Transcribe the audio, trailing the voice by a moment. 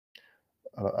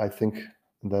I think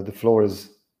that the floor is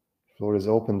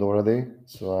opened already.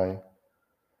 So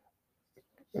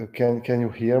can you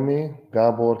hear me,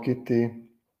 Gabor, Kitty,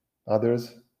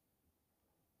 others?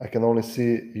 I can only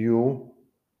see you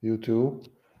two.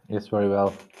 Yes, very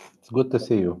well. It's good to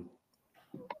see you.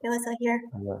 Melissa here.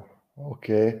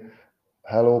 Okay.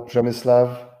 Hello,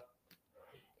 Przemysław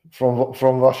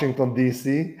from Washington,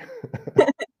 D.C.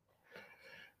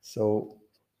 So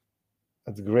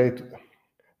it's great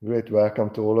welcome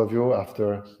to all of you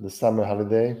after the summer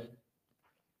holiday.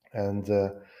 And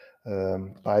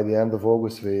by the end of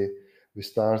August, we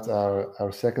start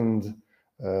our second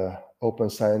open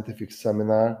scientific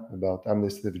seminar about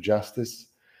administrative justice,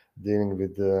 dealing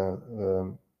with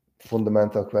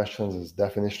fundamental questions as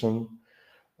definition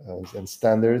and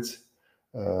standards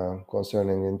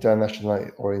concerning international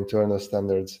or internal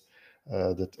standards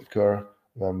that occur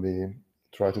when we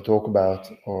try to talk about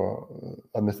or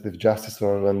administrative justice,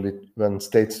 or when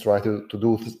states try to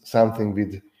do something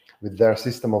with their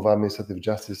system of administrative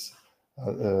justice,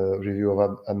 review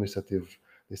of administrative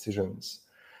decisions.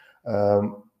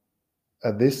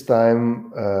 At this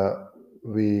time,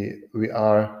 we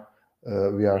are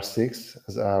 6,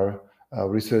 as our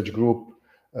research group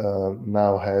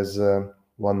now has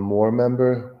one more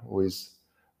member who is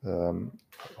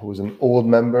an old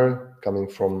member coming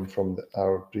from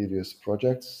our previous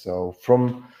projects. So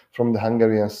from the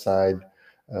Hungarian side,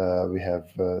 we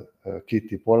have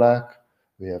Kitty Polák,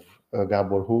 we have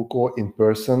Gábor Hulko in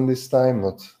person this time,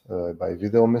 not by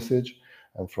video message.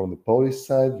 And from the Polish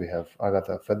side, we have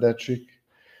Agata Federczyk,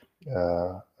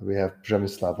 we have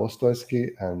Przemysław Ostoyski,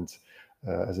 and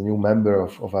as a new member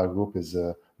of our group is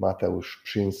Mateusz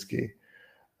Pszczyński.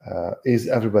 Is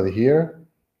everybody here?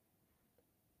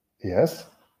 Yes.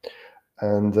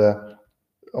 And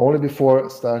only before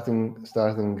starting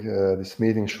this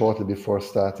meeting, shortly before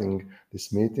starting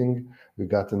this meeting, we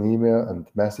got an email and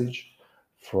message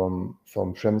from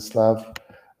Przemysław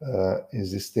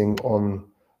insisting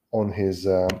on his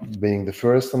being the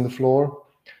first on the floor,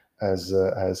 as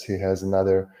he has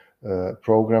another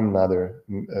program, another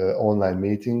online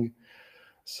meeting.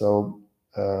 So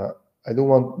I do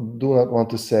not want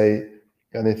to say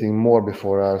anything more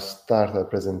before I start our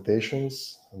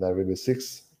presentations. There will be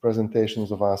 6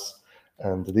 presentations of us,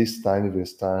 and this time we will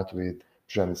start with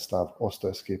Przemysław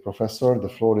Ostoyski. Professor, the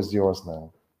floor is yours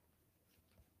now.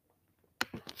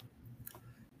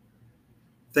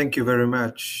 Thank you very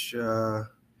much,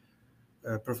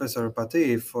 Professor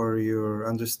Pati, for your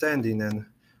understanding and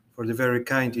for the very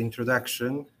kind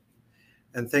introduction.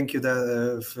 And thank you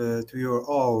to you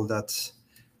all that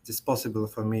it is possible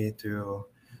for me to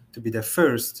be the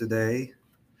first today.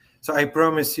 So I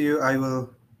promise you,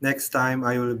 next time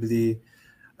I will be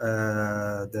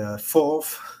the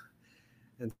 4th,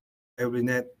 and I will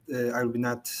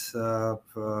not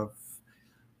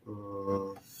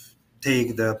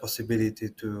take the possibility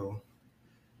to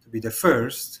be the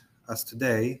first as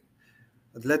today.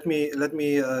 But let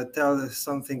me tell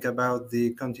something about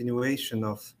the continuation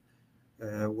of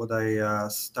what I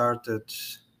started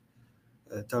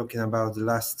talking about the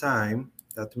last time.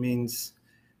 That means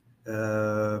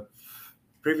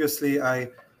previously I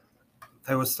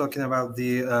was talking about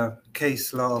the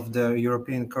case law of the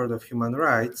European Court of Human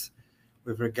Rights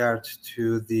with regard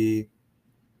to the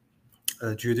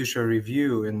judicial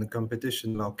review in the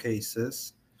competition law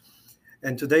cases.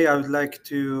 And today I would like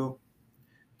to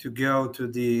go to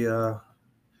the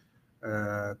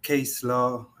case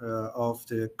law of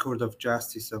the Court of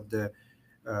Justice of the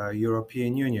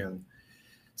European Union.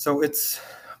 So it's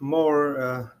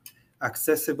more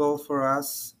accessible for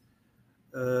us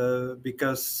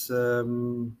because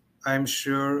I'm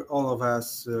sure all of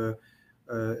us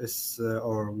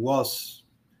was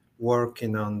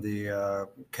working on the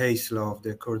case law of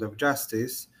the Court of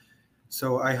Justice.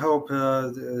 So I hope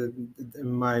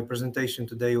my presentation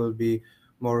today will be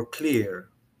more clear.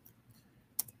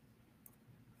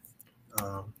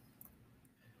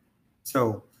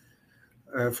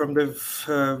 From the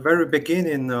very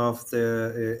beginning of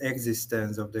the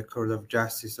existence of the Court of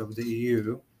Justice of the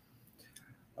EU,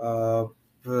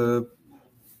 the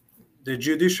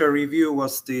judicial review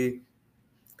was the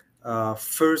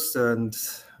first and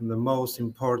the most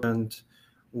important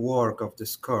work of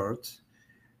this court,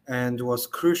 and was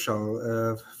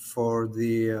crucial for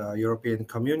the European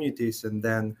communities and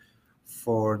then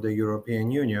for the European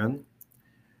Union.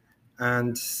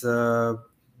 And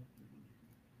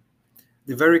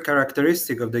the very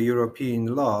characteristic of the European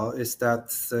law is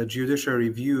that judicial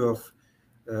review of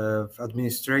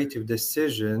administrative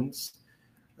decisions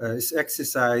is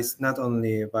exercised not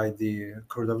only by the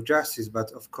Court of Justice,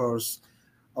 but of course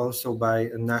also by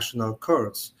national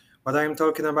courts, But I'm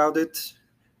talking about it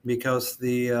because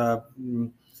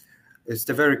it's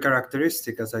the very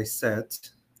characteristic, as I said,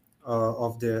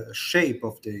 of the shape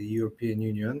of the European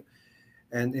Union.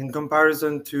 And in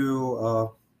comparison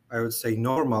to, I would say,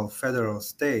 normal federal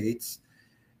states,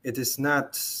 it is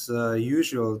not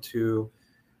usual to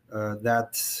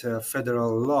that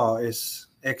federal law is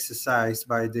exercised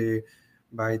by the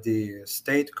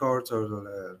state courts or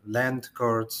the land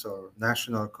courts or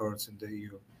national courts in the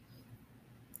EU.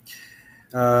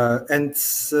 And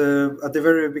at the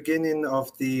very beginning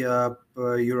of the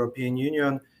European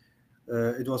Union,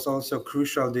 it was also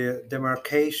crucial the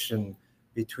demarcation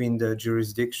between the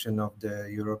jurisdiction of the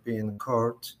European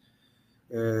Court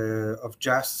of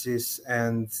Justice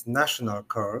and national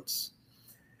courts.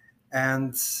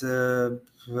 And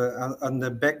on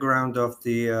the background of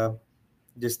the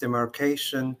this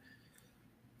demarcation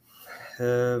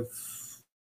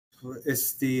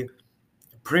is the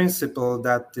principle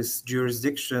that this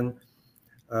jurisdiction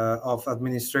of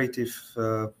administrative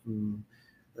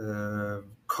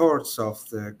courts of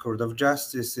the Court of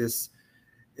Justice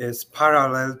is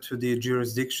parallel to the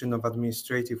jurisdiction of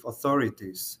administrative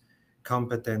authorities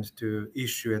competent to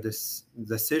issue a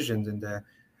decision in the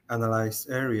analyzed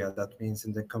area, that means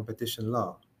in the competition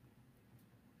law.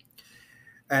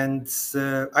 And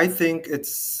I think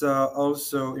it's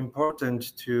also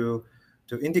important to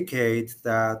indicate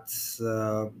that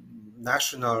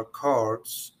national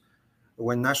courts,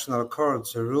 when national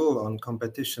courts rule on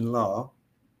competition law,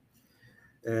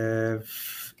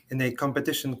 in a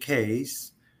competition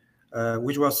case,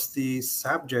 which was the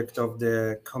subject of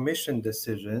the Commission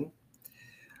decision,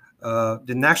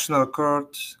 the national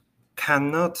court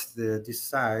cannot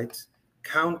decide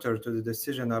counter to the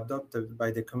decision adopted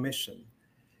by the Commission.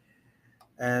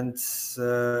 And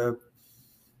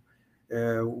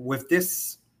with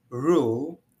this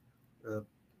rule,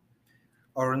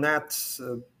 are not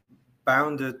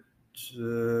bounded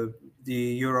the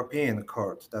European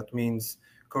Court, that means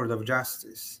Court of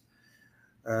Justice.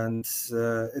 And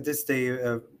it is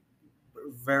the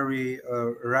very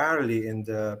rarely in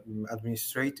the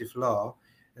administrative law,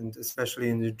 and especially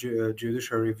in the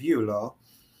judicial review law,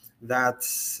 that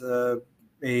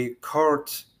a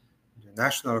court, the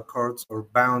national courts, are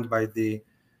bound by the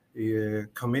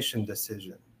Commission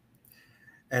decision.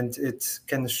 And it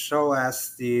can show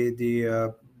us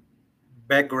the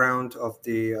background of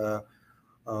the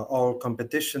all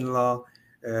competition law,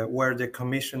 where the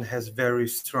Commission has very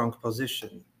strong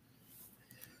position.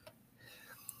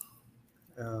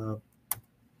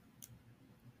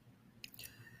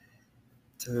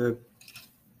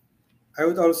 I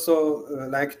would also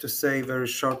like to say very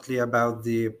shortly about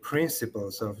the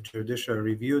principles of judicial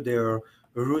review. They are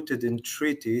rooted in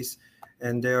treaties,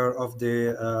 and they are of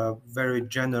the very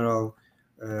general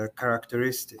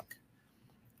characteristic.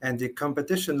 And the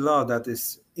competition law that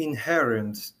is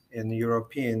inherent in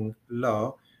European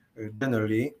law,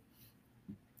 generally,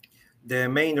 the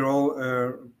main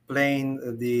role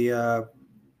playing the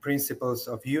principles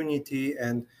of unity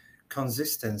and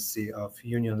consistency of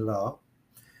union law.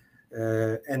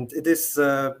 And it is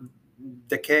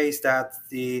the case that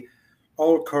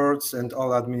all courts and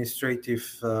all administrative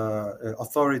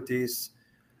authorities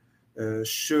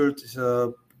should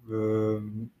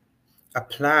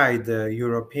apply the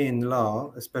European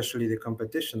law, especially the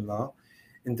competition law,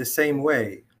 in the same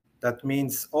way. That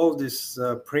means all these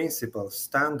principles,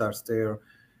 standards, they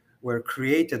were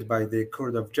created by the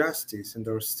Court of Justice and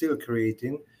are still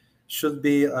creating, should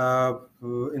be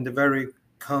in the very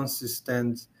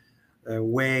consistent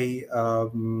way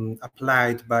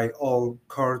applied by all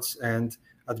courts and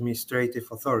administrative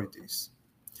authorities.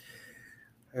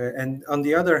 And on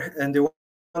the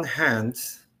one hand,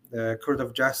 the Court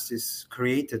of Justice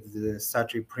created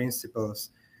such principles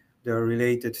that are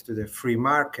related to the free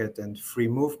market and free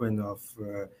movement of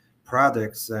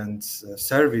products and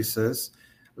services,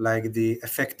 like the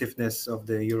effectiveness of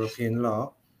the European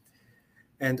law.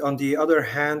 And on the other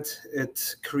hand,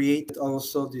 it created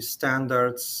also the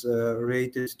standards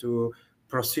related to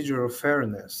procedural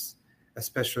fairness,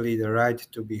 especially the right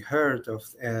to be heard of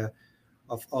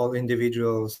all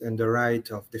individuals and the right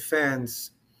of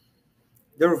defense.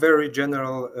 They're very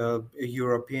general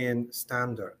European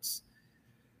standards.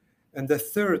 And the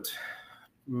third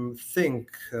thing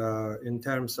in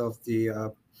terms of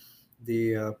the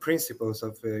principles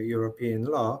of European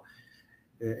law,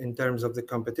 in terms of the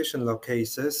competition law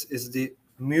cases, is the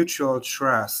mutual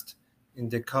trust in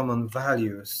the common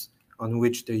values on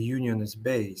which the union is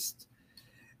based.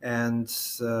 And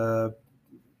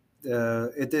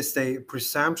it is a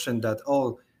presumption that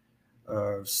all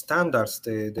standards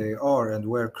they are and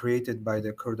were created by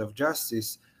the Court of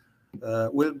Justice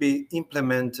will be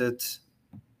implemented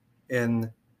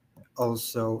in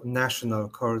also national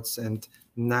courts and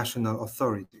national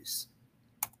authorities.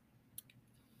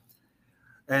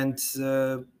 And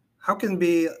how can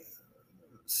be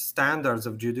standards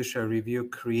of judicial review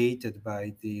created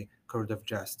by the Court of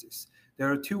Justice?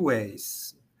 There are two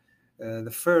ways.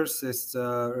 The first is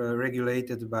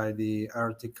regulated by the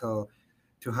Article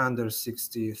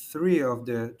 263 of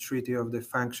the Treaty of the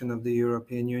Function of the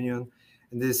European Union,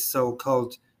 and this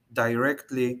so-called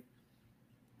direct way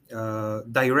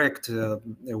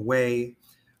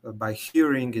by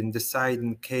hearing and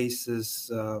deciding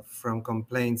cases from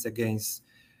complaints against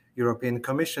European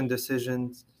Commission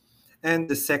decisions. And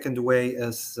the second way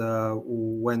is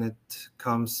when it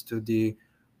comes to the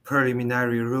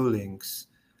preliminary rulings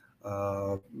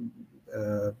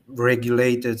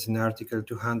regulated in Article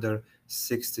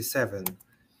 267.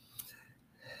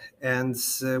 And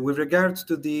with regard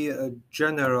to the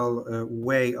general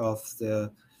way of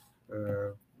the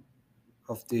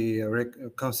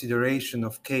consideration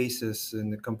of cases in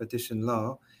the competition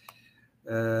law,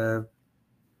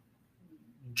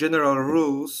 general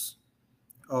rules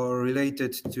are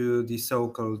related to the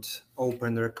so-called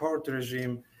open record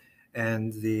regime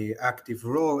and the active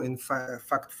role in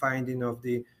fact-finding of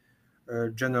the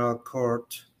General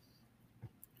Court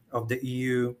of the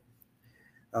EU.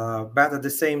 But at the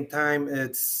same time,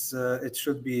 it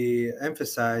should be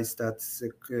emphasized that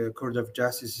the Court of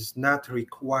Justice is not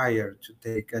required to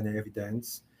take any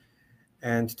evidence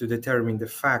and to determine the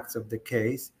facts of the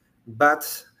case.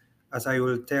 But as I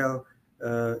will tell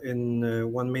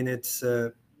in 1 minute,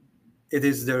 it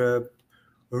is the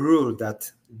rule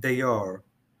that they are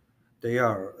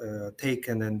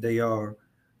taken and they are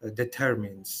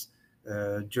determined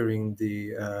during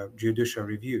the judicial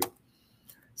review.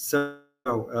 So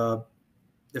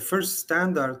the first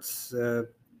standards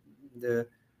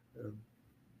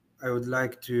I would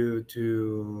like to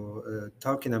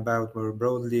talking about more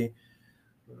broadly,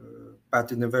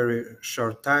 but in a very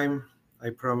short time, I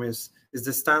promise, is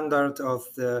the standard of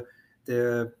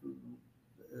the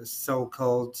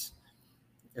so-called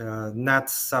not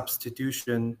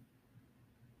substitution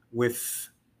with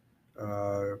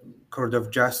Court of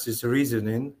Justice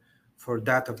reasoning for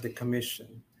that of the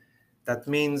Commission. That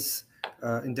means,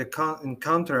 in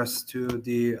contrast to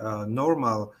the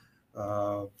normal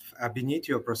ab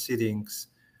initio proceedings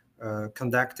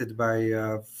conducted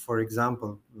by, for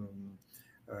example,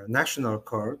 national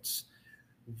courts,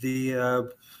 the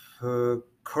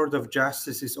Court of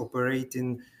Justice is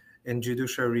operating in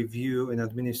judicial review in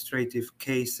administrative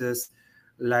cases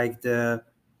like the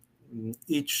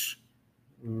each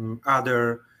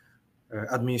other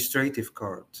administrative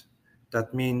court.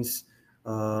 That means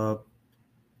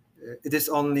it is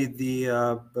only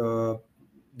the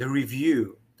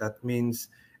review. That means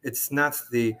it's not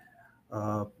the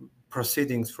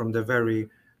proceedings from the very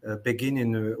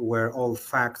beginning where all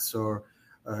facts or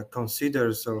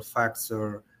considers or facts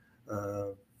are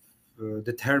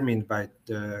determined by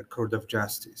the Court of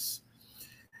Justice.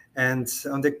 And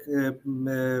on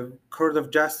the Court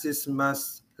of Justice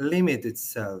must limit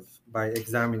itself by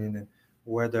examining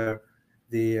whether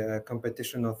the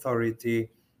competition authority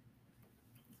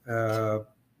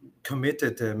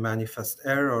committed a manifest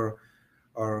error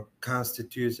or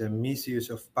constitutes a misuse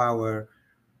of power,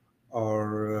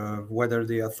 or whether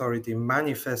the authority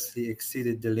manifestly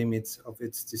exceeded the limits of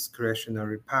its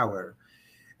discretionary power.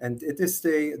 And it is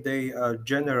the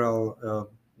general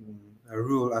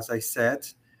rule, as I said,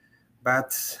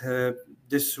 but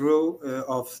this rule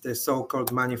of the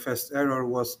so-called manifest error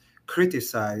was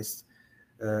criticized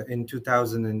in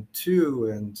 2002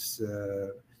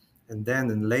 and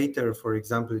then and later, for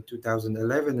example, in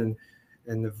 2011,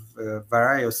 in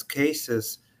various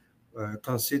cases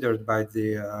considered by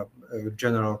the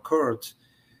General Court,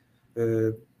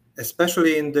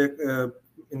 especially in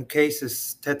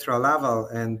cases Tetra Laval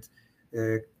and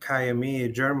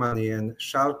KME Germany and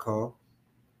Schalco.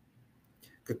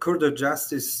 The Court of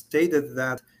Justice stated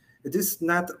that it is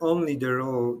not only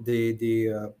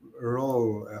the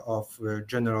role of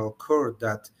General Court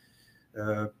that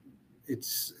it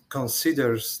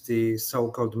considers the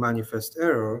so-called manifest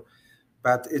error,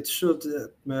 but it should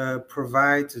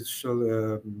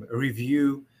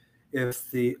review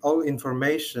if all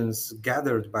informations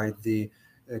gathered by the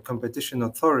competition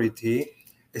authority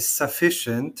is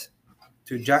sufficient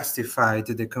to justify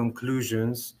the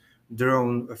conclusions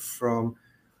drawn from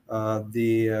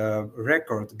the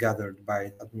record gathered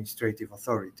by administrative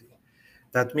authority.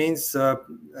 That means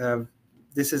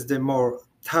this is the more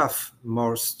tough,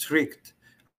 more strict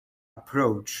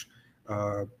approach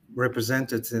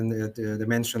represented in the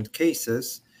mentioned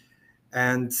cases,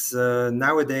 And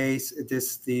nowadays, it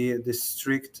is the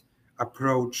strict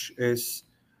approach is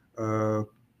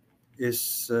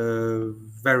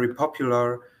very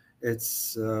popular.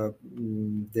 It's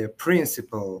the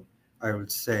principle, I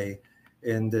would say,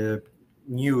 in the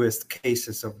newest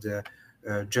cases of the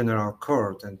General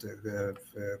Court and the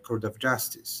Court of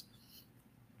Justice.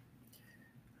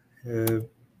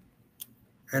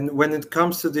 And when it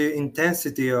comes to the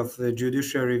intensity of the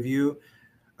judicial review,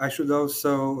 I should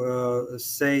also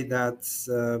say that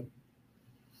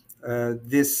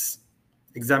this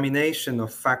examination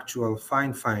of factual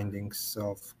findings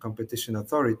of competition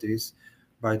authorities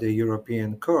by the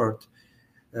European Court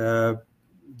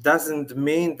doesn't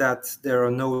mean that there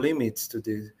are no limits to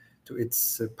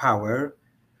its power,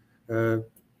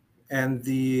 and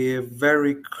the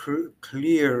very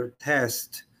clear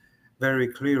test, very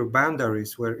clear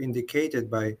boundaries were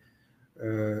indicated by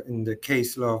in the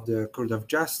case law of the Court of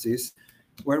Justice,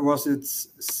 where was it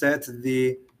said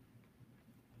the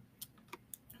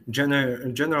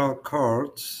General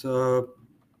Court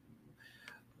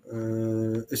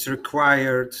is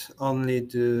required only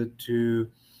to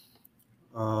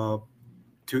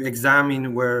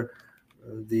examine where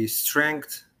the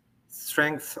strength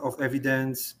of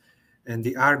evidence and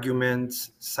the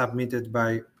arguments submitted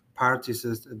by parties,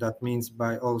 that means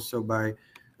also by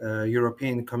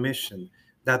European Commission.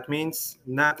 That means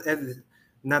not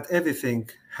everything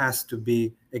has to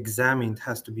be examined,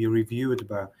 has to be reviewed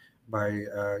by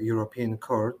European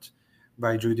Court,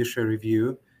 by judicial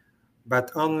review,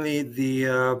 but only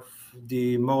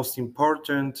the most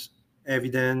important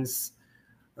evidence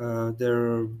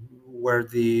there were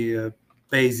the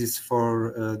basis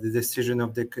for the decision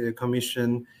of the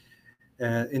Commission.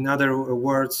 In other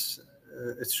words,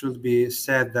 it should be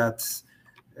said that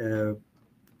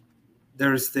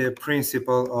there is the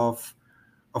principle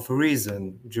of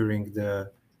reason during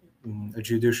the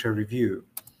judicial review.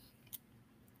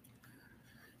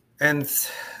 And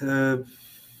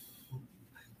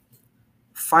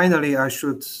finally,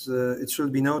 it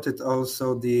should be noted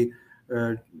also the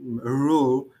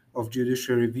rule of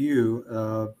judicial review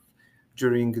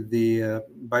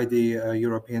by the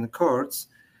European courts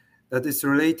that is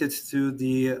related to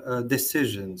the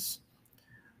decisions.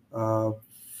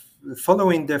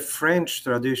 Following the French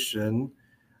tradition,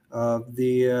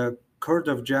 the Court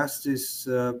of Justice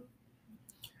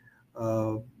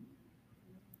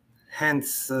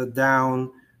hands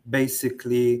down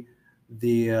basically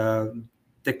the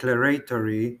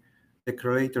declaratory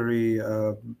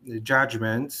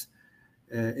judgments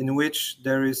in which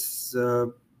there is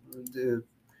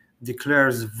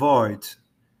declares void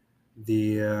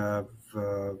the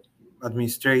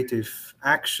administrative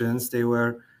actions. They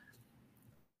were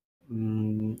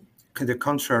the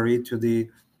contrary to the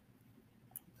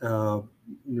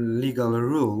legal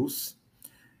rules.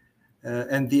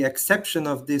 And the exception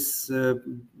of this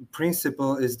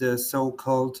principle is the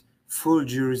so-called full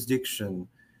jurisdiction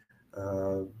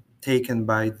taken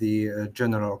by the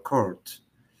General Court.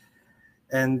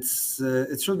 And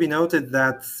it should be noted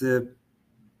that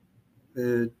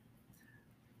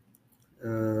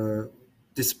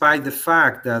despite the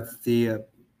fact that the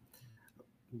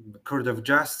Court of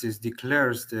Justice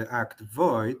declares the act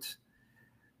void,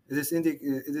 it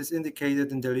is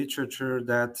indicated in the literature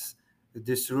that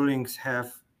these rulings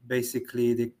have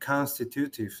basically the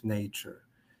constitutive nature.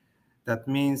 That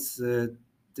means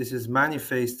this is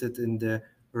manifested in the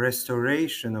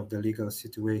restoration of the legal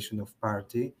situation of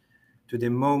party to the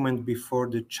moment before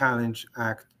the challenge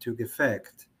act took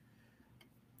effect.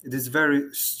 It is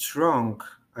very strong,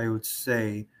 I would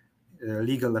say,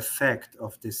 legal effect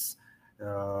of these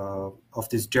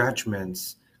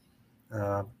judgments.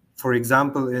 For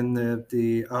example, in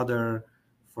the other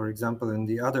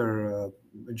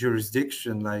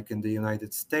jurisdiction, like in the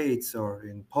United States or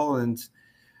in Poland,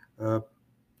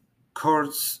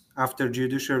 courts after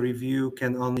judicial review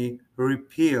can only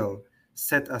repeal,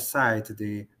 set aside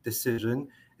the decision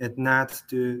and not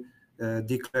to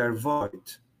declare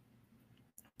void.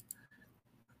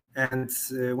 And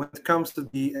when it comes to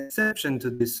the exception to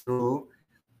this rule,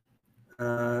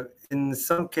 in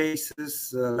some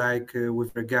cases, like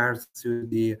with regards to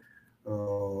the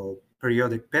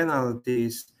periodic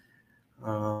penalties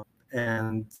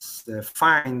and the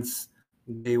fines,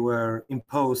 they were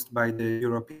imposed by the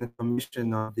European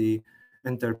Commission of the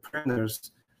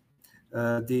Entrepreneurs.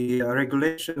 The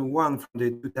Regulation 1 from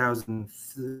the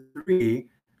 2003,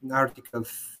 in Article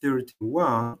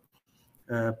 31,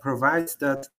 provides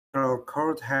that the Federal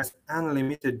Court has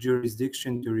unlimited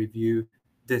jurisdiction to review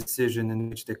decision in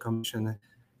which the Commission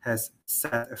has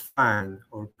set a fine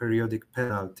or periodic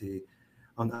penalty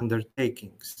on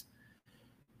undertakings.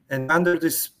 And under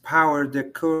this power, the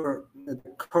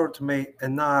court may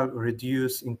annul,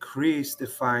 reduce, increase the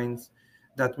fines.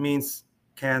 That means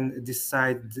can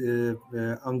decide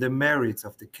on the merits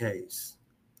of the case.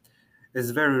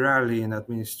 It's very rarely in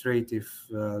administrative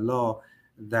law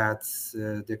that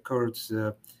the courts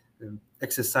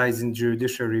exercising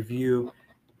judicial review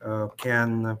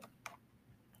can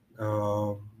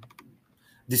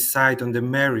decide on the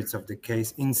merits of the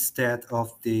case instead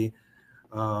of the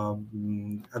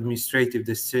administrative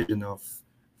decision of,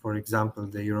 for example,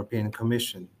 the European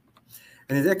Commission.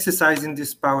 And in exercising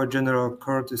this power, General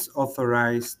Court is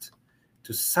authorized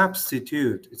to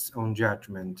substitute its own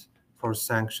judgment for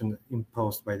sanction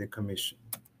imposed by the Commission.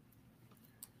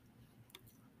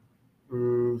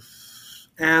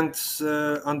 And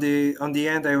on the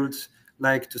end, I would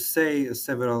like to say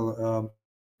several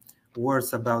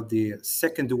words about the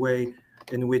second way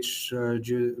in which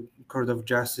Court of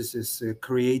Justice is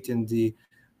creating the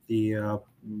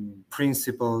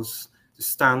principles, the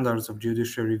standards of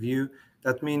judicial review.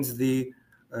 That means the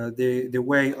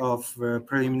way of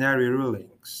preliminary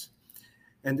rulings.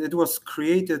 And it was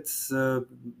created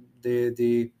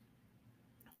the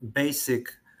basic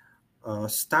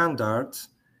standard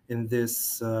in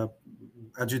this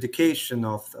adjudication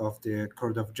of the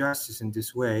Court of Justice in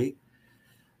this way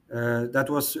that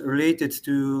was related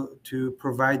to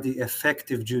provide the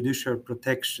effective judicial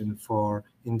protection for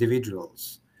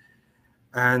individuals.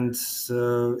 And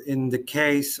in the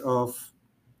case of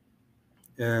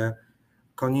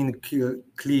Konin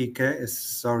Klieke,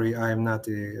 sorry, I am not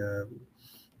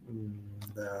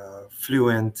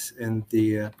fluent in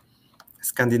the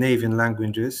Scandinavian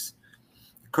languages,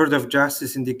 Court of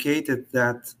Justice indicated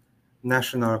that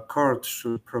national courts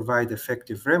should provide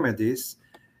effective remedies,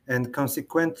 and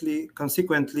consequently,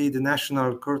 the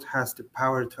national court has the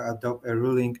power to adopt a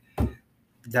ruling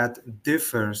that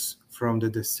differs from the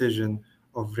decision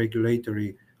of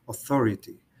regulatory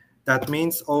authority. That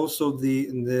means also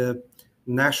the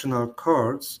national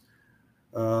courts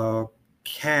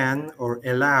can or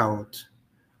allowed,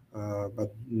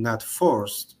 but not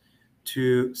forced,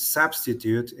 to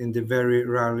substitute in the very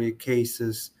rarely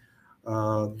cases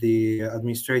the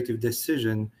administrative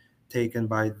decision taken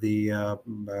by the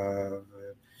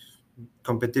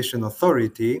competition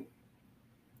authority,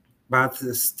 but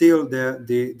still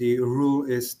the rule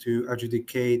is to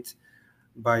adjudicate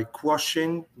by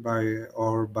quashing,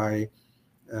 by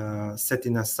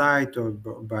setting aside, or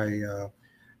by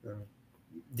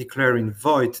declaring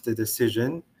void the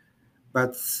decision.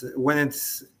 But when it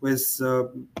was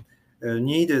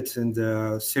needed in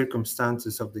the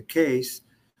circumstances of the case,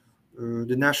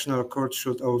 the national court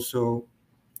should also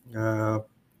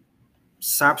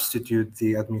substitute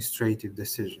the administrative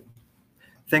decision.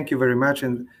 Thank you very much,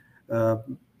 and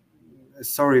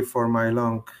sorry for my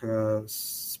long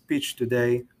speech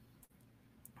today.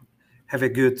 Have a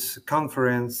good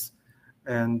conference,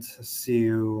 and see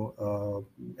you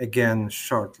again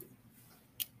shortly.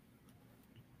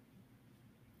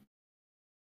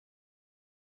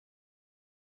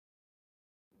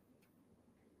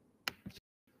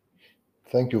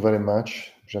 Thank you very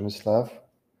much, Przemysław,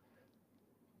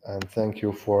 and thank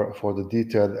you for the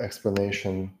detailed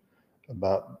explanation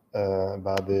about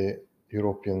the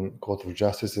European Court of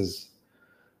Justice's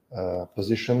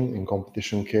position in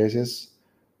competition cases.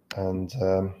 And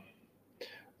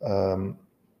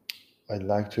I'd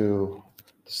like to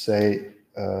say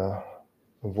a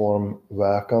warm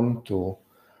welcome to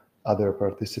other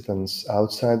participants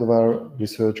outside of our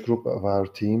research group, of our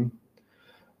team.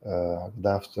 Good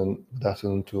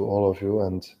afternoon to all of you,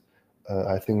 and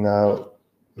I think now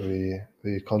we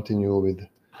continue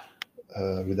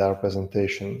with our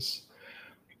presentations.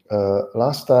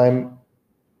 Last time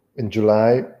in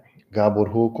July, Gábor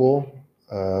Hulko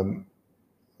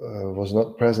was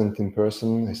not present in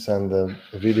person. He sent a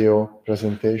video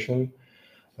presentation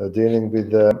dealing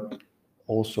with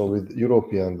also with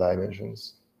European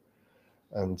dimensions.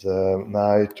 And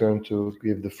now I turn to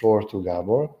give the floor to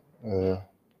Gábor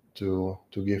to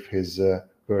give his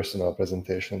personal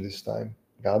presentation this time.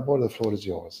 Gábor, the floor is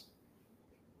yours.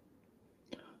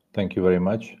 Thank you very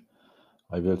much.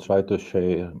 I will try to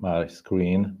share my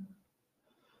screen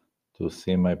to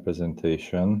see my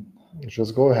presentation.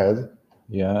 Just go ahead.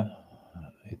 Yeah,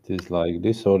 it is like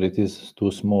this, or it is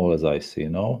too small as I see,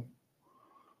 no?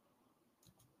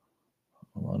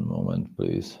 One moment,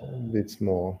 please. A bit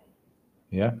small.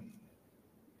 Yeah,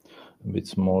 a bit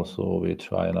small, so we'll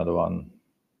try another one.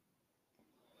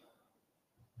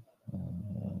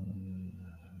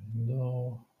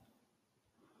 No,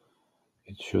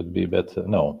 it should be better.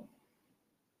 No.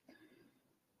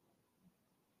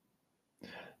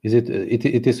 Is it?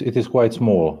 It is quite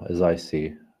small, as I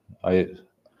see. We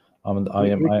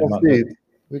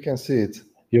can see it.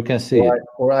 You can see it.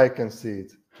 Or I can see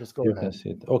it. Just go ahead. You can see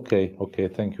it. Okay. Okay.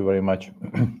 Thank you very much,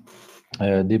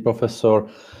 dear professor,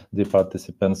 dear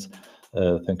participants.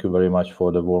 Thank you very much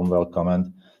for the warm welcome,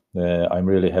 and I'm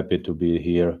really happy to be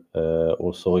here,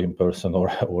 also in person or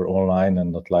online,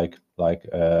 and not like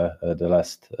the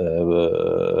last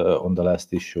on the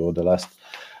last issue, or the last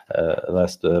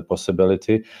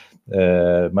possibility.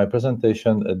 My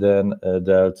presentation then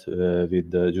dealt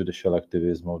with the judicial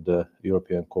activism of the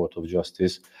European Court of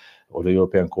Justice, or the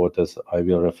European Court, as I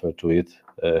will refer to it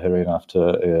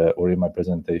hereinafter, or in my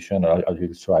presentation. I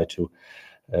will try to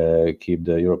keep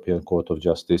the European Court of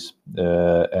Justice.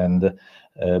 And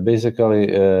basically,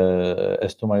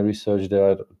 as to my research,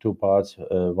 there are two parts.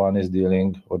 One is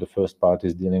dealing, or the first part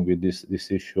is dealing with this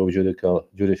issue of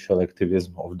judicial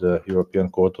activism of the European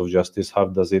Court of Justice. How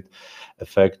does it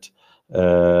affect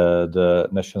the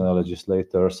national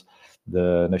legislators,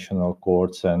 the national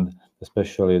courts, and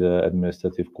especially the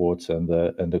administrative courts and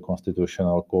the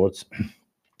constitutional courts?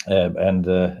 In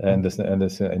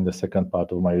the second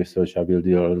part of my research, I will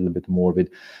deal a little bit more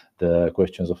with the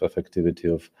questions of effectivity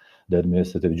of the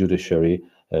administrative judiciary,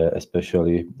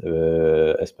 especially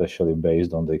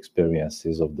based on the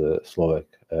experiences of the Slovak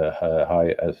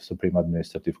High Supreme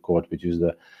Administrative Court, which is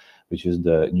the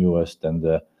newest and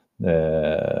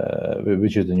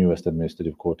which is the newest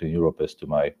administrative court in Europe, as to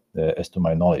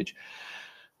my knowledge.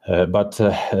 But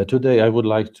today I would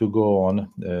like to go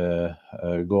on a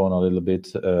little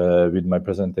bit with my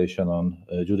presentation on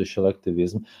judicial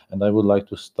activism, and I would like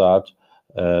to start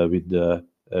with the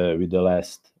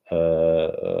last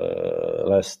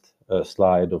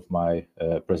slide of my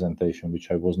presentation,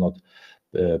 which I was not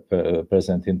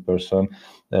present in person.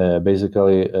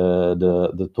 Basically,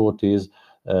 the thought is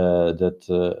that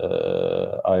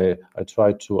I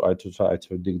try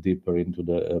to dig deeper into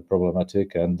the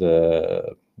problematic and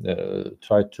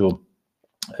try to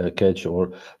catch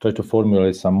or try to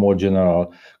formulate some more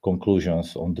general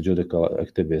conclusions on the judicial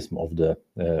activism of the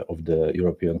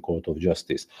European Court of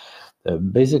Justice.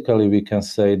 Basically, we can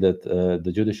say that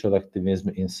the judicial activism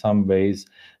in some ways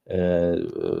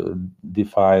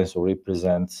defines or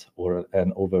represents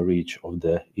an overreach of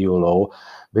the EU law.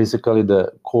 Basically,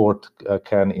 the court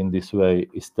can in this way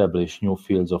establish new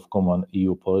fields of common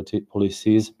EU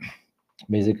policies.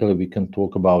 Basically, we can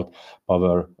talk about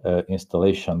power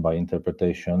installation by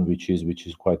interpretation, which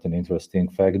is quite an interesting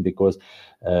fact, because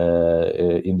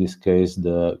in this case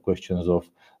the questions of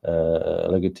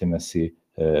legitimacy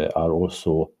are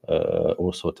also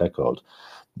tackled.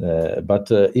 But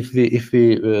if we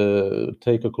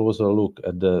take a closer look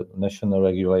at the national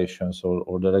regulations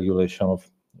or the regulation of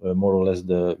more or less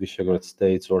the Visegrad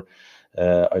states, or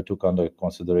I took under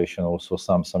consideration also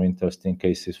some interesting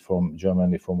cases from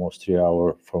Germany, from Austria,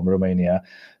 or from Romania,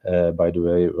 by the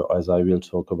way, as I will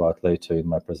talk about later in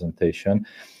my presentation.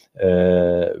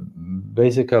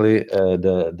 Basically,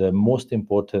 the most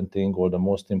important thing, or the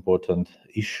most important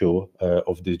issue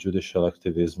of the judicial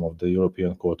activism of the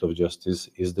European Court of Justice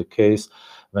is the case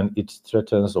when it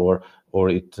threatens or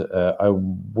it I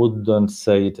wouldn't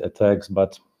say it attacks,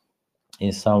 but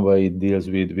in some way it deals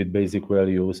with basic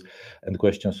values and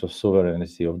questions of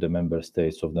sovereignty of the member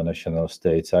states, of the national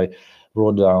states. I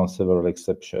wrote down several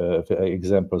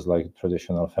examples like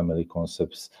traditional family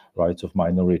concepts, rights of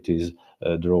minorities,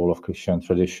 the role of Christian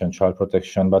tradition, child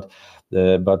protection, but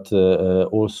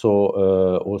also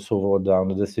wrote down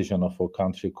the decision of a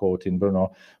country court in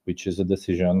Brno, which is a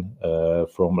decision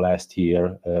from last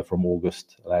year, from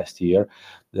August last year,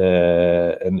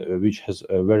 and which has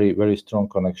a very strong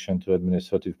connection to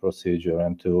administrative procedure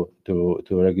and to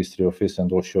a registry office,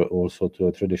 and also to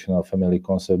a traditional family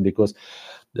concept, because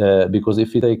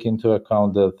if you take into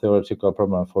account the theoretical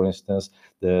problem, for instance,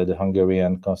 the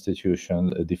Hungarian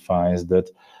constitution defines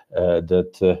that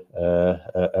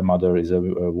a mother is a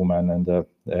woman and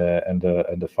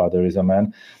the father is a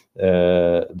man.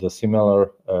 The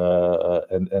similar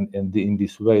and in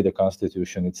this way, the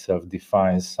constitution itself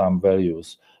defines some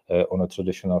values on a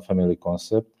traditional family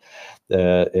concept.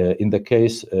 In the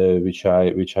case which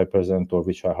I present, or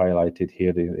which I highlighted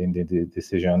here in the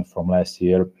decision from last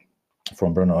year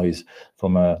from Brno, is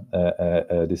from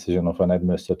a decision of an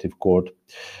administrative court.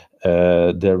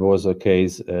 There was a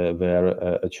case where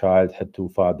a child had two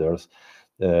fathers,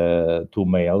 two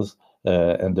males,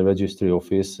 and the registry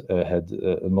office had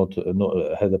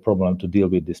a problem to deal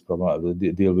with this problem,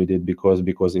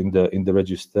 because in the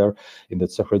register, in the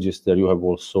Czech register, you have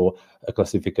also a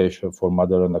classification for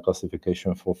mother and a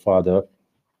classification for father.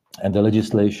 And the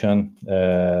legislation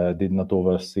did not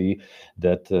oversee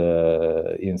that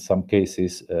in some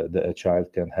cases a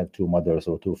child can have two mothers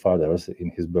or two fathers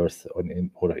in his birth or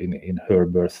in her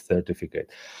birth certificate.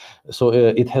 So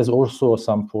it has also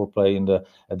some foreplay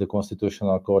at the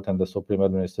Constitutional Court and the Supreme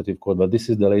Administrative Court, but this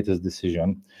is the latest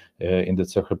decision in the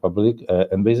Czech Republic,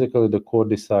 and basically the court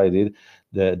decided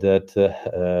that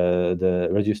the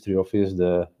registry office,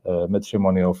 the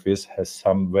matrimony office, has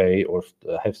some way or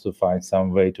has to find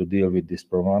some way to deal with this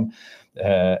problem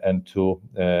and to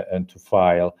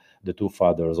file the two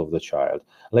fathers of the child.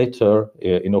 Later,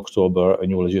 in October, a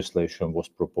new legislation was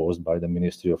proposed by the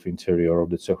Ministry of Interior of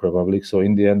the Czech Republic. So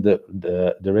in the end,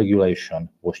 the regulation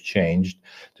was changed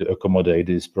to accommodate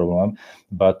this problem.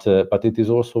 But it is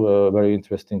also a very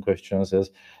interesting question as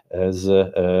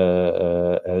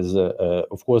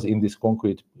of course in this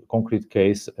concrete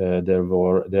case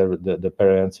the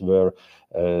parents were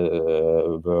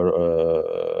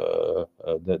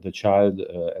the child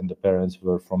and the parents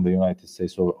were from the United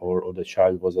States, or the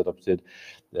child was adopted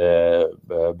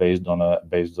based on a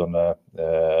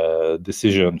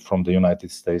decision from the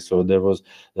United States. So there was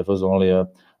only a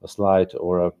slight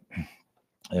or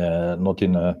not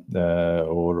in a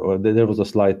or there was a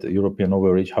slight European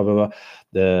overreach. However,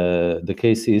 the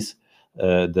case is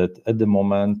that at the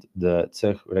moment the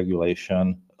Czech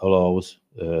regulation allows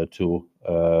to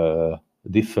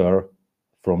differ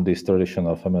from this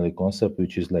traditional family concept,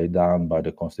 which is laid down by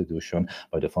the constitution,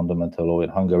 by the fundamental law in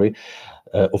Hungary.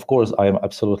 Of course, I am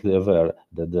absolutely aware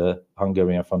that the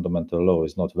Hungarian fundamental law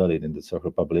is not valid in the Czech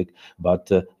Republic,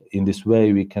 but in this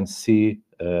way we can see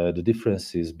the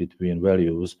differences between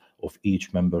values of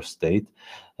each member state,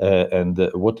 and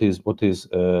what is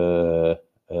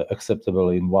acceptable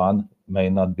in one may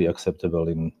not be acceptable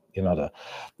in other.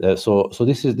 So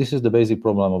this is the basic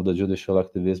problem of the judicial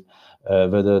activism,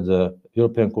 whether the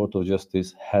European Court of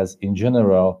Justice has in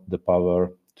general the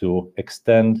power to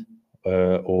extend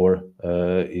or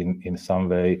in some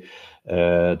way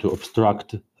to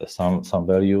obstruct some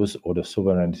values or the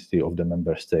sovereignty of the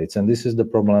member states. And this is the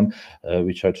problem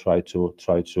which I try to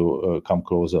come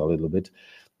closer a little bit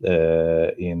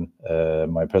in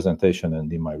my presentation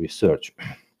and in my research.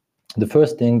 The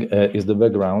first thing is the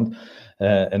background,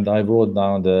 and I wrote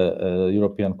down the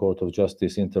European Court of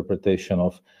Justice interpretation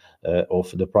of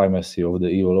the primacy of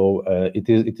the EU law. It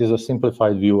is a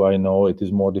simplified view, I know. It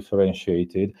is more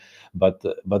differentiated, but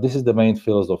this is the main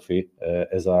philosophy,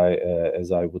 as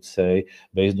I would say.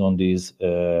 Based on these,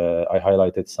 I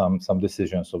highlighted some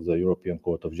decisions of the European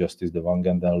Court of Justice, the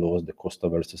Wangenden laws, the Costa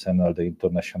versus Enel, the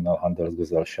International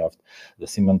Handelsgesellschaft, the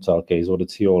Simmental case, or the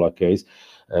Ciola case,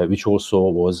 which also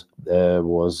was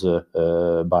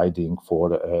binding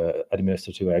for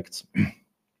administrative acts.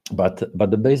 But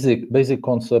the basic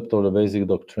concept or the basic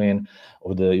doctrine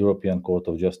of the European Court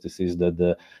of Justice is that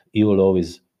the EU law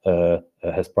has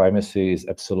primacy, is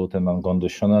absolute and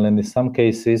unconditional, and in some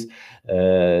cases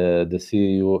the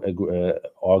CEU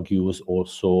argues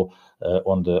also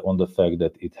on the fact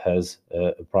that it has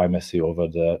primacy over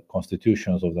the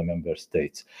constitutions of the member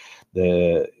states.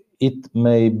 It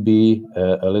may be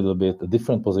a little bit a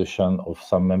different position of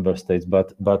some member states,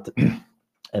 but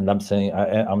and I'm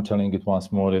telling it once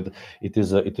more that it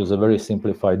is a very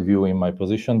simplified view in my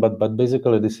position, but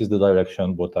basically this is the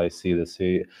direction what I see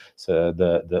the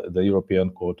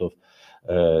European Court of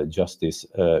Justice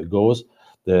goes,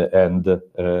 and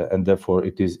therefore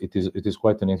it is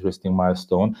quite an interesting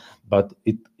milestone. But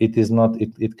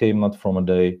it came not from a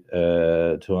day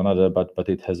to another, but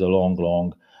it has a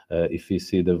long. If we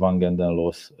see the Wangenden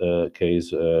laws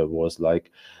case was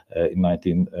like in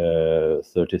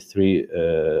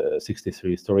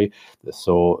 1963, sorry.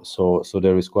 So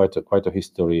there is quite a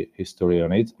history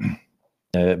on it.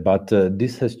 But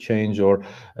this has changed,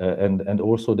 and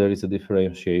also there is a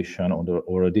differentiation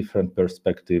or a different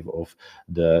perspective of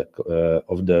the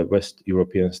West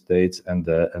European states and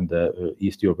the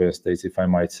East European states, if I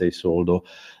might say so. Although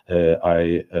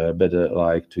I better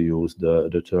like to use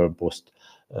the term post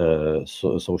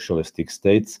socialistic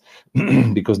states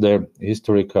because their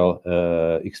historical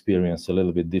experience a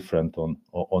little bit different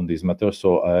on this matter.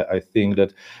 So I think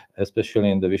that especially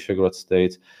in the Visegrad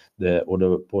states, or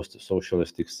the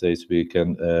post-socialistic states, we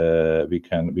can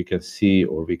see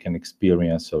or we can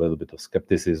experience a little bit of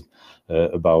skepticism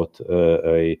about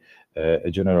a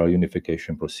general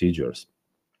unification procedures.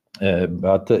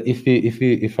 But if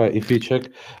we check,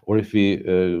 or if we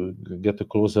get a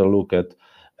closer look at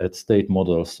state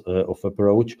models of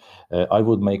approach, I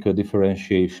would make a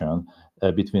differentiation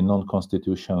between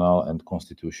non-constitutional and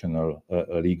constitutional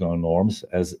legal norms,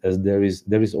 as there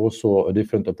is also a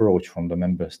different approach from the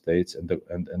member states and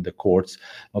the courts,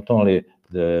 not only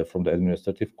from the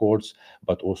administrative courts,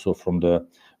 but also from the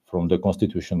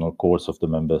constitutional courts of the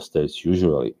member states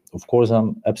usually. Of course,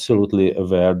 I'm absolutely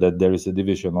aware that there is a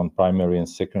division on primary and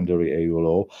secondary EU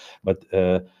law, but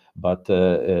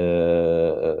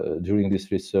during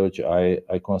this research,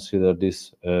 I consider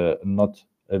this not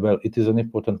well. It is an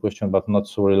important question, but not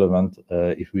so relevant.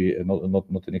 If we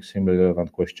not an extremely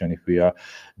relevant question if we are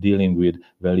dealing with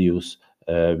values,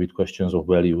 with questions of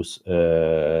values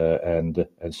and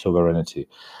sovereignty.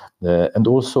 And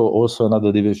also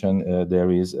another division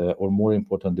there is, or more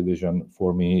important division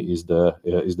for me is the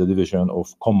division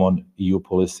of common EU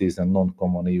policies and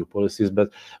non-common EU policies. But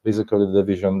basically, the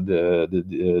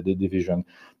division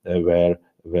where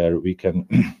we can.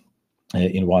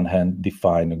 In one hand,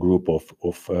 define a group of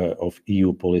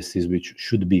EU policies which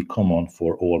should be common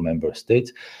for all member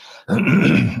states,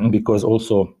 because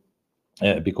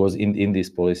in these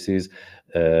policies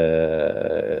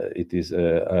it is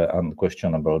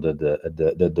unquestionable that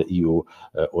the EU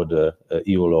or the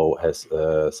EU law has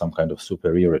some kind of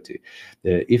superiority.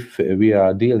 If we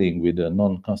are dealing with the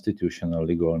non-constitutional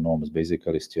legal norms,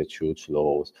 basically statutes,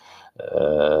 laws,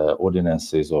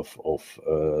 ordinances of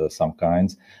some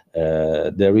kinds,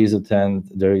 there is a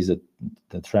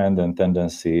trend and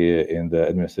tendency in the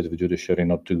administrative judiciary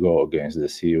not to go against the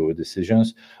EU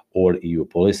decisions or EU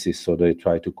policies, so they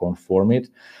try to conform it.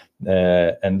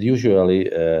 And usually,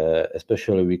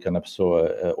 especially we can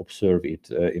observe it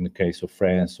in the case of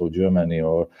France or Germany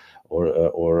or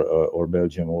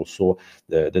Belgium also,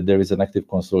 that there is an active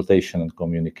consultation and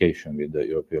communication with the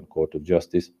European Court of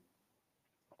Justice.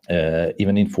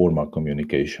 Even informal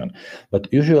communication, but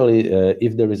usually,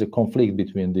 if there is a conflict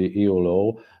between the EU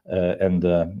law and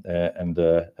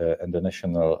the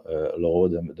national law,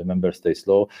 the member states'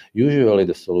 law, usually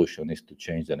the solution is to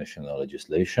change the national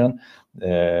legislation,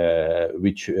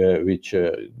 which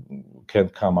can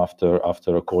come after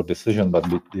a court decision, but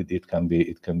it can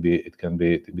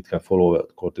follow a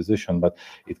court decision, but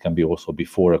it can be also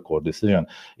before a court decision.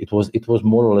 It was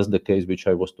more or less the case which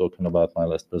I was talking about my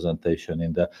last presentation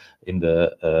in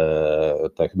the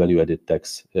value-added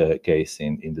tax case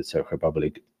in the Czech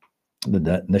Republic.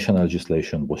 The national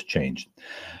legislation was changed.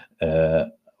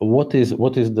 What is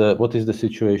the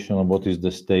situation, or what is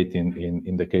the state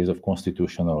in the case of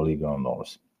constitutional legal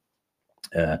norms?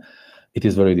 It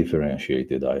is very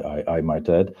differentiated, I might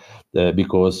add,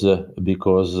 because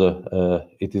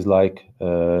it is like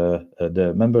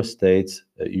the member states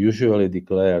usually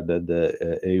declare that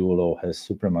the EU law has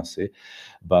supremacy,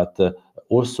 but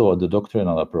also the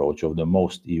doctrinal approach of the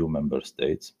most EU member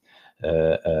states.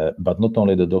 But not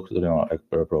only the doctrinal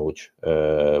approach,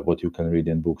 what you can read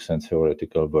in books and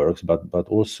theoretical works, but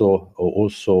also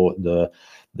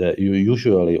the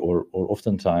usually or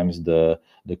oftentimes the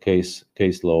case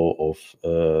law of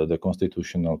the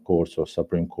constitutional courts or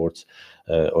supreme courts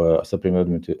or supreme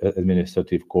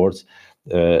administrative courts.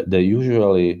 They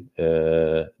usually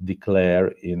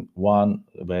declare in one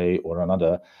way or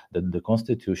another that the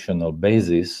constitutional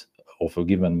basis of a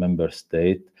given member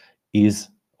state is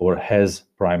or has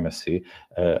primacy.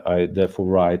 I therefore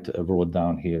wrote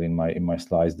down here in my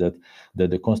slides that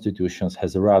the constitutions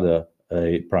has rather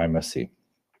a primacy.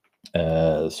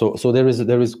 So there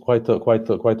is quite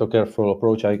a careful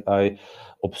approach. I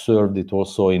observed it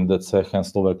also in the Czech and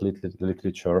Slovak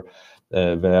literature,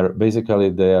 where basically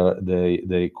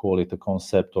they call it a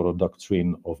concept or a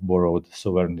doctrine of borrowed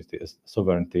sovereignty.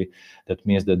 That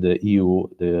means that the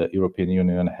European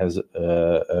Union, has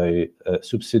a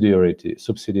subsidiary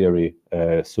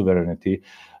sovereignty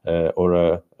or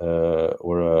a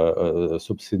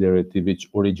subsidiarity which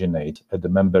originates at the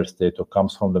member state or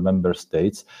comes from the member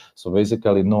states. So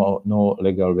basically, no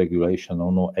legal regulation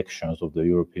or no actions of the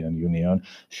European Union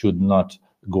should not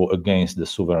go against the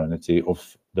sovereignty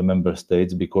of the member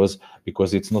states, because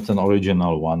it's not an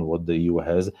original one what the EU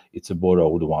has, it's a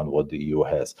borrowed one what the EU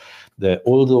has.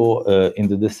 Although in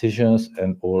the decisions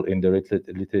and or in the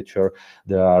literature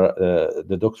there are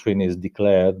the doctrine is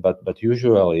declared, but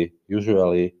usually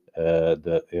in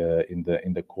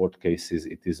the court cases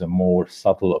it is a more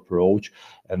subtle approach,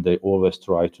 and they always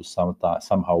try to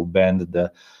somehow bend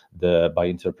by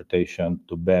interpretation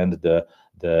to bend the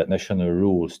national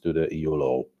rules to the EU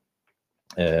law.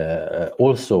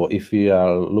 Also, if we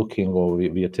are looking, or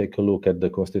we take a look at the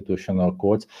constitutional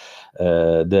courts,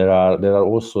 there are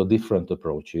also different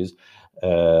approaches.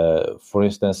 For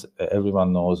instance,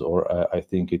 everyone knows, or I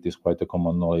think it is quite a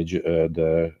common knowledge,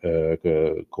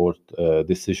 the court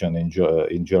decision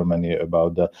in Germany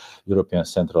about the European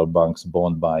Central Bank's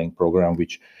bond buying program,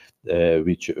 which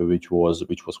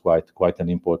was quite an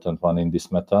important one in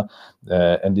this matter.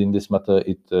 And in this matter,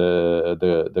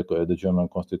 the German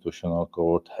Constitutional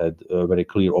Court had a very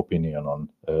clear opinion on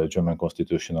German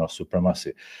constitutional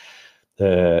supremacy.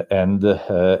 And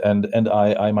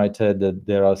I might add that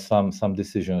there are some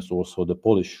decisions also. The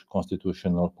Polish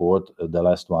Constitutional Court, the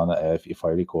last one, if I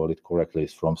recall it correctly,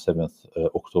 is from 7th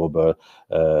October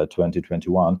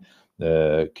 2021,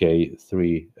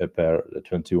 K3 per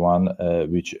 21,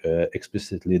 which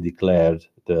explicitly declared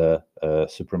the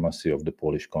supremacy of the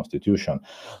Polish constitution.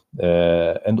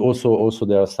 And also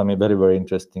there are some very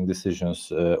interesting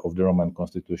decisions of the Roman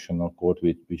Constitutional Court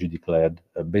which declared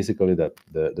basically that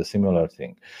the similar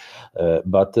thing.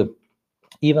 But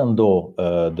even though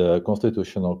the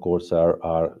constitutional courts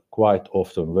are quite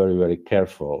often very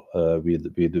careful with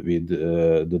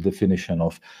the definition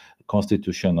of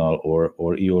constitutional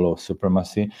or EU law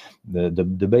supremacy, the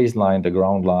baseline, the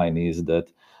ground line is that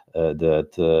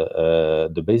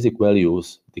the basic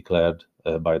values declared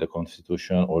by the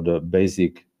Constitution, or the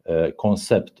basic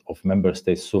concept of member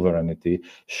state sovereignty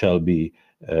shall be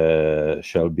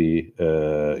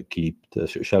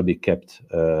kept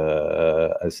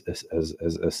as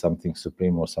something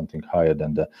supreme or something higher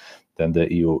than the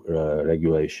EU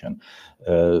regulation.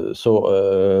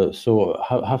 So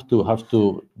have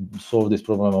to solve this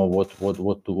problem of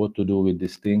what to do with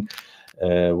this thing.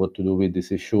 What to do with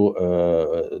this issue.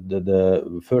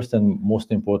 The first and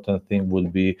most important thing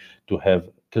would be to have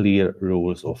clear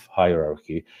rules of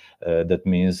hierarchy. That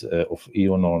means of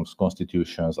EU norms,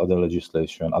 constitutions, other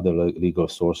legislation, other legal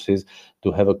sources,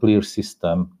 to have a clear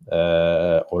system,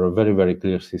 or a very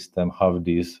clear system, how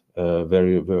these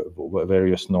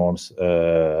various norms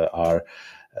are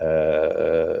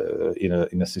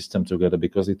in a system together,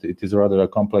 because it is rather a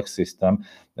complex system,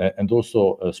 and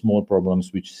also small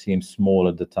problems which seem small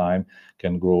at the time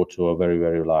can grow to a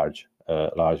very large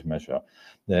measure.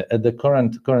 At the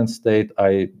current state,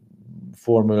 I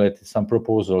formulated some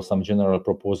proposals, some general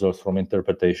proposals from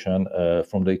interpretation,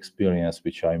 from the experience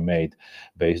which I made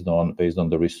based on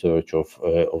the research of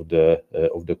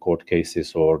the court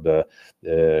cases or the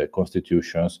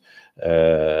constitutions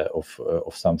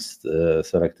of some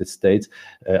selected states.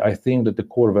 I think that the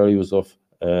core values of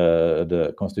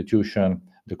the constitution,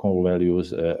 the core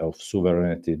values of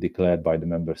sovereignty declared by the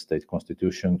member state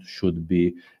constitution, should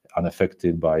be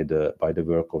unaffected by the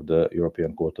work of the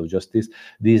European Court of Justice.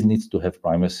 These needs to have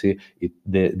primacy.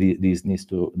 These needs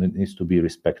to be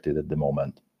respected at the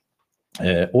moment.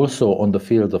 Also, on the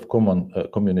field of common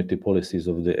community policies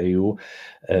of the EU,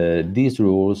 these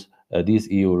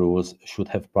EU rules should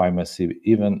have primacy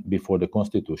even before the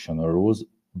constitutional rules,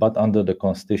 but under the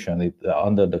constitution,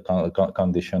 under the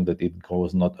condition that it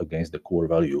goes not against the core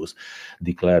values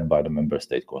declared by the member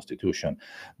state constitution.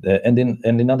 And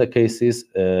in other cases,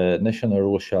 national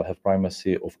rules shall have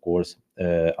primacy, of course,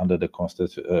 under the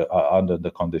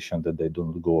condition that they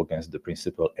don't go against the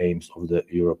principal aims of the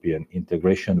European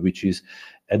integration, which is,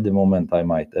 at the moment, I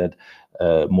might add,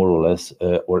 more or less,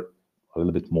 or a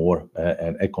little bit more,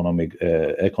 an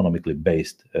economically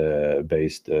based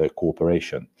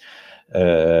cooperation.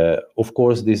 Of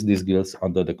course, this guilds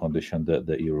under the condition that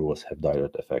the EU rules have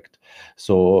direct effect.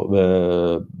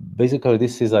 So basically,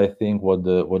 this is, I think, what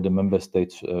the member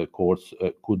states courts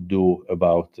could do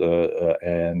about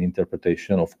an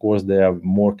interpretation. Of course, they are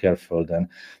more careful than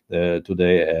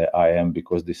today I am,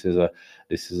 because this is a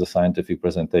scientific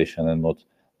presentation and not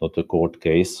a court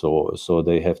case. So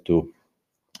they have to.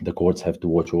 The courts have to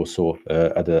watch also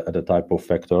at the type of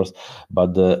factors,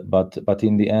 but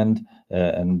in the end,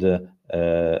 and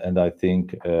I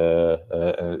think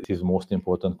it is most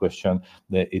important question.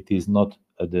 It is not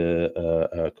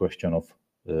the question of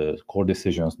court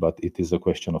decisions, but it is a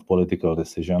question of political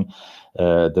decision.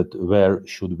 That where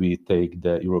should we take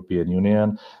the European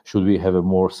Union? Should we have a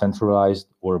more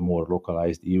centralized or more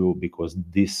localized EU? Because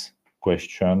this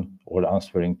question, or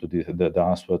answering to the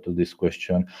answer to this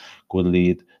question, could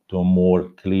lead to more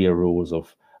clear rules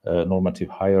of normative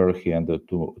hierarchy and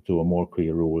to a more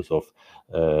clear rules of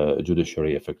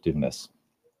judiciary effectiveness.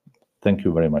 Thank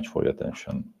you very much for your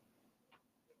attention.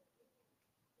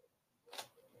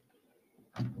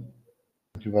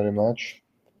 Thank you very much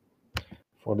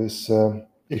for this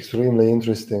extremely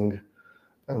interesting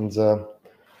and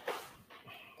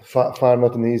far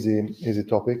not an easy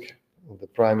topic. the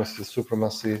primacy,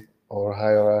 supremacy, or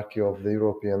hierarchy of the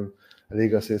European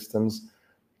legal systems,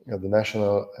 the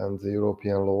national and the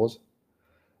European laws.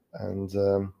 And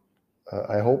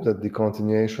I hope that the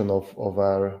continuation of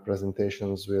our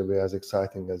presentations will be as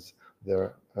exciting as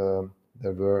there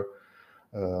were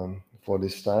for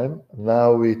this time.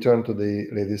 Now we turn to the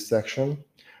ladies section,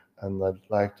 and I'd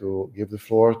like to give the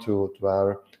floor to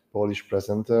our Polish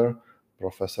presenter,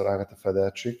 Professor Agata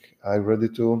Federczyk. Are you ready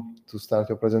to start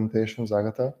your presentations,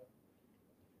 Agata?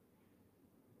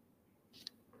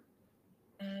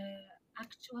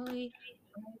 Actually,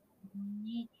 I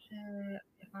need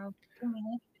about 2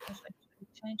 minutes because I have to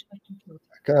change my computer.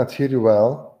 I cannot hear you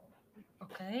well.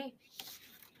 Okay.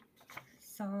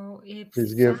 So if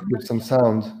Please give some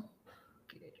sound.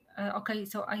 okay,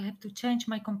 so I have to change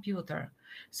my computer.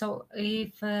 So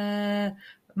if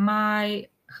my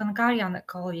Hungarian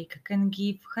colleague can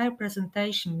give her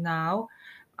presentation now,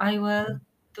 I will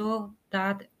do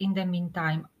that in the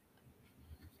meantime.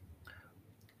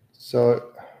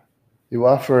 So you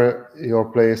offer your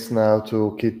place now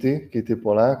to Kitty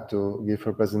Polak to give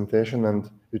her presentation, and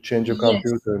you change your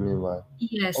computer meanwhile.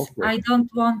 Yes, Okay. I don't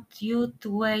want you to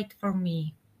wait for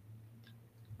me.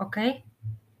 Okay?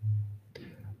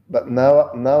 But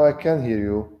now I can hear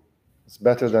you. It's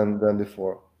better than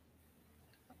before.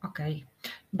 Okay,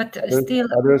 but still,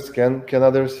 others can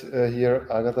others hear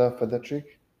Agata Federczyk?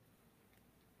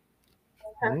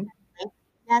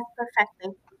 Yes,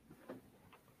 perfectly.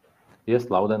 Yes,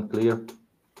 loud and clear.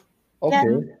 Okay.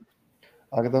 Yeah.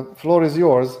 Agata, floor is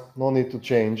yours. No need to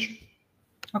change.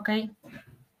 okay.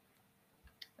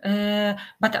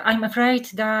 But I'm afraid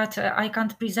that I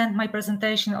can't present my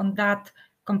presentation on that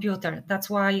computer. That's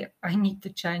why I need to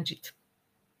change it.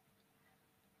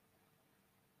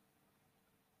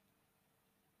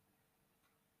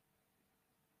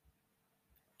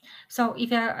 So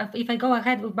if I go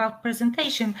ahead about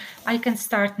presentation, I can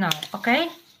start now, okay?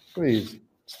 Please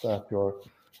start your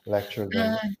lecture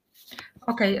then.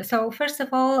 Okay, so first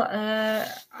of all,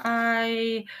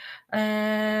 I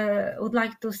would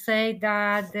like to say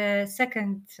that the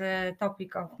second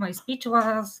topic of my speech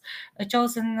was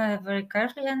chosen very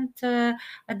carefully, and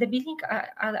at the beginning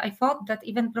I thought that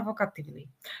even provocatively,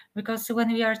 because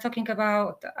when we are talking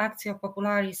about actio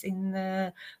popularis in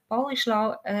Polish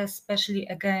law, especially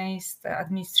against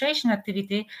administration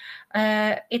activity,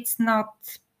 it's not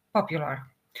popular.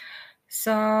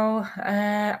 So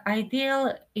I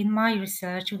deal in my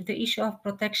research with the issue of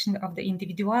protection of the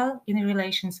individual in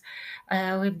relations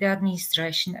with the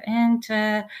administration. And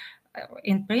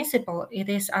in principle, it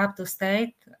is up to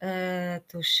state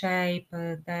to shape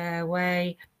the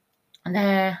way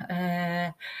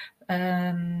the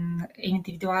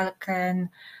individual can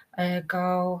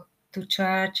go to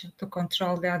church to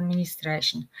control the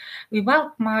administration.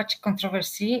 Without much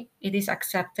controversy, it is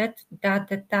accepted that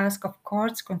the task of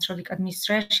courts controlling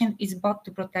administration is both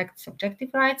to protect subjective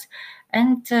rights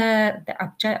and the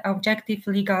objective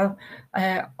legal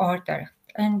order.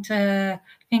 And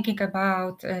thinking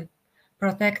about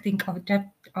protecting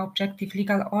objective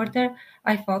legal order,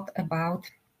 I thought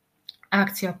about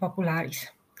actio popularis.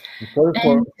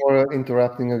 Sorry for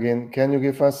interrupting again. Can you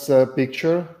give us a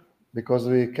picture? Because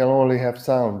we can only have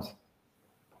sound.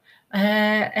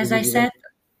 As I said,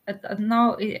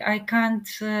 no, I can't,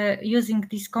 using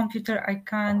this computer, I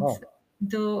can't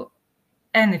do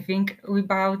anything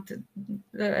without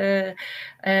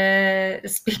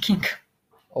speaking.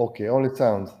 Okay, only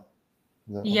sound.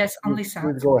 Yes, only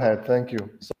sound. Please go ahead. Thank you.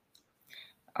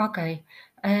 Okay,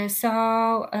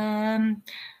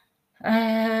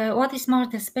 what is more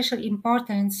the special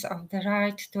importance of the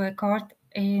right to a court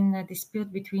in a dispute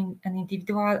between an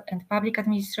individual and public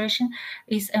administration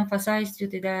is emphasized due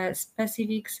to the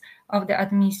specifics of the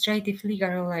administrative legal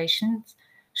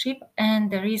relationship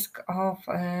and the risk of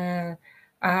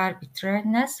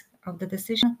arbitrariness of the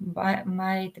decision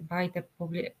made by the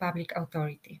public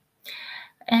authority.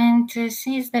 And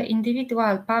since the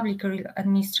individual public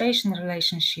administration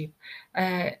relationship,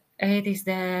 it is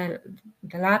the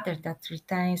latter that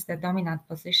retains the dominant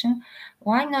position,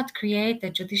 why not create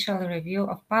a judicial review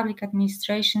of public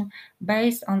administration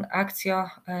based on actio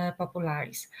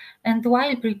popularis? And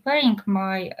while preparing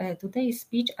my today's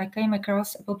speech, I came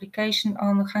across a publication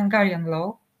on Hungarian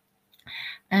law.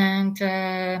 And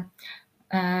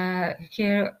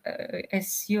here,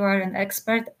 as you are an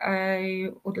expert,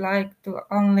 I would like to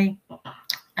only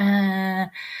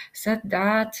said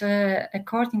that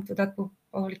according to that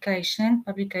publication,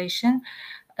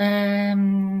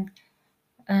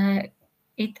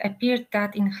 it appeared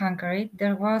that in Hungary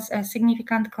there was a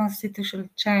significant constitutional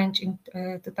change in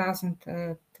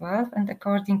 2012, and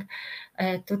according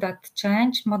to that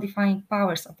change, modifying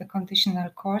powers of the Constitutional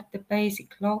Court, the Basic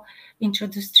Law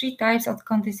introduced 3 types of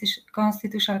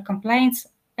constitutional complaints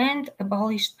and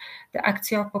abolished the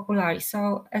Actio Popularis.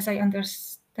 So, as I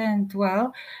understand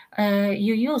well,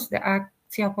 you use the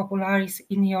Actio Popularis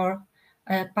in your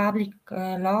public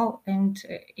law and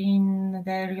in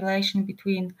the relation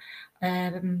between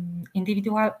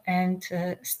individual and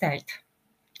state.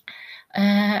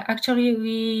 Actually,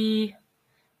 we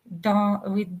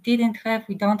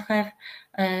don't have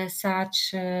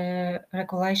such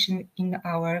regulation in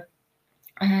our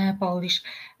Polish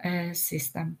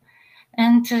system.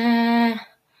 And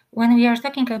when we are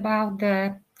talking about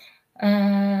the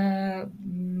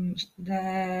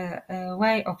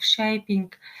way of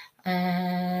shaping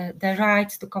the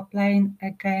rights to complain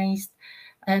against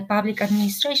public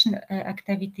administration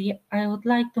activity, I would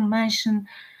like to mention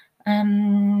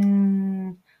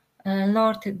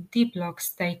Lord Diplock's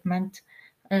statement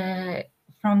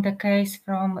from the case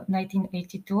from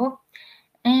 1982.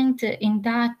 And in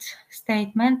that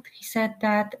statement, he said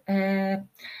that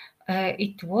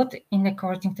it would, in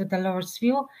according to the Lord's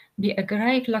view, be a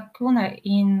grave lacuna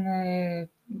in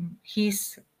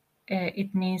his,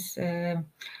 it means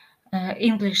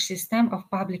English system of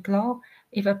public law,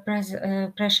 if a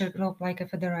pressure group like a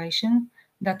federation,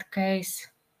 that case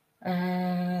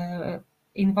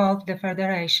involved the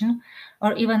federation,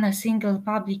 or even a single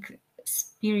public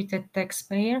spirited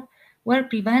taxpayer, were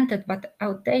prevented by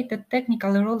outdated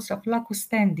technical rules of locus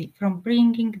standi from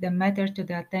bringing the matter to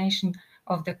the attention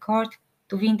of the court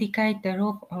to vindicate the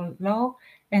rule of law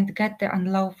and get the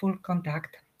unlawful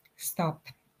conduct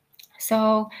stopped.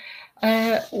 So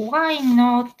why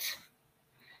not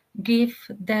give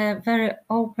the very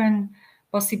open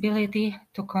possibility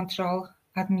to control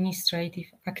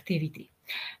administrative activity?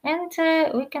 And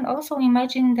we can also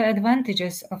imagine the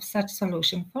advantages of such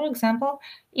solution. For example,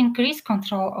 increase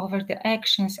control over the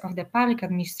actions of the public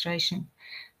administration.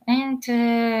 And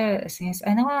since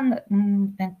anyone,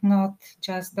 and not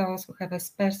just those who have a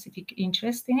specific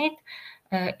interest in it,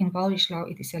 in Polish law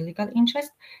it is a legal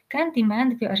interest, can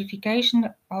demand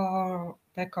verification or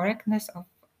the correctness of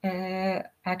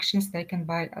actions taken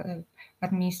by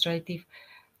administrative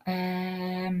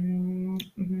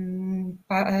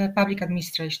public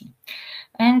administration.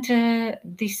 And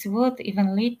this would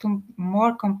even lead to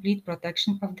more complete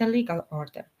protection of the legal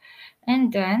order.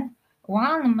 And then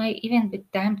one may even be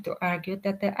tempted to argue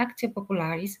that the Actio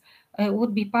Popularis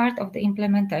would be part of the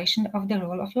implementation of the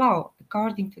rule of law.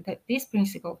 According to this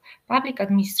principle, public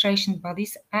administration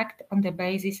bodies act on the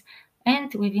basis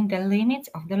and within the limits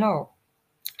of the law.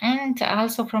 And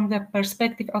also from the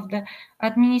perspective of the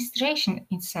administration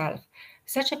itself,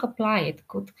 such a compliant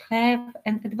could have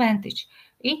an advantage.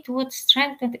 It would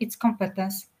strengthen its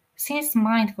competence. Since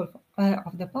mindful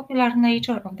of the popular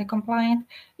nature of the compliant,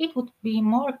 it would be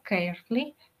more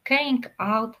carefully carrying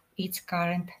out its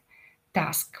current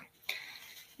task.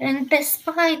 And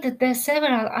despite the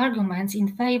several arguments in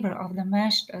favor of the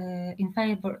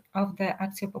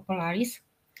Actio Popularis,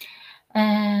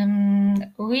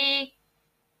 we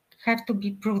have to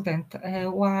be prudent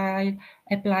while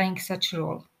applying such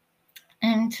rule.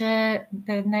 And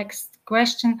the next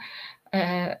question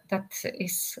that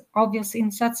is obvious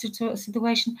in such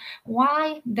situation,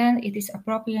 why then it is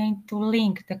appropriate to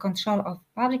link the control of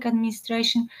public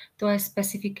administration to a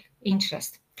specific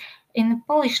interest? In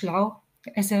Polish law,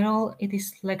 as a rule, it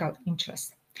is legal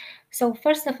interest. So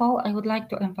first of all, I would like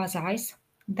to emphasize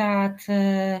that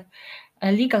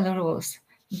legal rules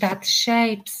that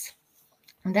shapes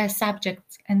the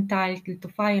subject entitled to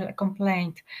file a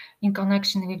complaint in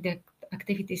connection with the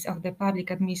activities of the public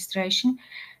administration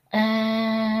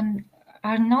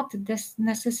are not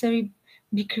necessarily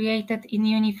be created in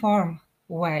uniform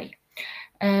way.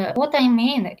 What I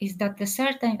mean is that the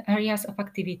certain areas of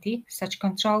activity, such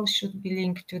control should be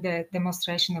linked to the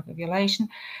demonstration of a violation,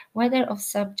 whether of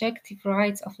subjective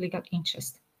rights of legal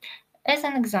interest. As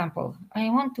an example, I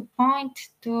want to point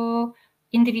to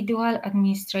individual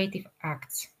administrative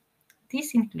acts.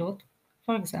 These include,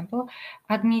 for example,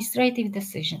 administrative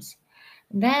decisions.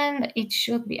 Then it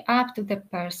should be up to the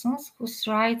persons whose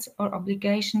rights or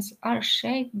obligations are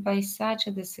shaped by such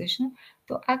a decision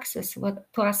to assess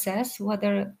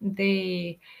whether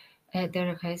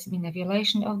there has been a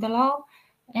violation of the law,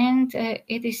 and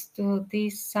it is to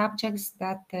these subjects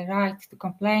that the right to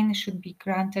complain should be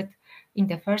granted in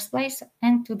the first place,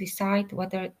 and to decide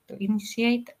whether to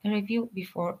initiate a review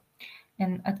before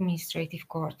an administrative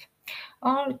court.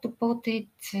 Or to put it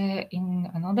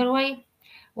in another way,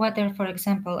 whether, for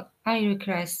example, I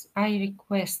request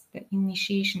the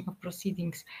initiation of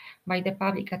proceedings by the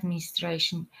public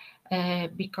administration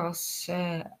because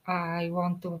I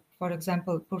want to, for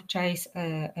example, purchase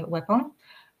a weapon.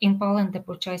 In Poland, the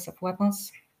purchase of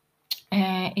weapons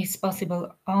is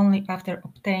possible only after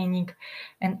obtaining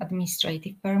an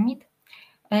administrative permit.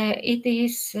 It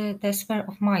is the sphere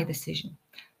of my decision.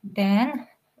 Then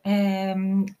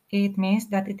it means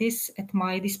that it is at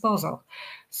my disposal.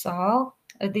 So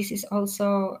this is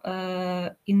also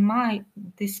in my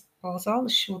disposal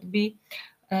should be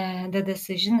the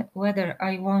decision whether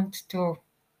I want to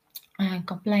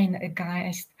complain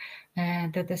against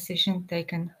the decision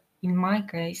taken in my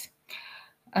case,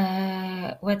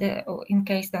 whether in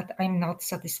case that I'm not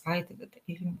satisfied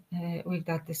with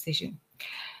that decision.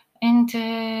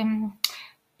 And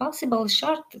possible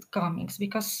shortcomings,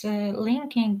 because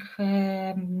linking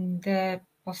the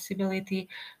possibility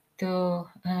to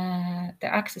the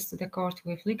access to the court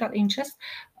with legal interest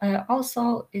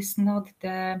also is not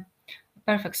the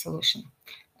perfect solution.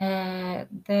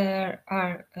 There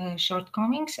are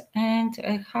shortcomings and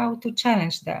how to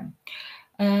challenge them.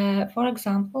 For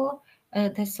example,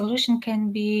 the solution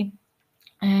can be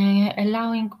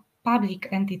allowing public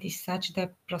entities such the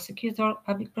prosecutor,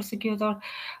 public prosecutor,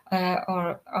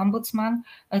 or ombudsman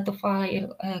to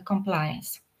file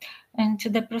compliance. And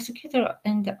the prosecutor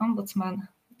and the ombudsman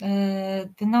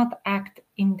do not act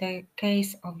in the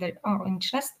case of their own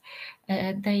interest.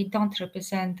 They don't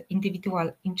represent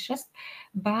individual interest,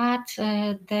 but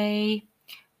they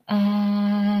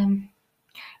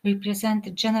represent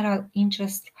the general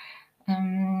interest,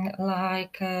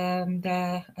 like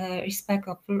the respect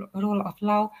of rule of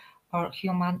law or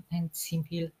human and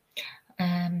civil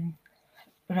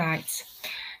rights.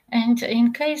 And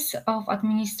in case of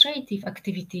administrative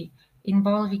activity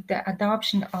involving the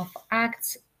adoption of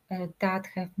acts that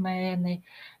have many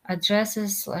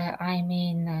addresses,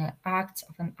 acts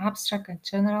of an abstract and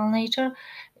general nature,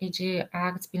 e.g.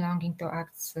 acts belonging to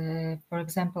acts, for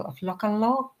example, of local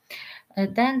law,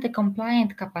 then the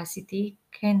compliant capacity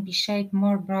can be shaped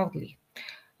more broadly,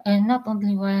 not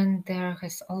only when there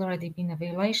has already been a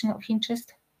violation of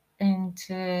interest and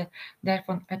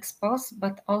therefore ex post,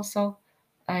 but also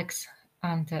ex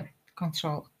ante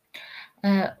control.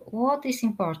 What is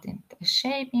important?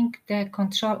 Shaping the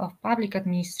control of public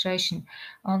administration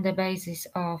on the basis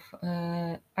of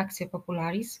actio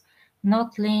popularis,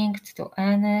 not linked to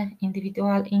any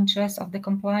individual interest of the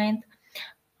compliant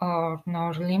or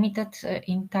nor limited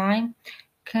in time,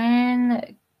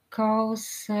 can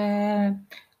cause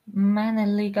many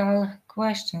legal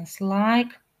questions, like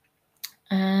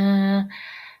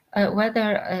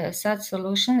whether such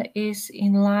solution is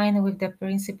in line with the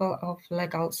principle of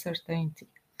legal certainty.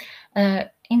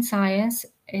 In science,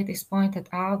 it is pointed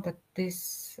out that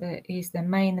this is the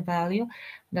main value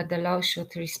that the law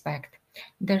should respect.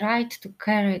 The right to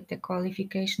carry the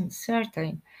qualification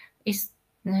certain is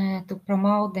to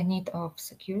promote the need of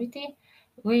security,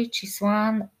 which is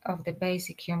one of the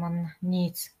basic human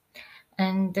needs.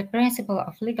 And the principle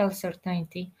of legal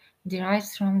certainty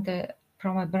derives from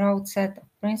a broad set of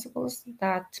principles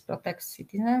that protect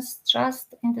citizens'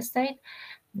 trust in the state,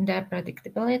 the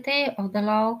predictability of the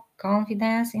law,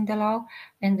 confidence in the law,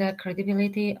 and the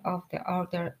credibility of the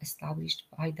order established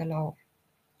by the law.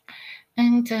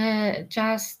 And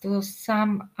just to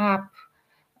sum up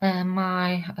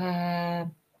my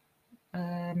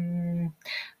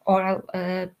oral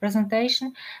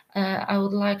presentation, I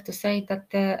would like to say that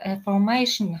the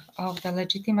formation of the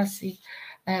legitimacy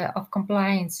of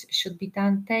compliance should be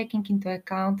done taking into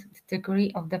account the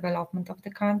degree of development of the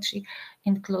country,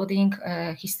 including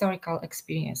historical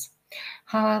experience.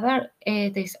 However,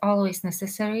 it is always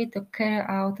necessary to carry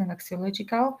out an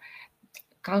axiological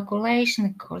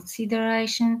calculation,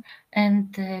 consideration,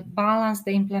 and balance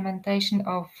the implementation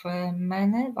of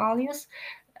many values.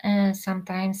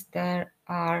 Sometimes there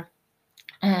are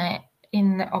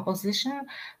in opposition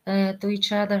to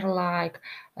each other, like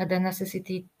the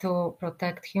necessity to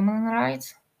protect human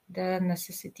rights, the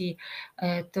necessity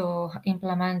to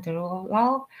implement the rule of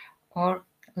law, or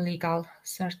legal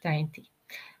certainty.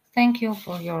 Thank you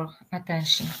for your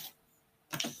attention.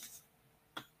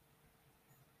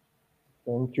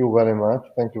 Thank you very much.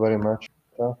 Thank you very much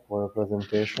for your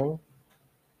presentation.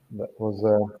 That was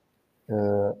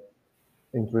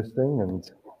interesting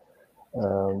and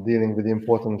dealing with the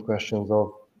important questions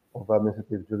of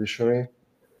administrative judiciary.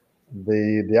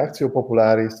 The actio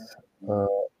popularis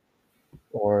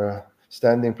or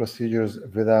standing procedures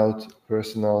without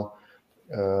personal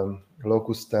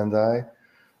locus standi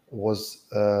was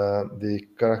the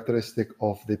characteristic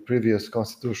of the previous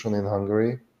constitution in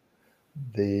Hungary,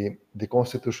 the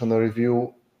constitutional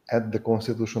review at the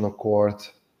Constitutional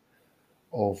Court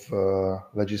of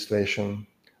legislation,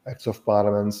 acts of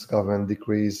parliaments, government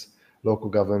decrees, local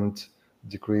government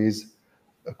decrees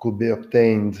could be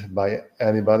obtained by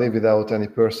anybody without any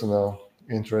personal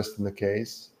interest in the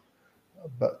case.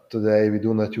 But today we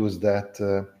do not use that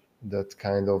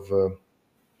kind of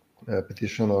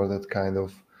petition or that kind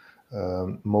of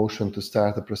motion to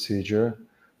start a procedure.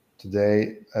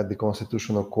 Today at the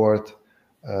Constitutional Court,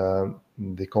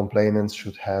 the complainants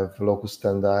should have locus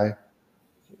standi.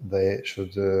 They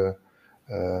should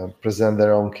present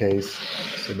their own case,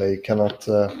 so they cannot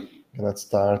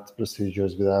start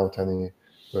procedures without any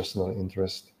personal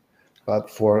interest. But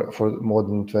for more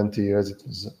than 20 years,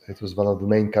 it was one of the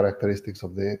main characteristics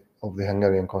of the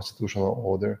Hungarian constitutional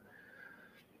order.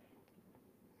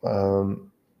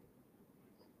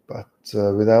 But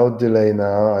without delay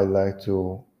now, I'd like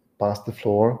to pass the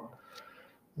floor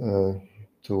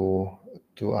to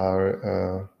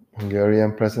our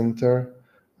Hungarian presenter,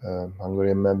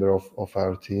 Hungarian member of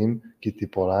our team, Kitty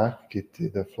Polák. Kitty,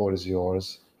 the floor is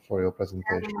yours for your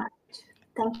presentation.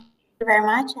 Thank you very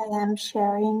much. I am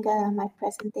sharing my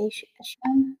presentation.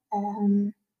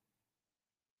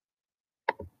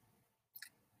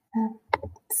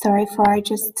 Sorry for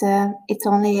just, it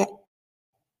only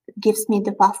gives me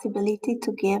the possibility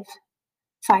to give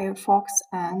Firefox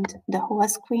and the whole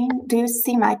screen. Do you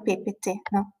see my PPT?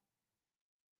 No.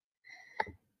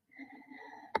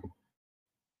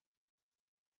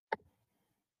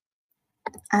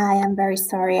 I am very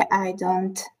sorry, I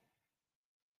don't.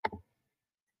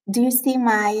 Do you see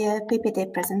my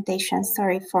PPT presentation?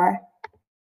 Sorry for.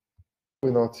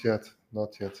 Not yet,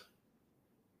 not yet.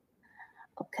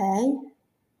 Okay.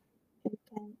 You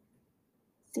can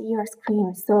see your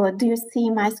screen. So do you see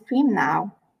my screen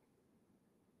now?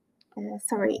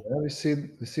 Sorry. Yeah, we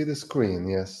see the screen,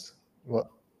 yes. What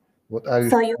are you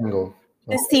So thinking of?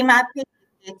 You see my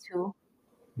PPT too?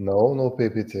 No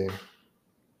PPT.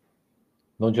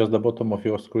 Not just the bottom of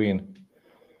your screen.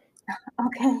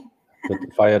 Okay. But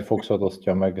Firefox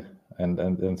osztja meg,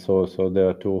 and so there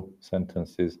are two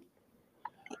sentences.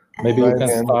 Maybe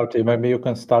you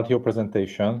can start your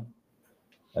presentation,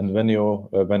 and when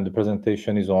the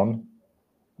presentation is on,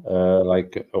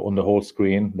 like on the whole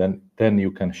screen, then you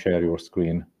can share your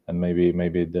screen, and maybe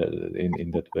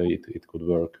in that way it could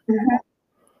work. Mm-hmm.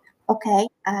 Okay,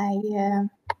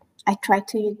 I try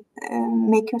to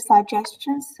make your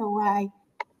suggestions. So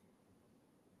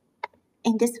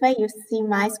in this way you see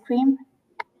my screen.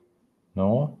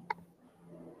 No.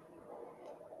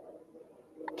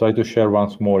 Try to share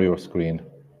once more your screen.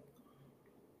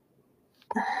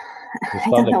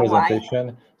 Start the presentation.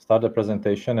 Why. Start the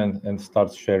presentation and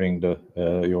start sharing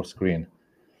your screen.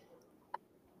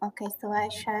 Okay, so I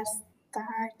shall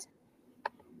start.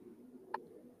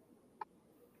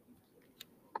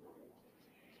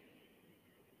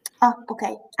 Oh,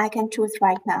 okay. I can choose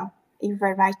right now. You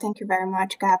were right. Thank you very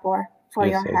much, Gabor, for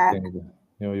your help.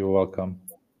 You're welcome.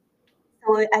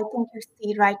 So I think you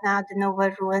see right now the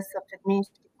novel rules of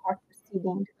administrative court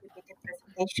proceeding, the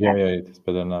presentation. Yeah, it is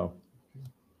better now.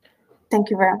 Thank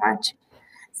you very much.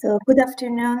 So good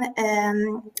afternoon.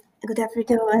 Good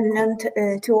afternoon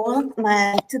to all.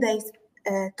 My today's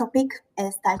topic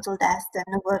is titled as the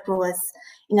novel rules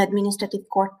in administrative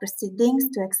court proceedings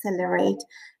to accelerate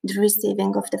the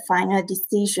receiving of the final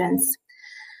decisions.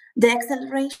 The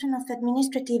acceleration of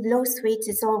administrative lawsuits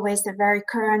is always a very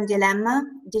current dilemma.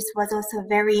 This was also a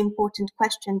very important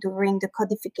question during the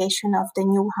codification of the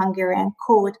new Hungarian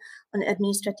Code on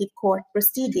Administrative Court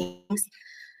Proceedings.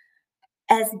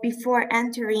 As before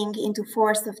entering into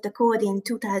force of the code in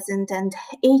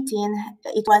 2018,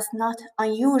 it was not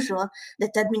unusual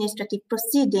that administrative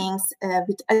proceedings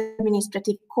with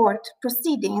administrative court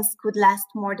proceedings could last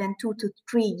more than 2 to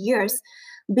 3 years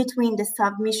between the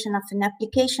submission of an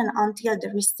application until the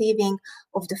receiving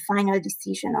of the final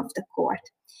decision of the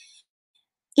court.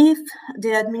 If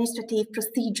the administrative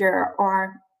procedure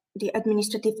or the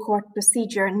administrative court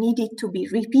procedure needed to be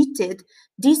repeated,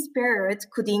 this period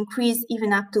could increase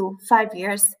even up to 5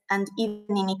 years and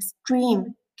even in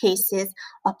extreme cases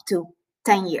up to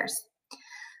 10 years.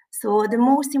 So the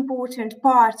most important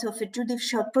part of a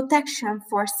judicial protection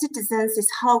for citizens is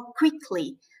how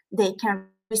quickly they can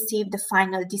receive the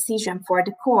final decision for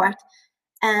the court.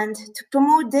 And to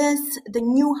promote this, the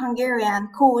new Hungarian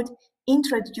Code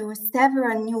introduced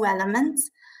several new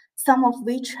elements, some of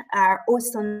which are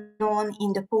also known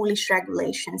in the Polish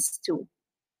regulations too.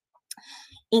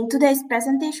 In today's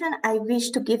presentation, I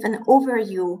wish to give an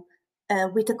overview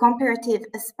with a comparative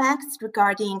aspects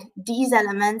regarding these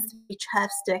elements, which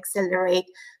helps to accelerate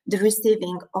the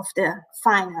receiving of the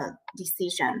final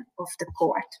decision of the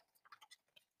court.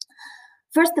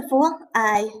 First of all,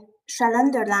 I shall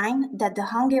underline that the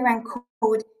Hungarian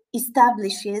Code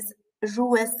establishes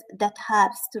rules that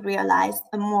helps to realize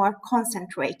a more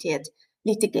concentrated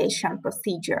litigation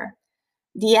procedure.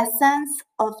 The essence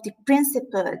of the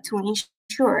principle to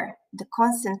ensure the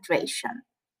concentration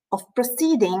of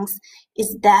proceedings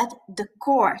is that the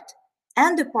court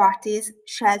and the parties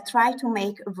shall try to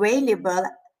make available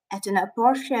at an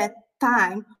appropriate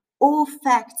time all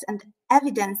facts and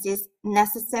evidences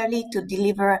necessary to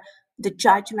deliver the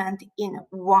judgment in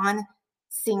one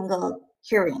single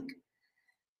hearing.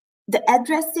 The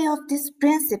addressee of this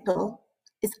principle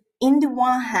is, in the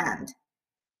one hand,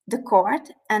 the court,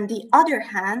 and the other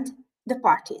hand, the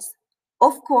parties.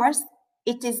 Of course,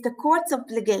 it is the court's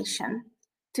obligation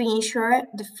to ensure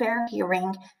the fair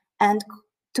hearing and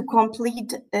to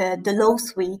complete the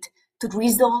lawsuit, to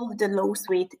resolve the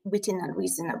lawsuit within a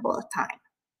reasonable time.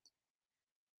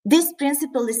 This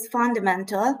principle is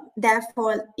fundamental,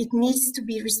 therefore it needs to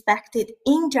be respected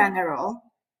in general,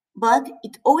 but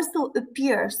it also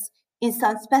appears in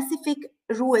some specific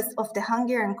rules of the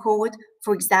Hungarian Code,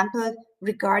 for example,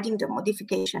 regarding the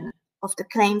modification of the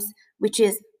claims, which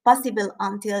is possible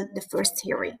until the first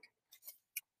hearing.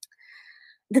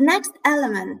 The next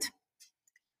element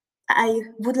I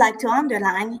would like to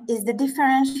underline is the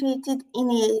differentiated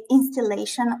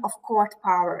installation of court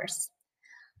powers.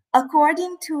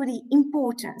 According to the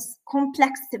importance,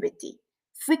 complexity,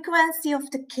 frequency of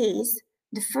the case,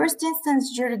 the first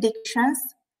instance jurisdictions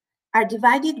are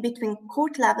divided between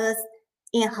court levels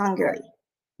in Hungary.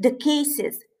 The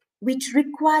cases which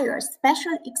require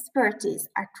special expertise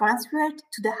are transferred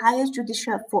to the highest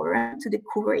judicial forum, to the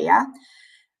Curia,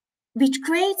 which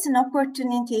creates an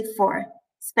opportunity for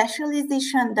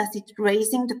specialization, thus it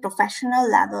raising the professional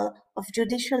level of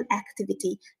judicial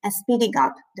activity and speeding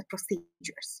up the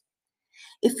procedures.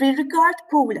 If we regard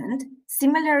Poland,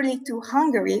 similarly to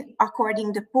Hungary,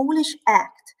 according to the Polish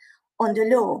Act on the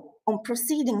law on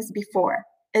proceedings before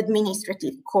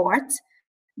administrative courts,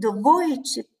 the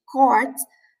Wojciech court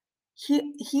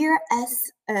here as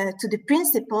to the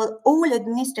principle all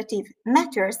administrative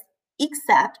matters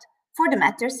except for the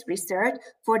matters reserved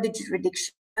for the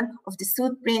jurisdiction of the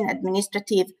Supreme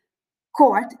Administrative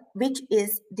Court, which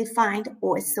is defined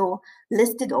also,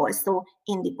 listed also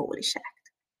in the Polish Act.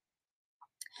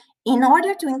 In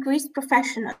order to increase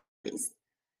professionalism,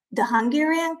 the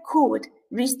Hungarian Code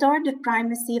restored the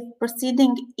primacy of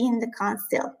proceeding in the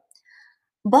Council,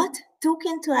 but took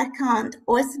into account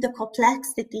also the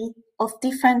complexity of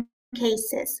different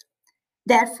cases.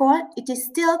 Therefore, it is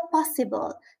still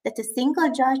possible that a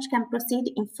single judge can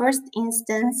proceed in first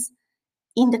instance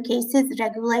in the cases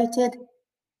regulated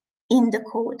in the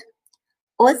Code.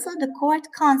 Also, the Court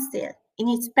Council, in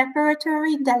its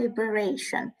preparatory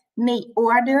deliberation, may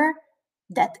order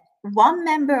that one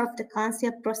member of the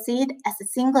Council proceed as a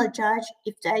single judge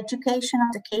if the education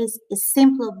of the case is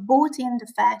simple both in the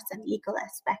facts and legal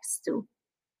aspects too.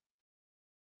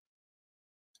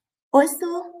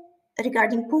 Also,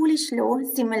 regarding Polish law,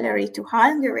 similarly to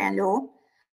Hungarian law,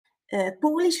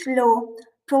 Polish law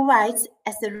provides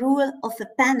as a rule of a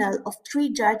panel of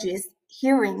 3 judges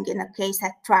hearing in a case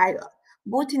at trial,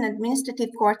 both in administrative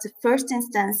courts of first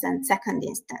instance and second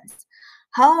instance.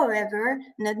 However,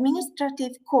 an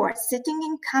administrative court sitting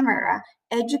in camera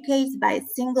educates by a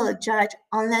single judge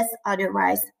unless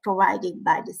otherwise provided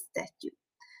by the statute.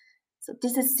 So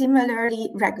this is similarly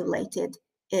regulated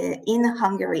in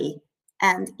Hungary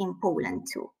and in Poland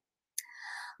too.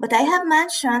 But I have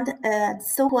mentioned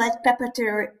so-called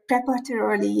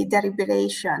preparatory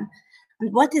deliberation.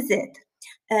 And what is it?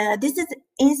 This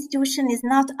institution is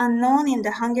not unknown in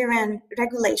the Hungarian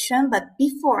regulation, but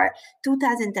before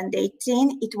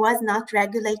 2018, it was not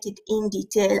regulated in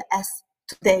detail as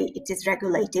today it is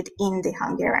regulated in the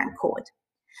Hungarian Code.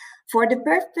 For the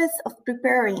purpose of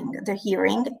preparing the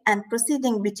hearing and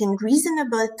proceeding within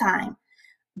reasonable time,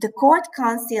 the Court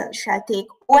Council shall take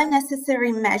all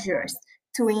necessary measures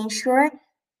to ensure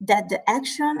that the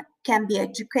action can be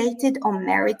adjudicated on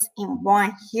merits in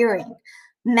one hearing.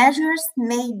 Measures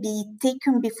may be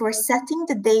taken before setting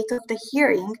the date of the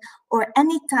hearing or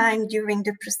any time during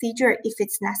the procedure if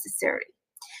it's necessary.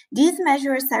 These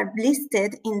measures are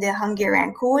listed in the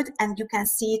Hungarian Code and you can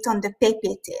see it on the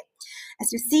PPT.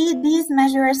 As you see, these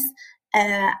measures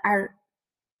are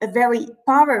very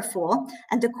powerful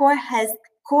and the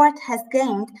court has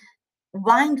gained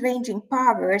wide-ranging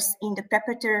powers in the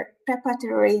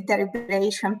preparatory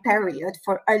deliberation period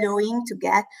for allowing to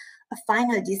get a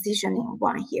final decision in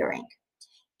one hearing.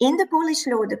 In the Polish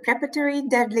law, the preparatory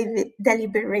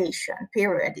deliberation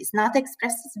period is not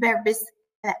expressis verbis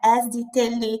as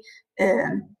detailedly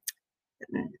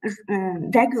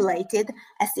regulated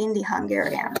as in the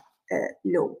Hungarian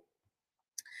law.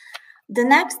 The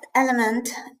next element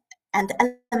and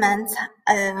elements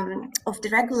of the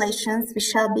regulations which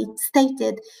shall be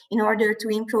stated in order to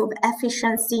improve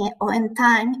efficiency and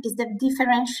time is the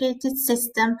differentiated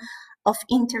system of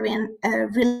interim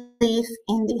relief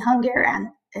in the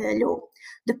Hungarian law.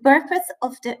 The purpose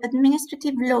of the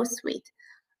administrative law suite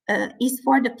is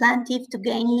for the plaintiff to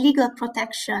gain legal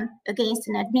protection against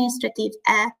an administrative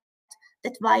act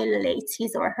that violates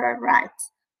his or her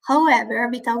rights. However,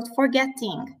 without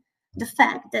forgetting the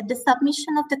fact that the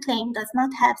submission of the claim does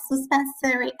not have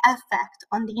suspensory effect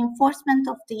on the enforcement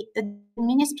of the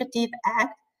administrative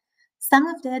act, some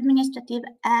of the administrative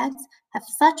acts have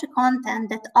such a content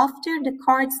that after the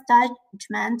court's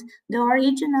judgment, the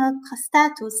original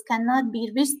status cannot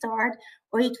be restored,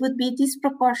 or it would be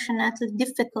disproportionately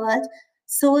difficult,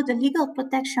 so the legal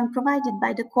protection provided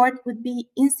by the court would be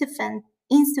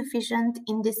insufficient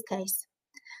in this case.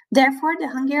 Therefore, the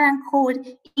Hungarian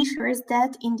Code ensures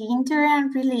that in the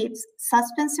interim reliefs,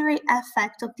 suspensory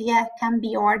effect of the act can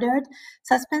be ordered,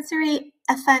 suspensory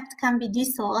effect can be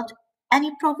dissolved, any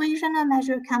provisional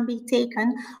measure can be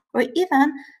taken, or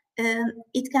even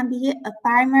it can be a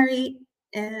primary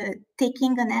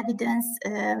taking an evidence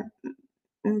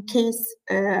case,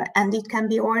 and it can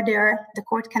be ordered, the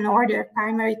court can order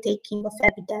primary taking of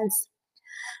evidence.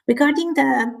 Regarding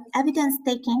the evidence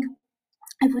taking,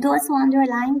 I would also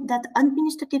underline that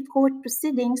administrative court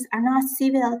proceedings are not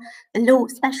civil law,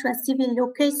 special civil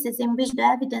law cases in which the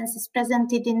evidence is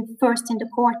presented first in the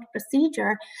court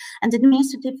procedure, and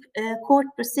administrative court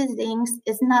proceedings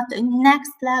is not a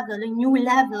next level, a new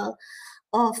level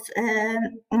of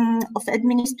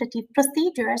administrative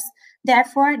procedures.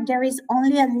 Therefore, there is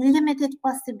only a limited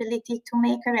possibility to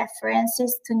make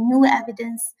references to new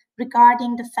evidence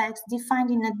regarding the facts defined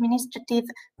in administrative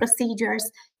procedures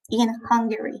in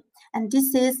Hungary. And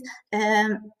this is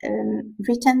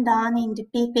written down in the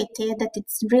PPT that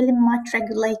it's really much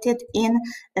regulated in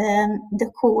the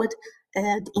code,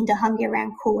 in the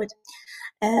Hungarian code.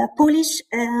 Polish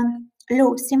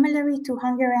law, similarly to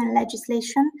Hungarian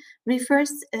legislation, refers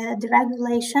to the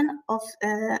regulation of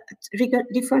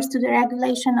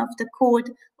the Code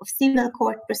of Civil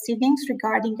Court Proceedings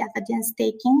regarding evidence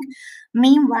taking.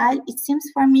 Meanwhile, it seems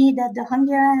for me that the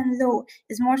Hungarian law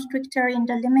is more stricter in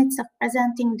the limits of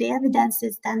presenting the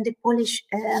evidences than the Polish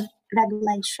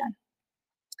regulation.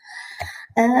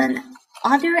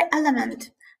 Other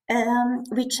element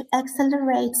which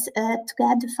accelerates to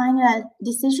get the final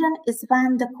decision is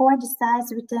when the court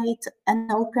decides without an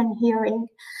open hearing.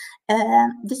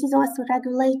 This is also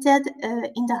regulated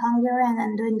in the Hungarian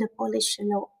and in the Polish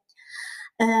law.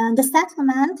 The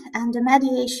settlement and the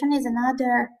mediation is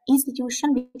another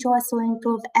institution which also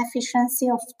improves efficiency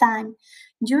of time.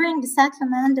 During the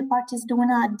settlement, the parties do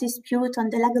not dispute on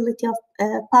the legality of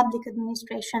public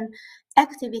administration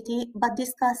activity, but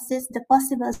discusses the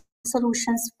possible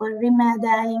solutions for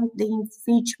remedying the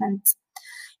infringement.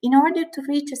 In order to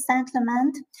reach a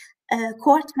settlement,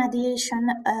 court mediation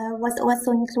was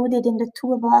also included in the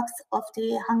toolbox of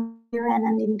the Hungarian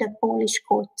and in the Polish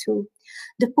code too.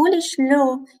 The Polish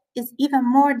law is even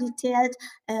more detailed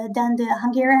than the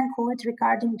Hungarian code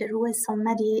regarding the rules on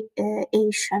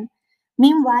mediation.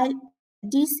 Meanwhile,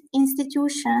 this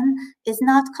institution is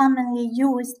not commonly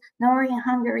used nor in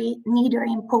Hungary, neither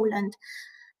in Poland.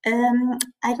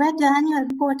 I read the annual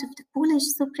report of the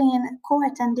Polish Supreme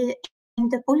Court, and in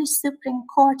the Polish Supreme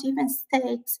Court even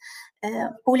states,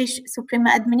 Polish Supreme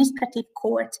Administrative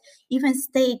Court even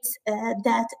states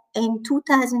that in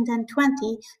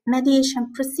 2020,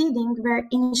 mediation proceedings were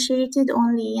initiated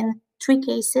only in 3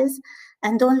 cases,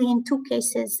 and only in 2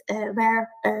 cases were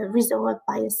resolved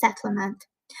by a settlement.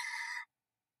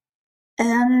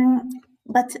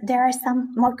 But there are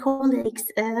some more colleagues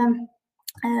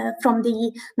from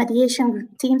the mediation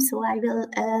team, so I will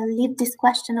leave this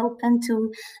question open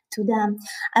to them.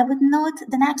 I would note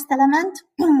the next element,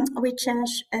 which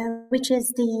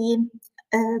is the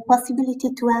possibility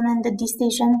to amend the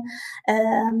decision,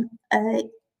 an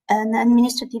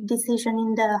administrative decision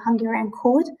in the Hungarian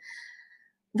code,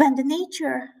 when the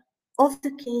nature of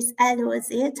the case allows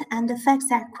it and the facts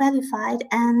are qualified,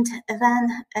 and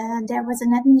when there was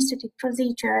an administrative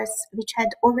procedures which had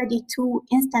already 2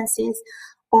 instances,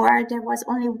 or there was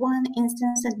only 1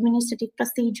 instance administrative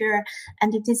procedure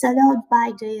and it is allowed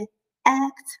by the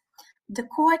act, the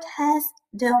court has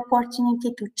the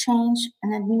opportunity to change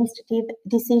an administrative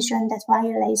decision that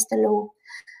violates the law.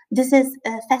 This is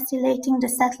facilitating the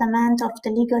settlement of the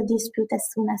legal dispute as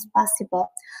soon as possible.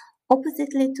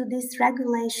 Oppositely to this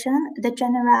regulation, the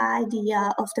general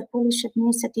idea of the Polish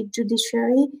administrative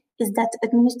judiciary is that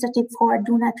administrative court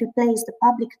do not replace the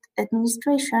public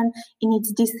administration in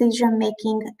its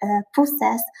decision-making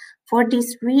process. For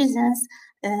these reasons,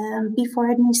 before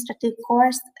administrative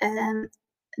courts,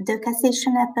 the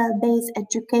cassation appeal-based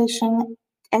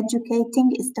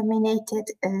educating is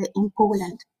dominated in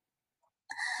Poland.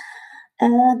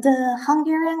 The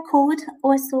Hungarian code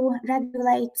also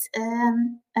regulates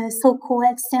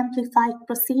so-called simplified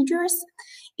procedures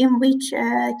in which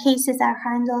cases are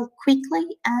handled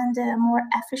quickly and more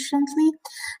efficiently,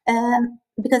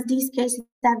 because these cases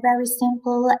are very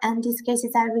simple and these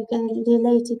cases are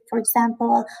related, for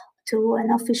example, to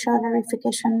an official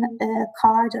verification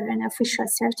card or an official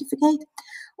certificate.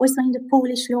 Also in the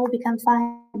Polish law, we can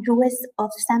find rules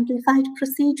of simplified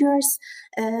procedures,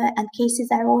 and cases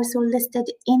are also listed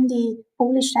in the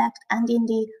Polish Act and in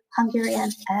the Hungarian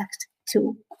Act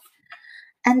too.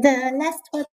 And last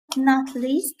but not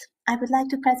least, I would like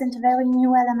to present a very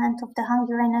new element of the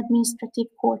Hungarian Administrative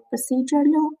Court Procedure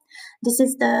Law. This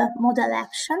is the model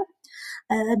action.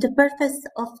 The purpose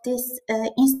of this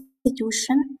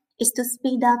institution is to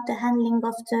speed up the handling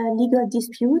of the legal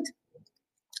dispute,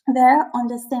 where on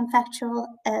the same factual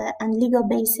and legal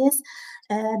basis,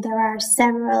 there are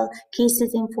several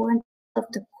cases in front of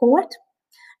the court,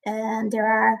 and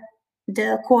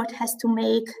the court has to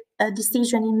make a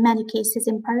decision in many cases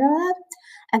in parallel.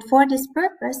 And for this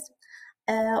purpose,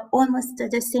 almost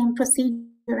the same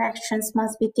procedure actions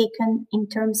must be taken in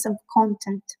terms of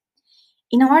content.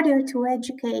 In order to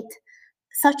educate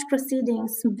such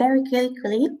proceedings very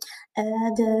quickly,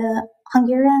 the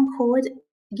Hungarian code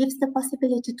gives the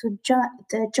possibility to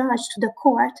the judge, to the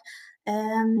court,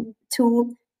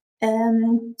 to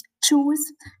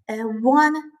choose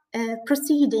one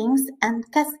proceedings and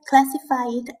classify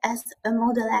it as a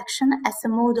model action, as a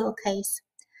model case,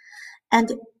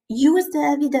 and use the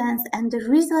evidence and the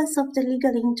results of the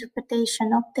legal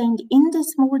interpretation obtained in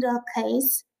this model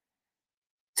case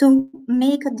to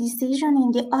make a decision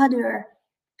in the other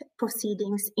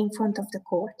proceedings in front of the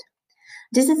court.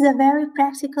 This is a very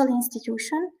practical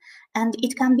institution, and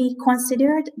it can be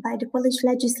considered by the Polish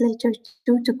legislature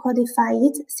to codify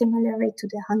it similarly to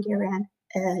the Hungarian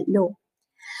law.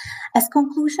 As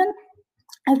conclusion,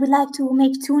 I would like to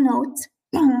make two notes.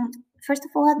 First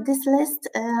of all, this list,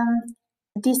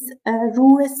 these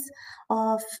rules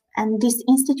and these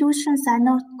institutions are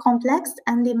not complex,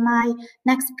 and in my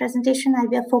next presentation I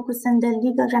will focus on the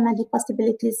legal remedy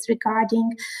possibilities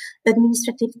regarding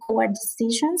administrative court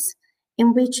decisions,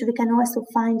 in which we can also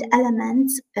find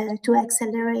elements to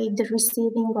accelerate the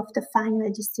receiving of the final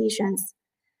decisions.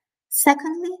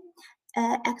 Secondly,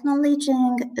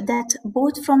 acknowledging that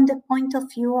both from the point of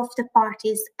view of the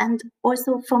parties and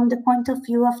also from the point of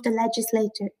view of the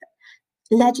legislator,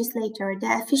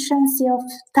 the efficiency of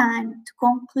time to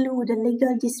conclude a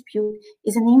legal dispute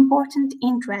is an important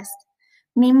interest.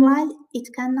 Meanwhile, it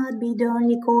cannot be the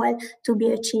only goal to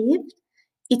be achieved.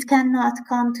 It cannot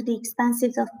come to the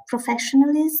expenses of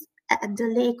professionalism at the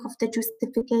lack of the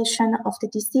justification of the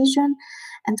decision,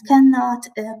 and cannot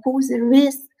pose a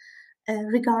risk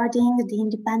regarding the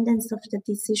independence of the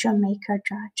decision maker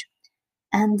judge.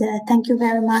 And thank you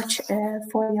very much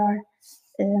for your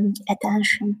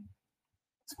attention.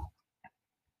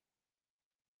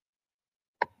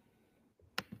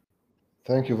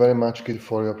 Thank you very much, Kit,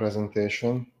 for your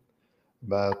presentation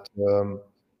about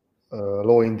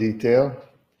law in detail,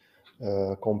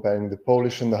 comparing the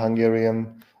Polish and the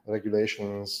Hungarian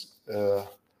regulations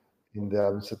in the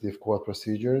administrative court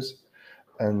procedures.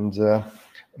 And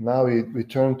now we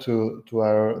turn to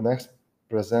our next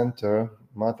presenter,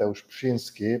 Mateusz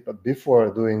Pszczynski. But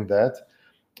before doing that,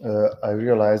 I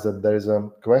realized that there is a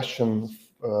question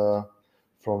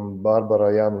from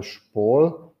Barbara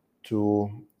Janusz-Pól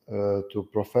to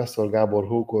Professor Gábor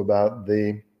Hukó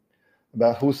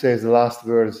about who says the last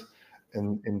words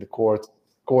in the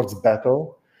court's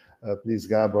battle. Please,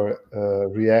 Gábor,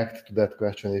 react to that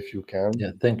question if you can.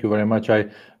 Yeah, thank you very much. I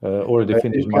already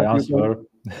finished my answer.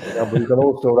 But you can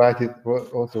also write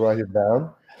it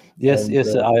down. Yes,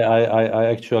 yes, I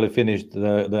actually finished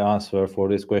the answer for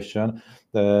this question.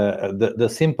 The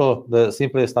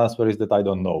simplest answer is that I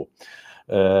don't know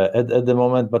at the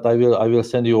moment, but I will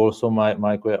send you also my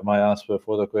answer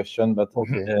for the question. But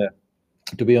okay.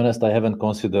 To be honest, I haven't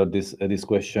considered this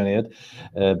question yet.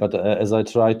 But as I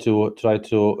try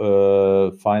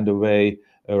to find a way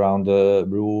around the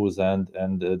rules and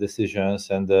the decisions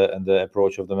and the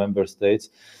approach of the member states,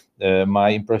 my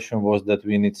impression was that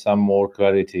we need some more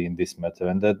clarity in this matter,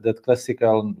 and that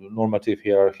classical normative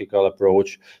hierarchical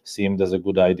approach seemed as a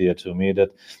good idea to me.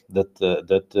 That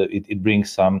it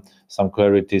brings some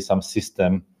clarity, some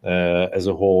system as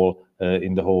a whole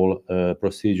in the whole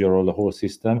procedure or the whole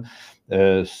system.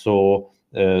 So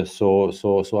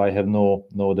I have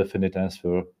no definite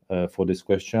answer for this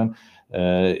question.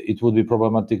 It would be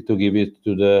problematic to give it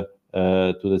to the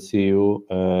CEU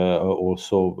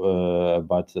also,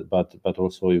 but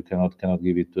also you cannot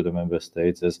give it to the member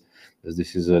states as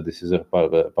this is a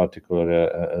particular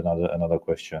another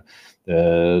question.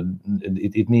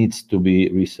 It needs to be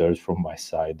researched from my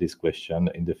side, this question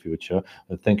in the future.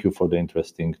 Thank you for the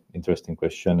interesting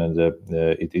question, and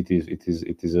it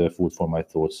is food for my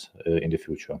thoughts in the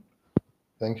future.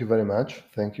 Thank you very much.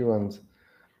 Thank you, and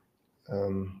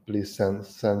please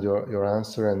send your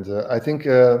answer. And I think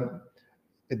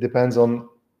it depends on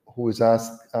who is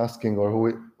asking or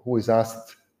who is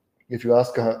asked. If you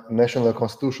ask a national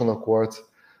constitutional court,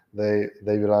 they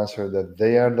will answer that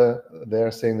they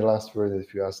are saying the last word.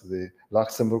 If you ask the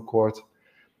Luxembourg court,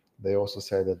 they also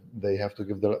say that they have to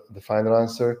give the final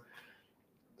answer.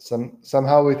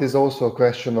 Somehow it is also a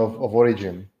question of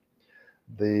origin.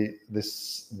 The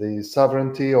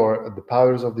sovereignty or the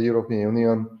powers of the European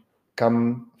Union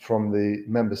come from the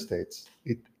member states.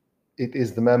 It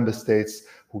is the member states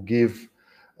who give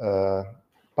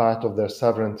part of their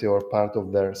sovereignty or part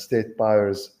of their state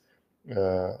powers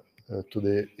to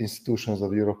the institutions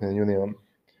of the European Union.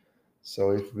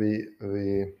 So if we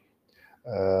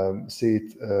see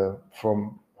it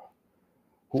from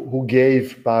who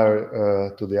gave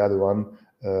power to the other one,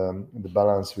 the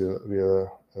balance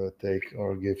will take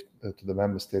or give to the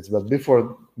member states. But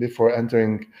before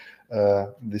entering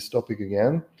this topic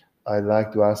again, I'd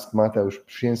like to ask Mateusz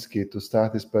Pszczyński to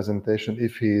start his presentation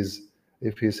if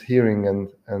he's hearing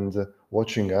and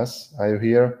watching us. Are you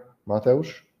here,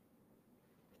 Mateusz?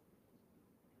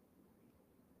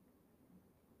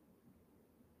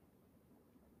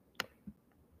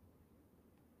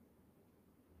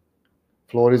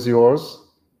 Floor is yours.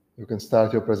 You can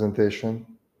start your presentation.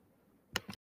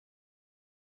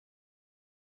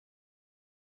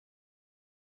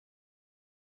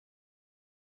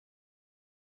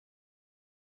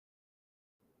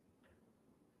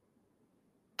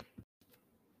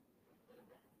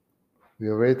 We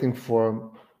are waiting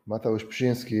for Mateusz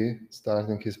Pszczyński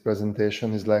starting his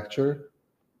presentation, his lecture.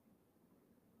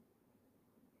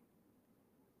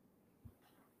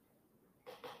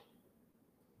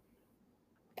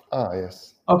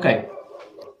 Yes. Okay.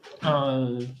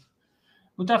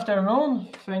 Good afternoon.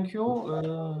 Thank you.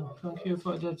 Thank you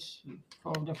for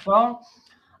the floor.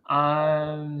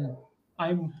 I'm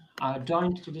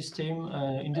joined to this team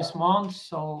in this month,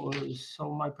 so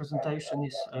my presentation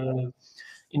is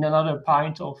in another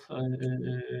point of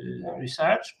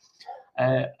research.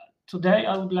 Today,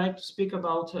 I would like to speak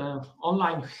about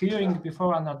online hearing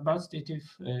before an administrative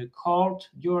court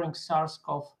during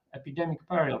SARS-CoV epidemic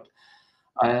period.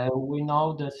 We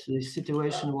know that the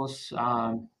situation was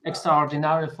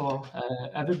extraordinary for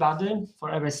everybody, for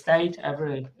every state,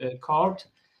 every court,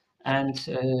 and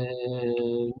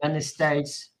many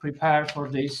states prepare for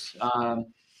this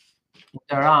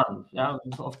their own. Yeah,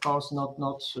 of course, not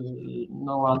no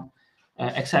one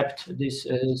accept this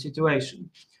situation.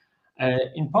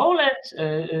 In Poland,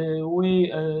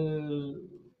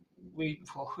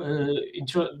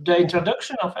 the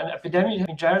introduction of an epidemic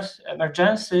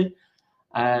emergency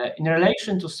in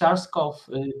relation to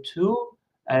SARS-CoV-2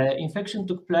 infection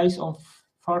took place on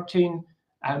 14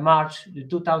 March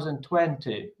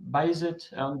 2020,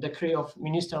 based on decree of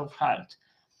Minister of Health.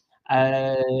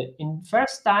 In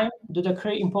first time, the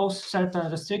decree imposed certain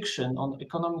restriction on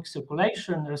economic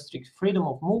circulation, restrict freedom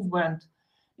of movement,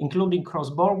 including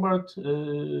cross-border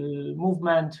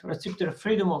movement, restricted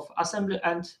freedom of assembly,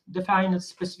 and defined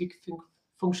specific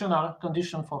functional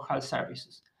condition for health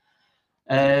services.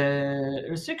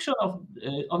 Restriction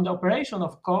on the operation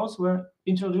of courts were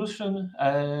introduced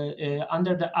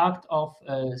under the Act of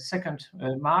 2nd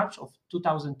March of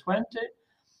 2020,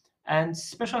 and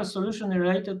special solution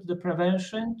related to the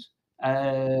prevention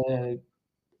and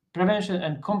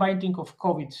combating of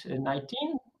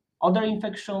COVID-19, other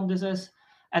infection diseases,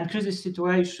 and crisis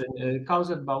situation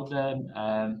caused by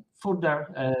the further.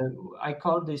 I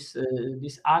call this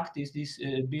act is this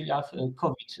bill of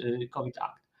COVID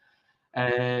Act.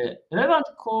 Relevant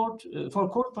court for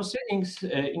court proceedings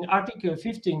in Article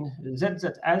 15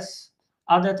 ZZS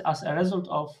added as a result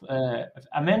of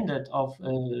amended of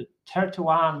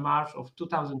 31 March of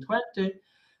 2020,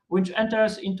 which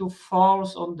enters into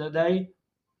force on the day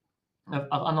of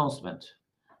announcement.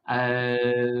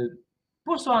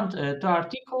 Pursuant to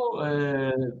Article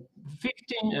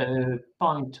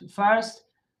 15.1,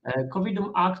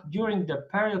 COVIDum Act, during the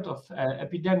period of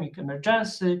epidemic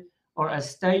emergency or a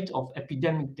state of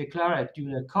epidemic declared due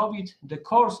to COVID, the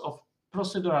course of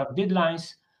procedural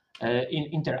deadlines in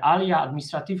inter alia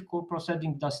administrative court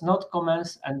proceeding does not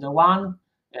commence, and the one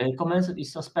commenced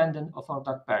is suspended for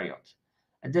that period.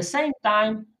 At the same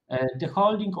time, the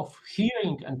holding of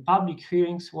hearing and public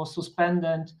hearings was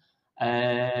suspended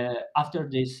after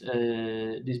this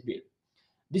bill.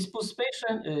 This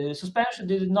suspension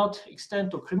did not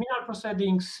extend to criminal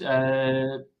proceedings,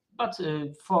 but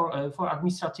for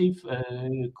administrative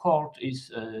court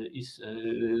is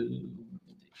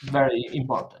very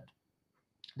important.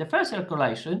 The first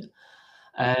regulation,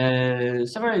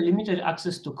 severely limited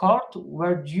access to court,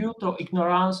 were due to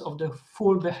ignorance of the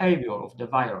full behavior of the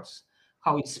virus,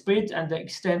 how it spread, and the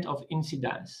extent of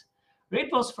incidence.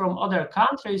 Reports from other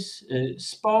countries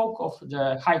spoke of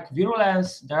the high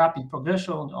virulence, the rapid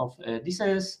progression of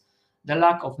disease, the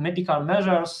lack of medical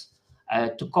measures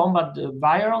to combat the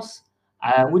virus,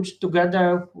 which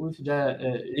together with the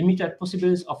limited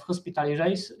possibilities of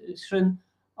hospitalization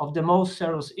of the most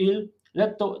serious ill,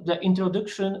 led to the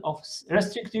introduction of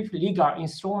restrictive legal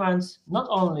instruments, not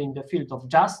only in the field of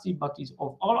justice, but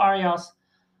of all areas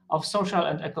of social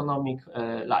and economic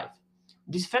life.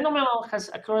 This phenomenon has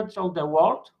occurred throughout the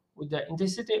world with the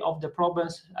intensity of the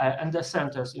problems and the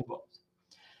centers involved.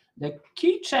 The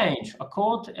key change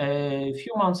occurred a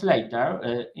few months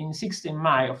later, in 16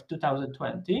 May of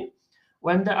 2020,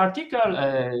 when the Article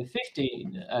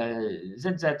 15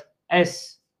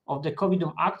 ZZS of the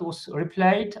COVIDum Act was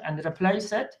replaced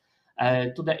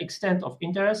to the extent of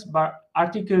interest by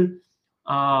Article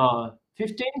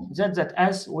 15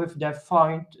 ZZS with the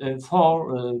 4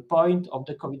 point of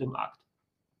the COVIDum Act.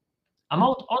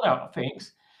 Among other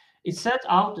things, it set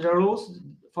out the rules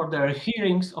for the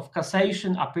hearings of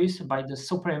cassation appeals by the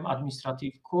Supreme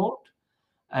Administrative Court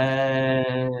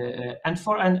and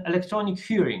for an electronic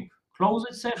hearing, closed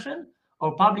session,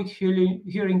 or public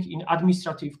hearing in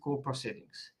administrative court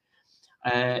proceedings.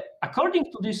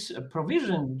 According to this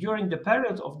provision, during the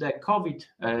period of the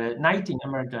COVID-19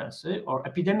 emergency or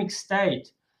epidemic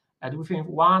state, and within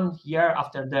 1 year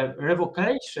after the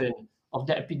revocation of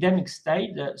the epidemic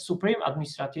state, the Supreme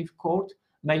Administrative Court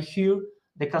may hear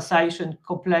the cassation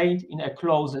complaint in a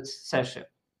closed session.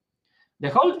 The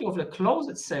holding of a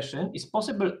closed session is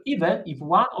possible even if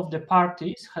one of the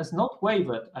parties has not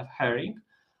waived a hearing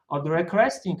or the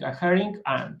requesting a hearing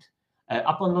and,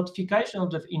 upon notification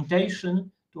of the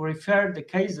intention to refer the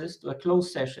cases to a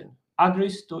closed session,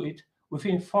 agrees to it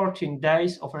within 14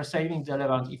 days of receiving the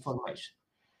relevant information.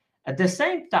 At the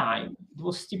same time, it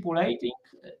was stipulated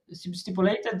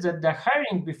that the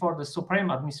hearing before the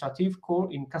Supreme Administrative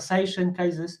Court in cassation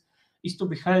cases is to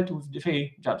be held with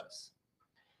 3 judges.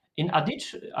 In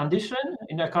addition,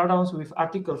 in accordance with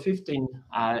Article 15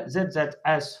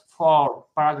 ZZS 4,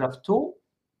 paragraph 2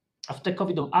 of the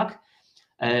COVIDum Act,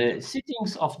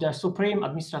 sittings of the Supreme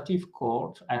Administrative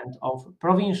Court and of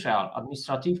provincial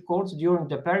administrative courts during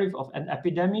the period of an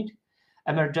epidemic,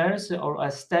 emergency, or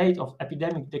a state of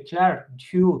epidemic declared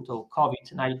due to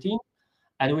COVID-19,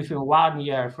 and within 1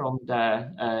 year from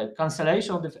the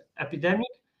cancellation of the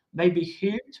epidemic, may be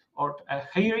held or a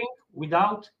hearing with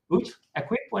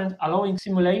equipment allowing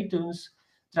simultaneous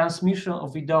transmission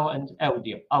of video and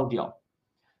audio.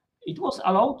 It was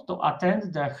allowed to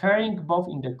attend the hearing both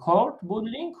in the court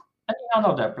building and in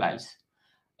another place,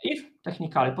 if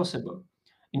technically possible.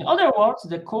 In other words,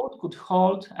 the court could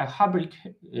hold a hybrid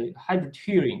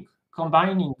hearing,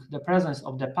 combining the presence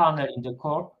of the panel in the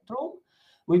courtroom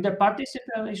with the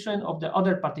participation of the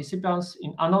other participants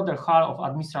in another hall of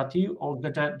administrative or the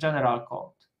general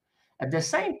court. At the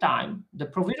same time, the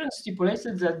provision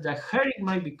stipulated that the hearing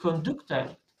might be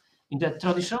conducted in the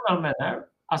traditional manner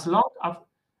as long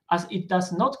as it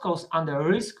does not cause under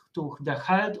risk to the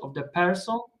health of the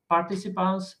person,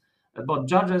 participants, both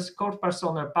judges, court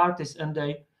personnel, parties, and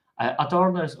the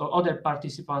attorneys or other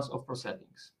participants of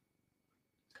proceedings.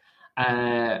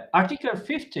 Article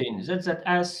 15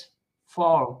 ZZS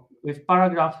 4 with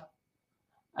paragraph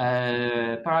 3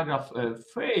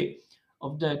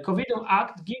 of the COVIDum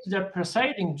Act gives the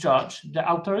presiding judge the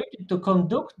authority to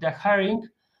conduct the hearing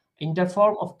in the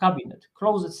form of cabinet,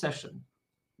 closed session.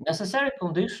 Necessary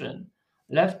condition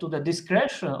left to the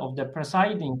discretion of the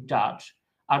presiding judge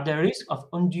are the risk of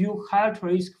undue health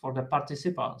risk for the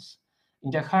participants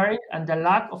in the hearing and the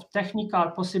lack of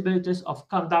technical possibilities of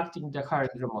conducting the hearing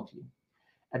remotely.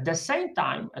 At the same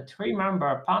time, a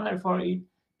 3-member panel for it,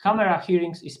 camera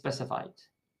hearings is specified.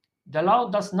 The law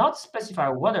does not specify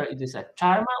whether it is a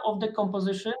chairman of the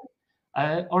composition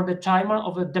or the chairman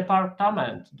of a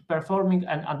department performing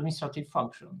an administrative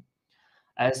function.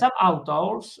 Some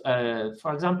authors,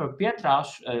 for example,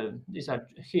 Pietrasz,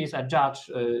 he is a judge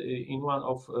in one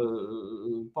of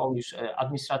Polish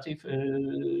administrative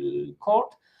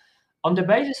court. On the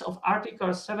basis of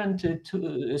Article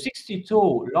 62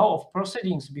 Law of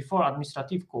Proceedings before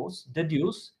Administrative Courts,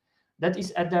 deduce that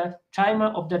is at the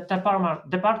chairman of the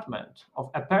department of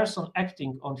a person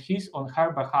acting on his or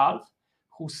her behalf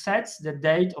who sets the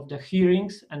date of the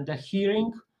hearings and the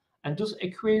hearing, and thus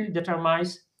equally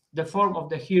determines the form of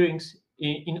the hearings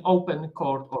in open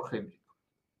court or hybrid.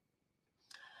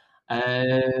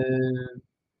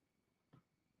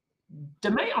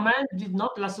 The main amendment did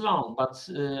not last long, but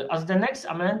as the next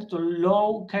amendment to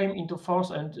law came into force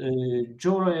and third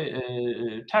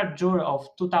July of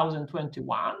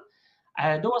 2021,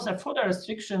 there was a further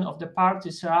restriction of the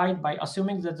parties' right by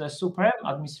assuming that the Supreme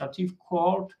Administrative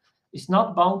Court is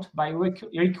not bound by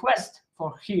request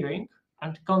for hearing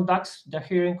and conducts the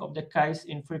hearing of the case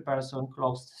in three-person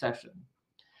closed session.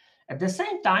 At the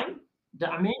same time, the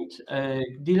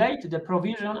amendment delayed the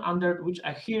provision under which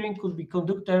a hearing could be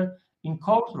conducted in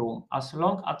courtroom as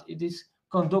long as its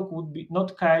conduct would be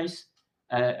not cause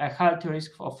a health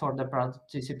risk for the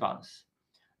participants.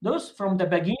 Thus, from the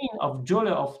beginning of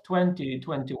July of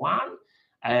 2021,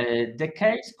 the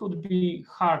case could be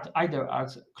heard either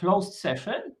as closed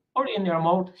session or in a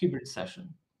remote hybrid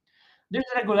session. This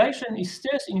regulation is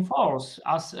still in force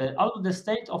as although the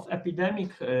state of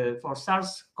epidemic for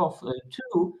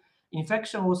SARS-CoV-2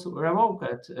 infection was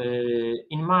revoked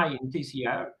in May this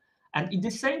year, and at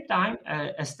the same time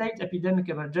a state epidemic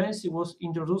emergency was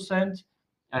introduced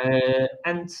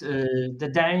and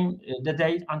the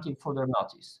date until further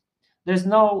notice. There's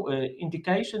no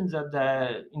indication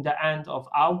that in the end of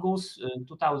August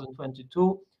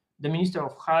 2022, the Minister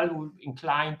of Health will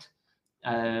incline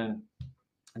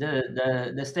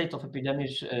the state of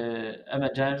epidemic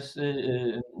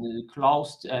emergency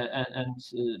closed, and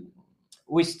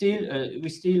we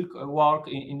still work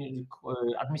in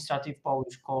administrative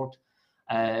Polish court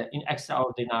in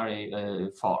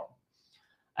extraordinary form.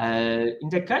 In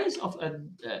the case of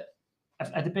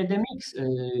epidemic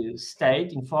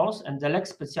state in force and the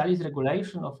lex specialis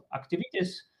regulation of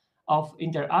activities of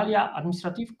inter alia,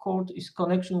 administrative court is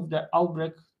connection with the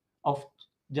outbreak of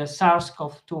the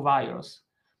SARS-CoV-2 virus.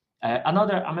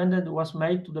 Another amendment was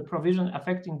made to the provision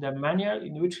affecting the manner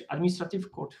in which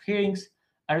administrative court hearings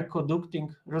are conducting,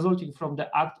 resulting from the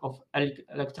act of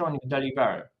electronic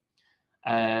delivery.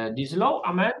 This law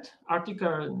amend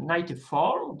Article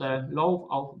 94, the law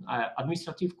of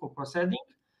administrative court proceeding,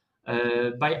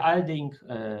 by adding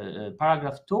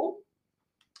paragraph 2,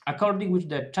 according which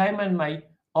the chairman may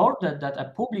order that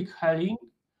a public hearing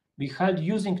be held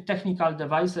using technical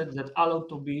devices that allow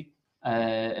to be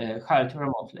held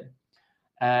remotely.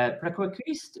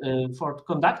 Prerequisite for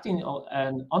conducting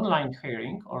an online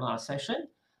hearing or a session,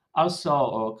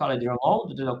 also called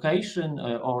remote, the location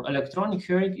or electronic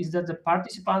hearing, is that the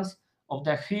participants of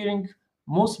the hearing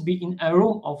must be in a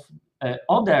room of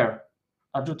other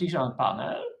judicial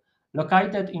panel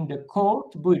located in the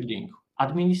court building,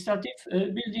 administrative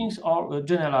buildings, or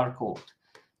general court.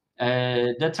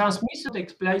 The transmission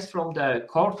takes place from the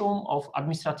courtroom of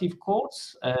administrative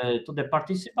courts to the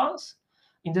participants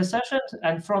in the session,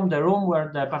 and from the room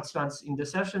where the participants in the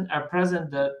session are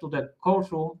present to the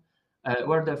courtroom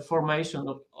where the formation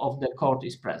of the court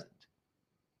is present.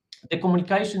 The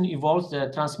communication involves the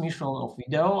transmission of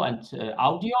video and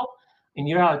audio in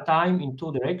real time in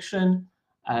two directions,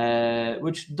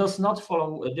 which does not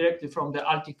follow directly from the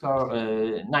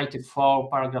Article 94,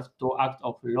 paragraph 2 Act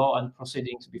of Law and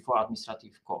Proceedings before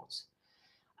Administrative Courts.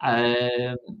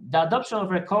 The adoption of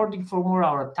recording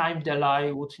formula or time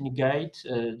delay would negate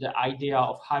the idea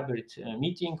of hybrid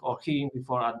meeting or hearing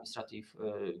before administrative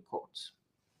courts.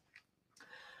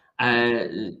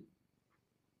 A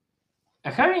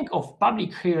hearing of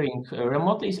public hearing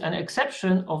remotely is an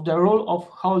exception of the rule of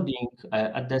holding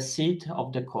at the seat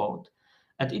of the court,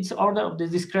 at its order of the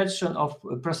discretion of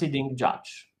proceeding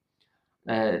judge.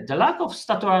 The lack of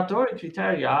statutory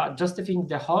criteria justifying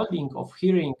the holding of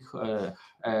hearing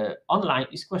online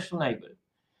is questionable.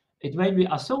 It may be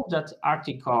assumed that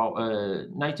Article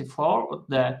 94 of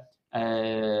the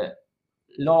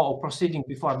Law of Proceeding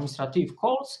before Administrative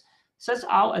Courts sets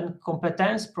out a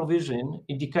competence provision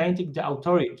indicating the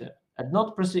authority and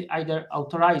not either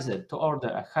authorized to order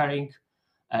a hearing,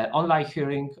 online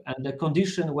hearing, and the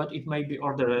condition when it may be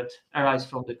ordered arise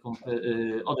from the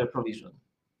other provision.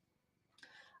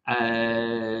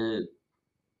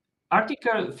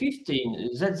 Article 15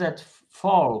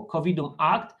 ZZ4 Covidum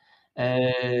Act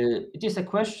It is a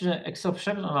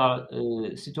exceptional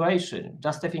situation,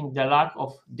 justifying the lack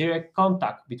of direct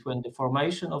contact between the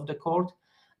formation of the court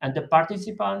and the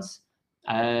participants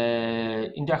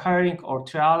in the hearing or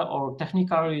trial, or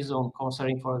technical reason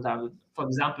concerning, for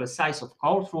example, size of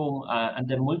courtroom and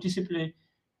the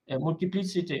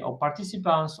multiplicity of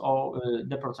participants or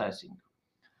the processing.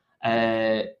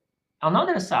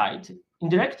 Another side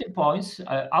indirectly points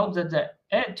out that the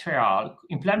trial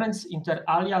implements inter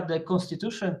alia the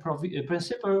constitutional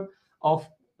principle of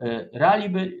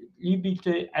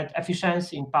reliability and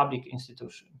efficiency in public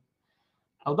institution.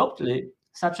 Undoubtedly,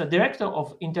 such a director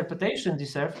of interpretation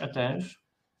deserves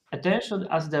attention,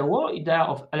 as the whole idea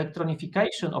of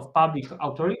electronification of public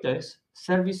authorities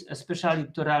serves especially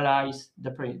to realize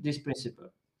this principle.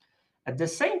 At the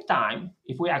same time,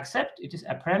 if we accept it is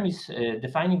a premise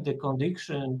defining the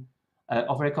condition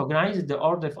of recognizing the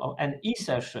order of an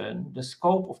e-session, the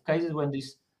scope of cases when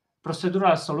this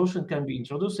procedural solution can be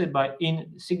introduced by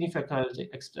insignificantly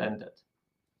extended.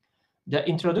 The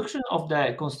introduction of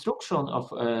the construction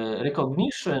of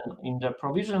recognition in the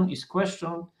provision is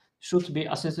questioned, should be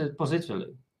assessed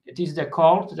positively. It is the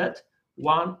court that,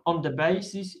 one, on the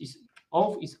basis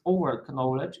of its overt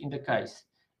knowledge in the case,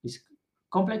 its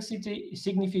complexity,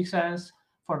 significance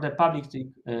for the public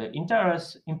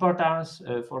interest, importance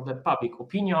for the public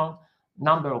opinion,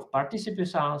 number of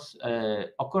participants,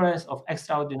 occurrence of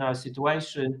extraordinary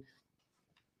situation,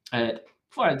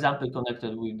 for example,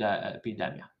 connected with the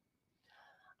epidemic.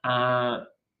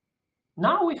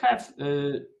 Now we have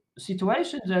a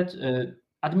situation that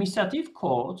administrative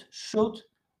court should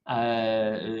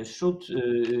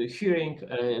hearing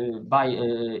by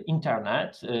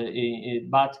internet,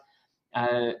 but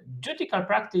judicial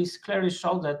practice clearly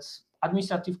shows that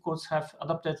administrative courts have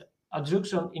adopted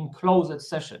adjudication in closed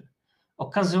session,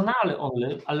 occasionally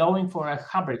only allowing for a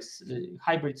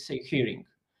hybrid hearing.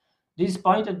 This is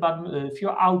pointed by a few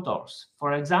authors.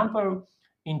 For example,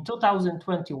 in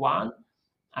 2021,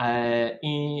 there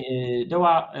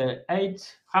were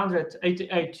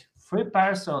 888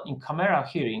 free-person in-camera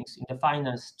hearings in the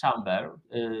finance chamber.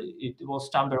 It was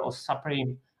chamber of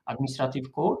Supreme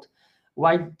Administrative Court,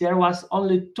 while there was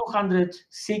only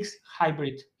 206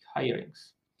 hybrid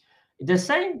hearings. At the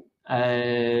same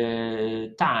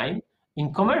time,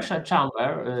 in commercial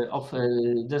chamber of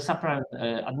the Supreme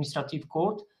Administrative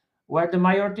Court, where the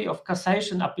majority of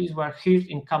cassation appeals were heard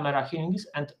in camera hearings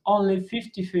and only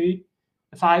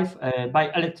 55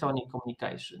 by electronic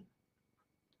communication.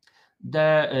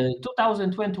 The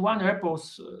 2021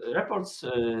 reports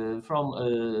from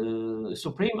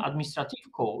Supreme Administrative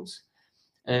Courts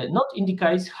not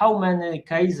indicates how many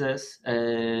cases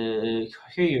heard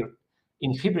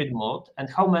in hybrid mode and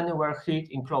how many were heard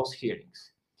in closed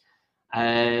hearings.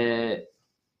 It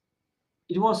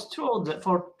was true that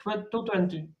for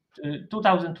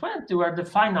 2020, where the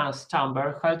finance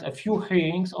chamber held a few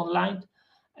hearings online,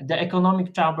 the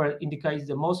economic chamber indicates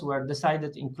the most were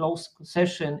decided in closed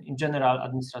session. In general,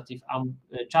 administrative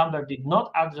chamber did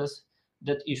not address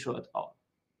that issue at all.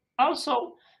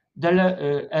 Also,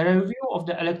 a review of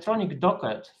the electronic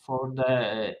docket for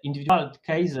the individual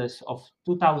cases of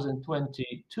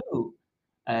 2022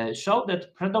 showed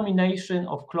that predomination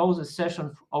of closed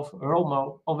session of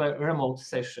over remote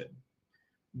session.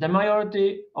 The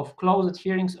majority of closed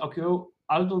hearings occur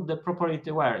although the property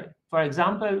vary. For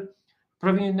example,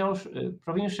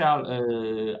 provincial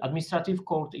administrative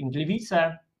court in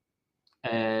Gliwice,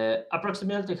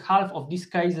 approximately half of these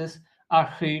cases are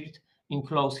heard in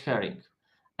closed hearing.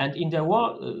 And in the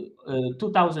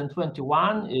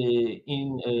 2021,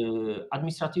 in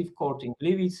administrative court in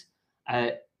Gliwice,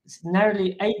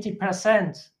 nearly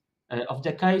 80% of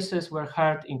the cases were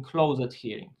heard in closed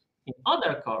hearing. In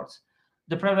other courts,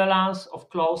 the prevalence of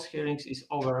closed hearings is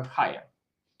over higher.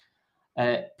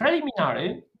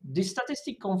 Preliminary, this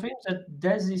statistic confirms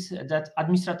that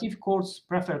administrative courts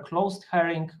prefer closed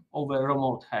hearing over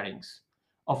remote hearings.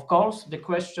 Of course, the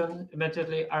question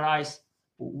immediately arises: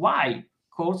 why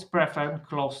courts prefer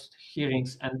closed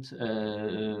hearings? And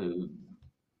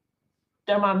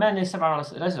there are several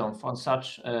reasons for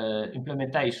such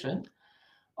implementation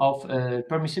of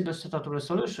permissible statutory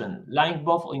solution, lying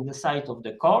both on the side of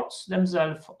the courts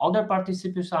themselves, other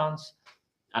participants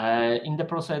in the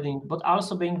proceeding, but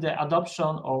also being the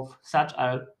adoption of such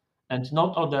and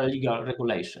not other legal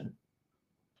regulation.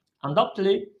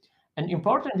 Undoubtedly, an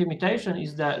important limitation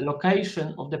is the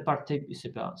location of the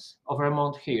participants of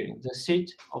remote hearing, the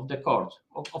seat of the court.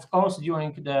 Of course,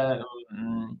 during the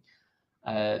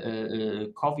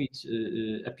COVID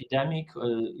epidemic,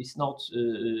 it's not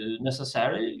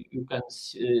necessary. You can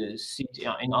sit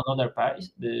in another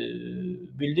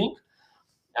building.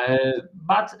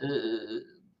 But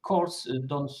courts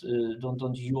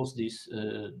don't use this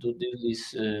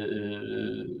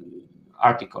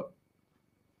article.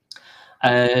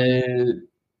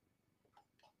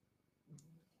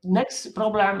 Next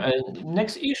problem,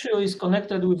 next issue is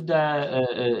connected with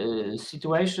the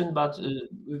situation, but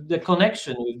with the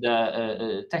connection with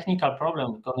the technical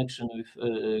problem connection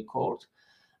with court,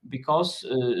 because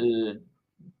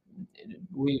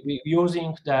we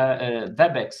using the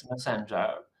WebEx messenger,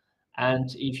 and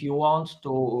if you want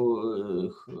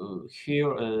to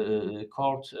hear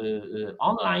court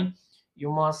online,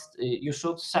 you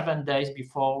should 7 days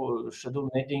before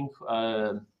scheduled meeting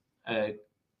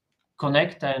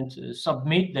connect and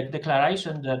submit the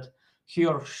declaration that he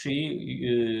or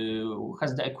she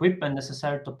has the equipment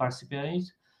necessary to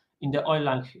participate in the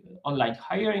online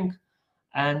hearing,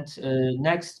 and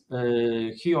next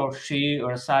he or she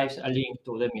receives a link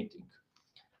to the meeting.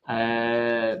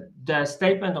 The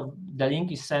statement of the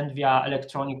link is sent via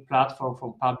electronic platform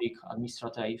from public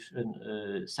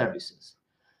administration services.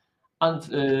 And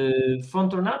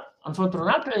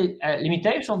unfortunately, a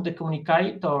limitation of the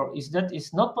communicator is that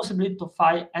it's not possible to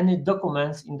file any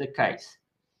documents in the case.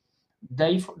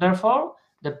 Therefore,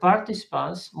 the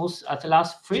participants must at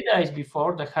least 3 days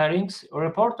before the hearings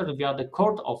report via the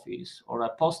court office or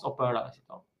a post operator.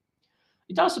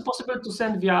 It's also possible to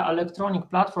send via electronic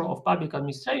platform of public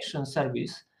administration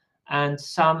service, and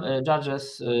some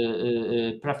judges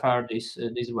prefer this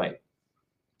way.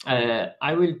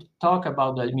 I will talk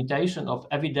about the limitation of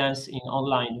evidence in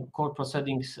online court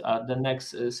proceedings at the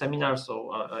next seminar,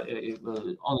 so I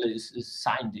will only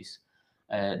sign this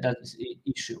that is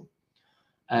issue.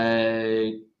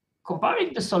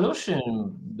 Comparing the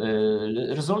solution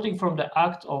resulting from the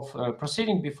act of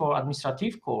proceeding before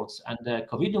administrative courts and the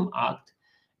Covidum Act,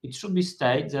 it should be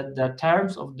stated that the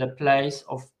terms of the place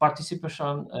of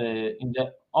participation in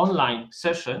the online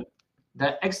session,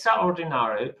 the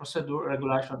extraordinary procedure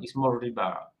regulation is more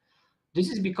liberal. This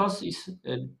is because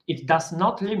it does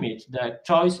not limit the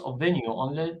choice of venue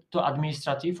only to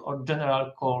administrative or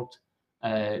general court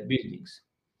buildings.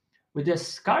 With the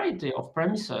scarcity of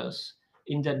premises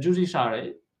in the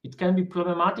judiciary, it can be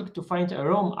problematic to find a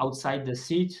room outside the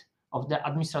seat of the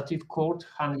administrative court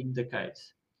handling the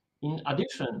case. In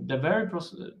addition, the very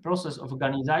process of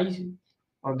organizing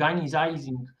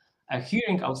a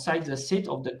hearing outside the seat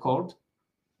of the court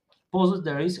poses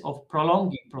the risk of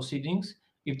prolonging proceedings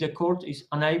if the court is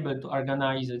unable to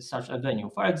organize such a venue.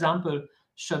 For example,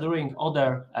 scheduling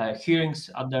other hearings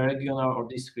at the regional or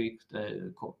district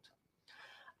court.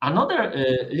 Another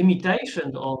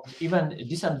limitation or even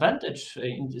disadvantage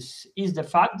in this is the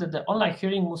fact that the online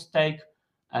hearing must take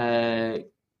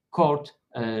court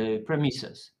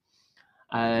premises.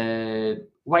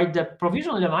 While the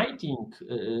provision limiting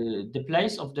the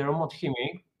place of the remote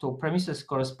hearing to premises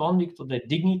corresponding to the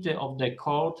dignity of the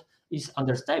court is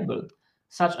understandable,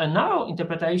 such a narrow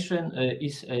interpretation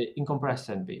is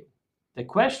incomprehensible. The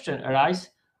question arises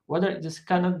whether this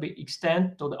cannot be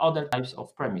extended to the other types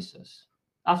of premises.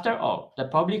 After all, the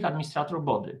public administrator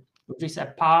body, which is a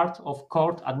part of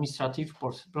court administrative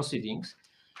proceedings,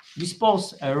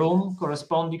 dispose a room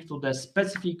corresponding to the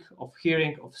specific of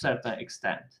hearing of certain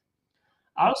extent.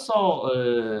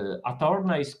 Also,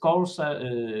 attorneys, councils,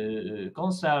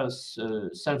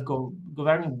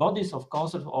 self-governing bodies of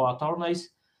councils or attorneys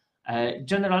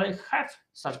generally have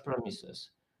such premises,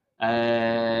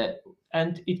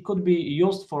 and it could be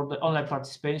used for the online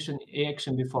participation in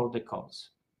action before the courts.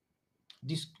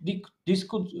 This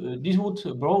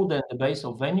would broaden the base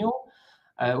of venue,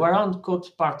 wherein could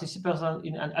participate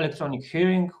in an electronic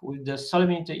hearing with the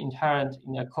solemnity inherent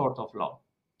in a court of law.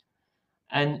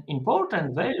 An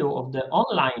important value of the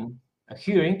online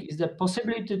hearing is the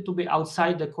possibility to be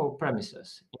outside the court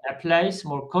premises, in a place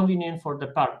more convenient for the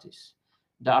parties,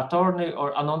 the attorney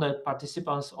or another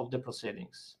participants of the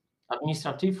proceedings.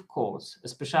 Administrative courts,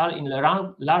 especially in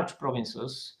large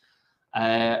provinces,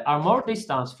 are more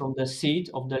distant from the seat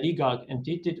of the legal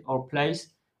entity or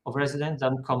place of residence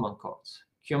than common courts.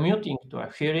 Commuting to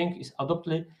a hearing is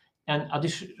adopted an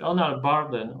additional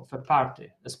burden of a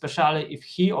party, especially if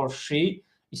he or she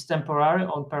is temporarily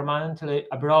or permanently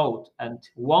abroad and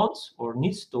wants or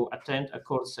needs to attend a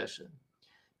court session.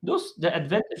 Thus, the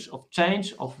advantage of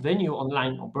change of venue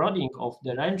online or broadening of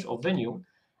the range of venue,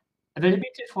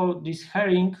 availability for these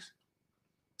hearings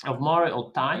of more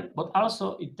or time, but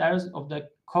also in terms of the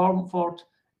comfort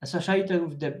associated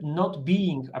with the not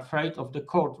being afraid of the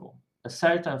courtroom, a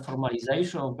certain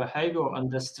formalization of behavior and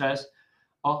the stress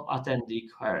of attending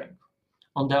hearing.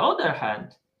 On the other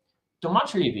hand, too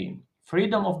much living,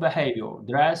 freedom of behavior,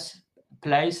 dress,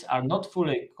 place are not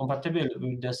fully compatible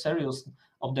with the seriousness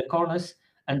of the course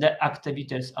and the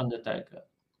activities undertaken.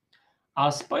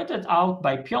 As pointed out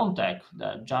by Piątek,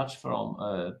 the judge from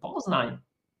Poznań,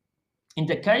 in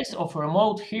the case of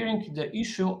remote hearing, the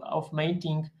issue of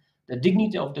maintaining the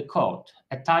dignity of the court,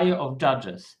 attire of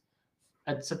judges,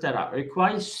 etc.,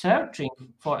 requires searching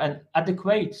for an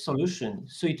adequate solution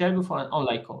suitable for an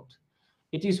online court.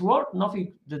 It is worth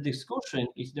noting the discussion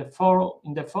is in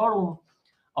the forum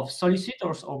of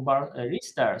solicitors or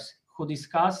barristers who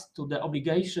discuss the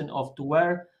obligation to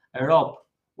wear a robe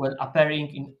when appearing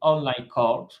in online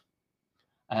court,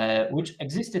 which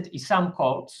existed in some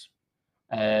courts,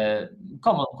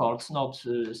 common courts, not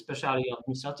especially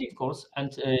administrative courts,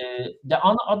 and the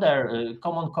other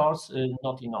common courts,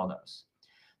 not in others.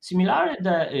 Similarly,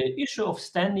 the issue of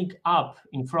standing up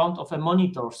in front of a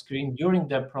monitor screen during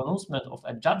the pronouncement of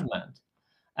a judgment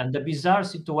and the bizarre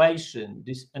situation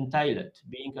this entailed,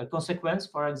 being a consequence,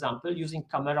 for example, using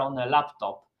camera on a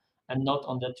laptop and not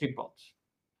on the tripod.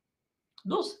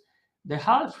 Thus, the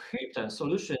half-hearted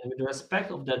solution with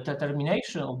respect of the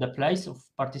determination of the place of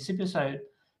participation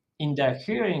in the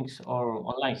hearings or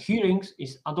online hearings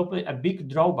is adopted a big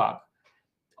drawback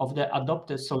of the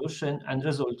adopted solution and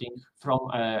resulting from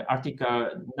Article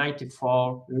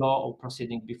 94 law of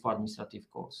proceeding before administrative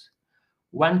courts.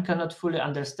 One cannot fully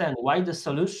understand why the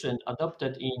solution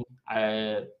adopted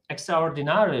in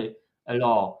extraordinary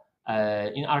law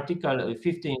in Article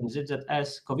 15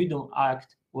 ZZS Covidum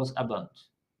Act was abandoned.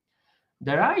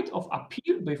 The right of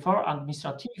appeal before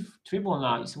administrative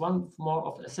tribunal is one more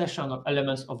of essential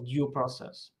elements of due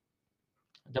process.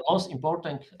 The most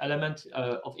important element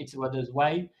of its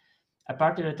way, a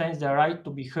party retains the right to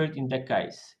be heard in the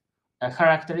case. A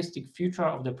characteristic feature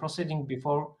of the proceeding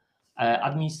before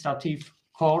administrative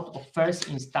court of first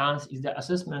instance is the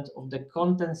assessment of the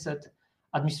contested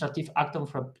administrative act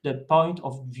from the point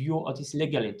of view of its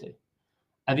legality.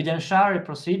 Evidentiary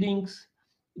proceedings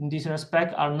in this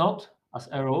respect are not, as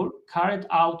a rule, carried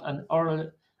out and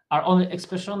are only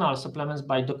exceptional supplements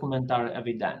by documentary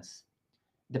evidence.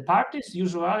 The parties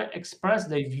usually express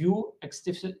their view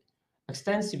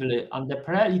extensively on the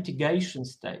pre-litigation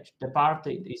stage. The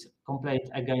party is complaint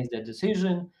against the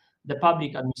decision, the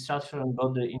public administration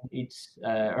body in its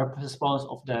response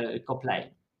of the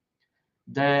complaint.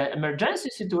 The emergency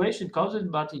situation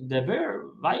caused by the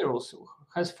virus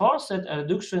has forced a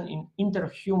reduction in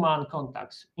interhuman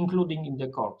contacts, including in the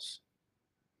courts.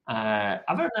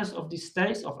 Awareness of this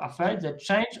state of affairs, the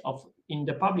change in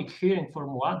the public hearing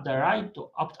formula, the right to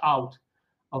opt out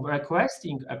of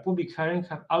requesting a public hearing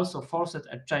have also forced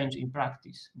a change in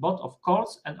practice, both of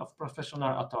courts and of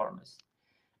professional attorneys.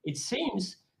 It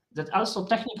seems that also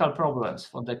technical problems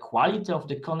for the quality of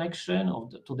the connection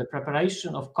to the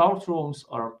preparation of courtrooms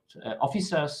or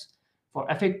officers for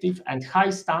effective and high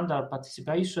standard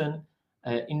participation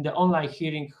in the online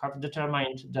hearing have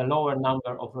determined the lower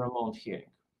number of remote hearings.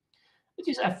 It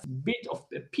is a bit of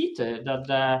a pity that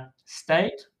the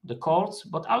state, the courts,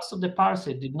 but also the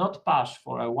party did not push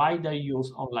for a wider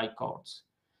use online courts.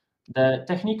 The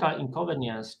technical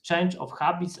inconvenience, change of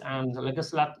habits, and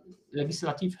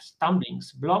legislative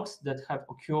stumblings, blocks that have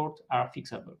occurred are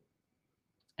fixable.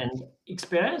 And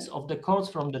experience of the courts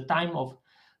from the time of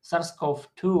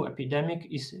SARS-CoV-2 epidemic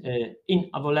is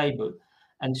inavailable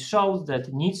and shows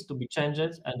that needs to be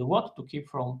changed and what to keep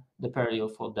from the period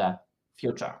for the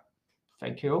future.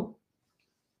 Thank you.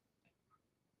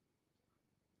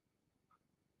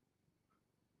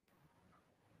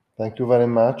 Thank you very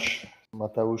much,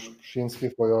 Mateusz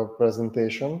Pszczyński, for your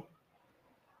presentation.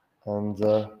 And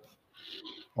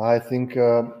I think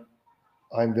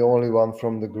I'm the only one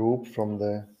from the group, from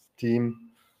the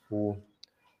team, who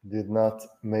did not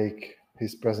make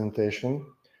his presentation.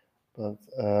 But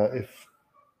if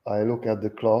I look at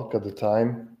the clock, at the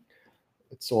time,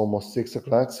 it's almost 6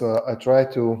 o'clock. So I try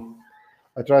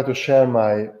to share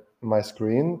my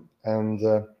screen and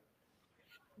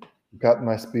cut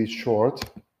my speech short.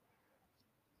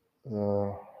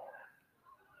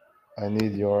 I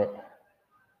need your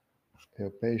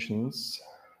patience.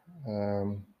 Yeah.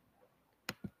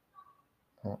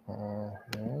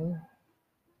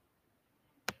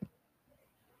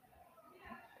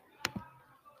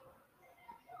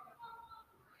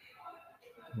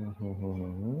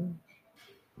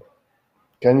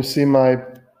 Can you see my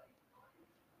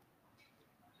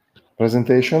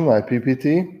presentation, my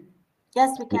PPT?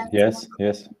 Yes, we can. Yes,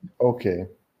 yes. Okay.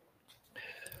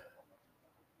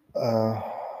 I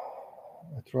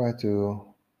try to.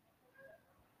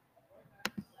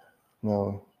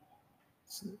 No.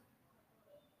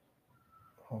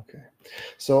 Okay.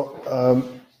 So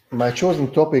my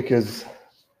chosen topic is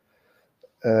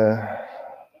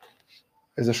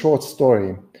as a short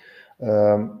story,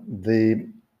 the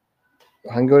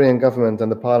Hungarian government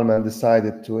and the parliament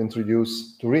decided to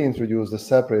reintroduce the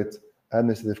separate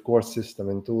administrative court system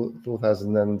in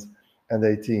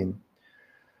 2018.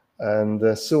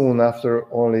 And soon after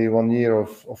only 1 year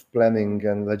of planning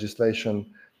and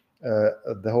legislation,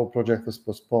 the whole project was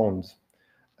postponed,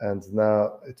 and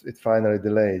now it finally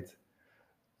delayed.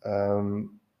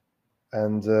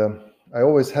 I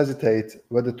always hesitate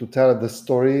whether to tell the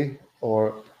story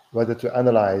or whether to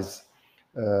analyze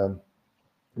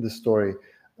the story.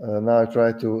 Now I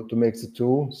try to mix the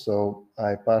two. So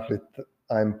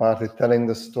I'm partly telling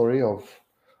the story of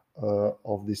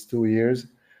these 2 years,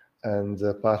 and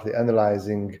partly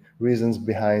analyzing reasons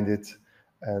behind it,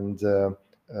 and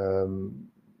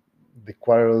the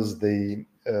quarrels, the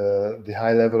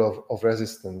high level of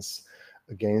resistance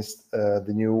against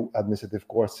the new administrative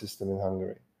court system in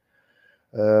Hungary.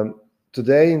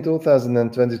 Today, in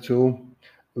 2022,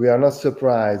 we are not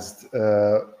surprised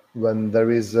when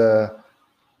there is an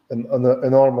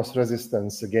enormous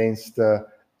resistance against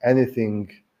anything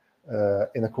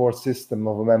in a court system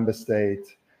of a member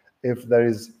state. If there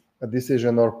is a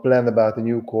decision or plan about a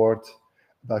new court,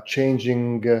 about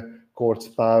changing court's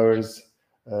powers,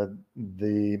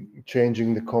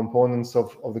 changing the components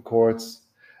of the courts,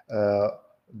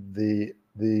 the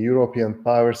European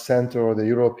Power Center or the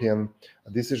European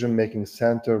Decision-Making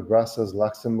Center, Brussels,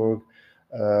 Luxembourg,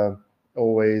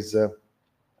 always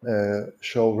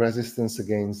show resistance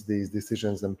against these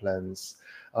decisions and plans.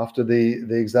 After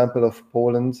the example of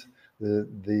Poland,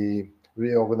 the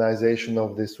reorganization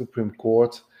of the Supreme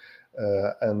Court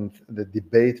and the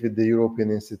debate with the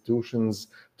European institutions,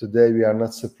 today we are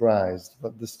not surprised.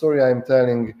 But the story I'm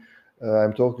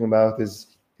talking about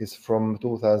is from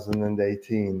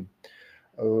 2018,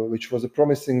 which was a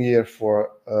promising year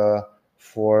for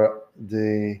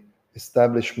the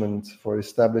establishing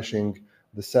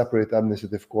the separate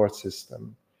administrative court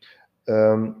system.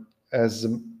 As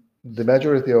the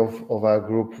majority of our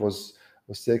group was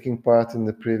taking part in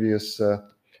the previous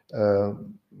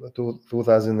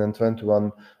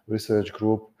 2021 research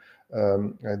group,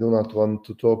 I do not want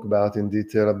to talk about in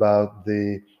detail about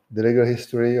the legal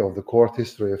history of the court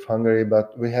history of Hungary,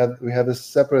 but we had a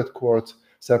separate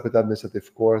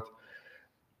administrative court.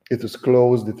 It was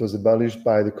closed, it was abolished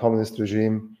by the communist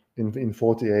regime in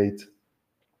 1948.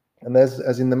 And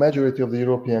as in the majority of the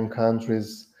European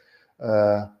countries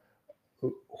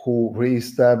who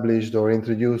re-established or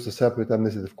introduced a separate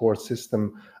administrative court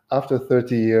system, after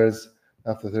 30 years,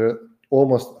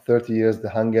 almost 30 years, the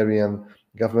Hungarian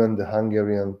government, the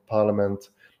Hungarian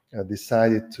parliament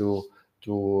decided to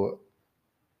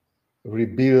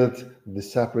rebuild the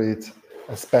separate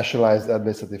specialized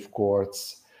administrative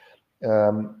courts.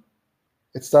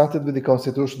 It started with the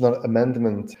constitutional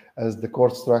amendment. As the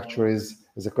court structure is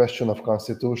a question of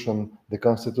constitution, the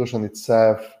constitution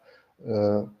itself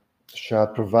shall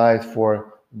provide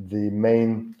for the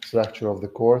main structure of the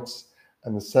courts.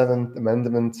 And the 7th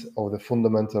Amendment of the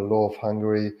Fundamental Law of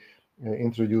Hungary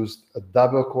introduced a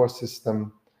double court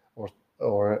system,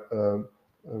 or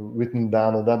written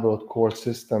down a double court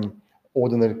system,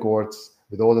 ordinary courts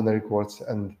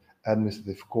and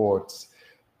administrative courts.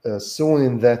 Soon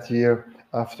in that year,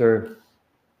 after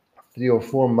 3 or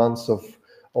 4 months of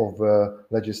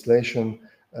legislation,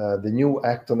 the new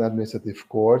Act on Administrative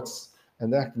Courts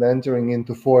and entering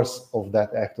into force of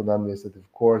that Act on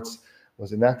Administrative Courts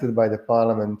was enacted by the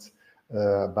Parliament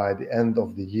by the end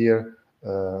of the year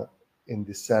in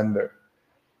December.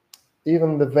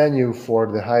 Even the venue for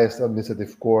the highest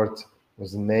administrative court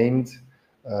was named.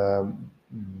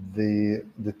 The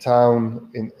town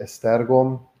in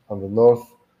Esztergom on the north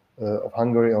of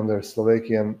Hungary, on the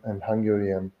Slovakian and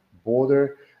Hungarian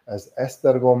border, as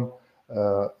Esztergom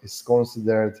is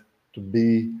considered to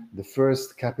be the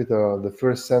first capital, the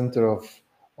first center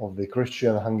of the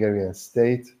Christian Hungarian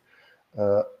state.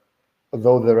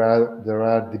 Though there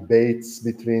are debates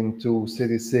between two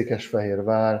cities,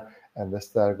 Székesfehérvár and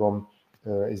Esztergom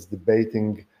is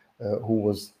debating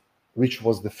which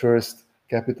was the first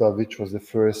capital, which was the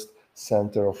first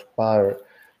center of power.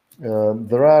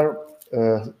 There are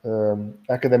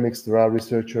academics, there are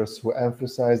researchers who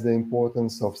emphasize the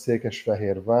importance of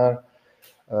Székesfehérvár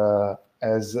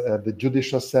as the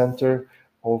judicial center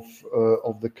of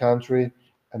the country,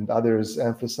 and others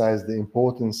emphasize the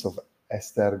importance of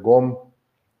Esztergom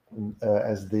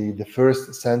as the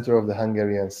first center of the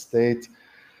Hungarian state.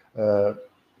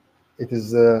 It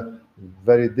is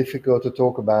very difficult to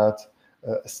talk about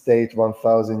a state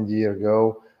 1,000 years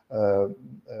ago.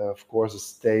 Of course, the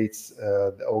states,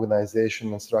 the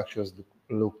organization and structures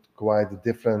looked quite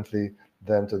differently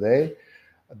than today.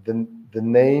 the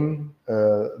name,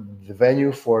 the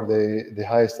venue for the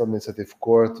highest administrative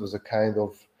court was a kind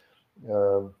of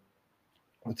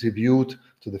a tribute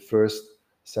to the first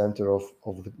center of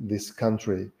this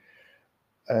country.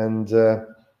 And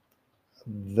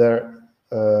there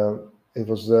it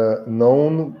was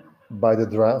known by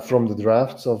from the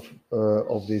drafts of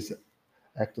these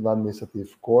Acton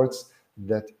administrative courts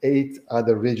that 8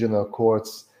 other regional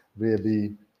courts will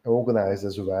be organized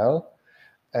as well.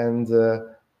 And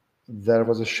there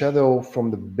was a shadow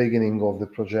from the beginning of the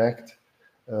project.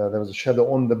 There was a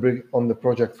shadow on the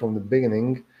project from the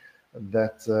beginning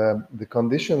that the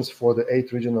conditions for the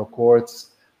 8 regional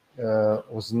courts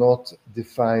was not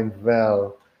defined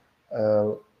well,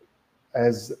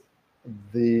 as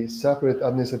the separate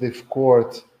administrative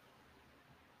courts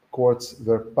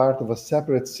were part of a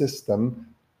separate system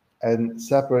and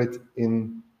separate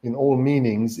in all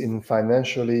meanings, in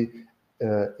financially,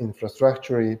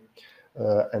 infrastructurally,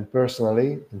 and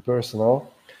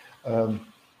personal.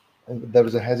 There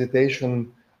was a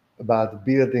hesitation about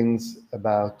buildings,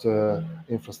 about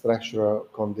infrastructural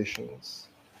conditions.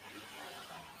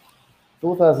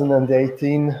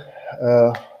 2018,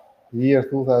 year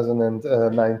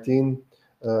 2019,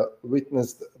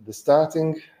 witnessed the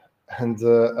starting and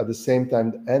at the same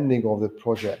time the ending of the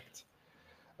project.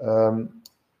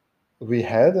 We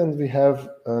had and we have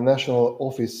a National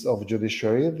Office of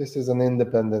Judiciary. This is an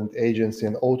independent agency,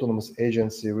 an autonomous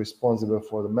agency responsible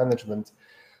for the management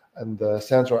and the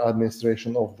central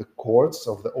administration of the courts,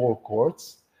 of all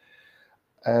courts.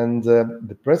 And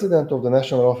the president of the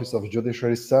National Office of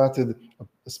Judiciary started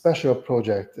a special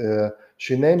project.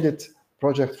 She named it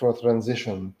Project for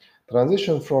Transition.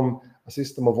 Transition from a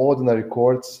system of ordinary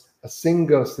courts, a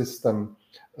single system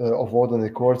of ordinary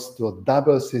courts, to a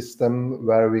double system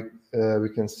where we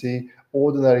can see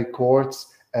ordinary courts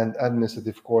and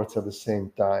administrative courts at the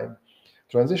same time.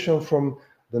 Transition from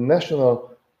the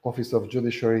National Office of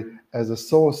Judiciary as a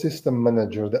sole system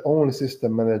manager, the only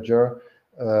system manager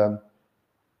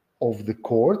of the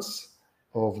courts,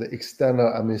 of the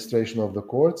external administration of the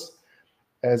courts,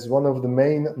 as one of the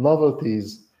main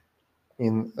novelties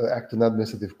in Acton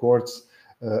administrative courts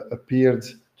appeared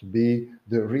to be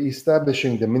the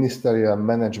re-establishing the ministerial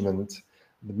management.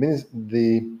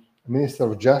 The Minister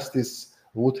of Justice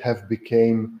would have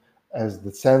become as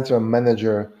the central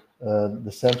manager,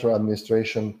 the central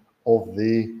administration of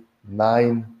the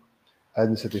 9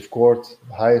 administrative courts,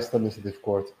 the highest administrative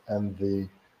court, and the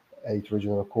 8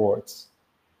 regional courts.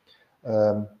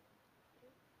 And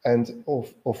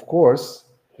of course,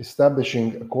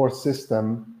 establishing a court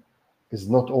system is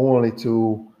not only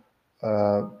to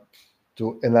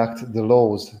enact the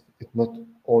laws. It's not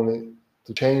only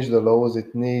to change the laws.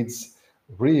 It needs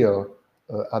real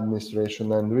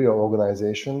administration and real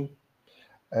organization,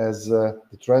 as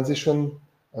the transition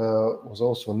was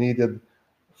also needed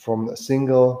from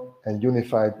single and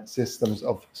unified systems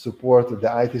of support,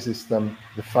 the IT system,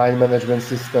 the file management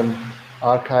system,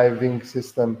 archiving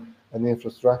system, and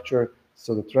infrastructure.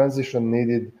 So the transition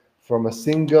needed from a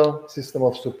single system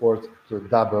of support to a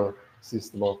double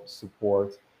system of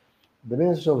support. The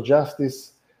Minister of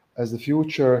Justice, as the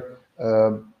future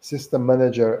system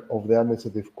manager of the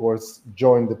administrative courts,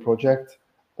 joined the project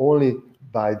only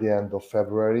by the end of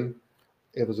February.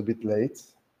 It was a bit late,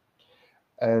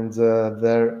 and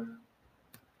there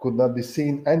could not be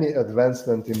seen any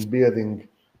advancement in building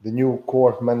the new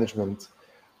court management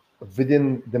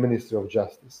within the Ministry of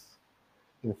Justice.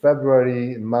 In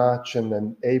February, March, and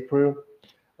then April,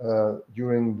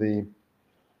 during the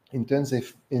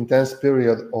intense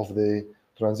period of the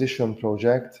transition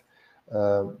project,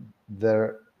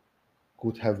 there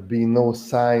could have been no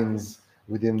signs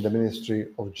within the Ministry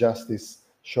of Justice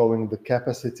showing the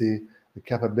capacity, the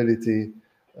capability,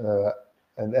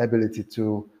 and ability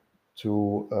to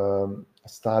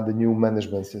start the new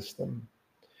management system.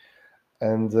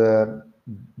 And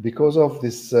because of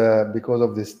this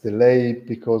delay,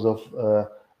 because of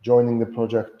joining the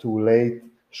project too late,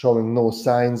 showing no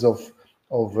signs of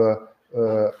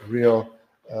real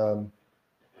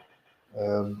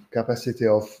capacity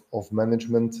of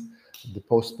management, the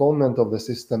postponement of the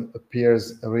system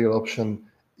appears a real option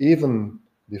even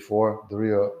before the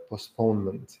real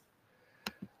postponement.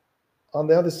 On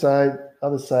the other side,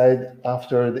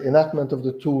 after the enactment of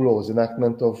the 2 laws,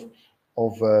 enactment of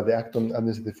the Acton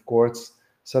administrative courts,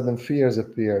 sudden fears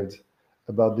appeared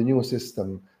about the new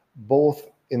system, both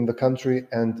in the country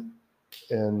and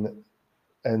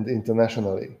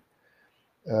internationally.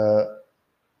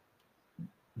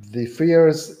 The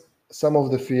fears, some of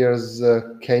the fears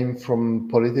came from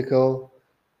political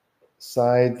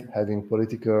side, having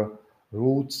political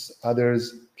roots.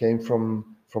 Others came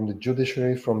from from the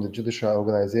judiciary, from the judicial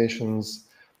organizations,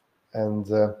 and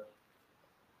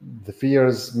the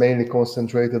fears mainly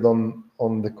concentrated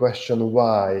on the question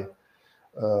why.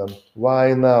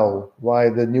 Why now? Why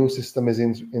the new system is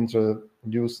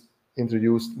introduced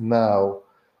now?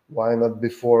 Why not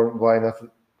before? Why not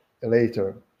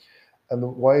later? And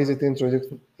why is it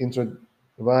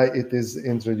why it is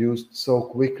introduced so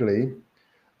quickly?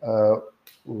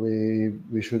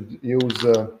 We should use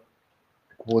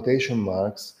quotation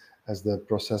marks, as the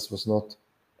process was not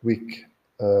quick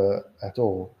at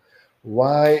all.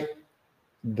 Why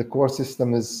the court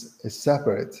system is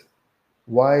separate?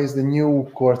 Why is the new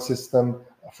court system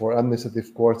for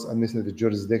administrative courts, administrative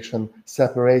jurisdiction,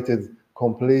 separated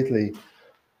completely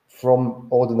from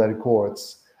ordinary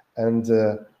courts? And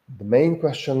the main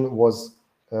question was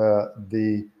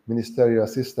the ministerial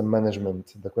system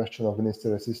management, the question of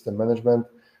ministerial system management,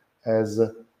 as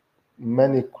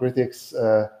many critics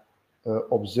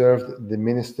observed the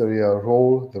ministerial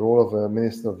role, the role of a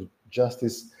Minister of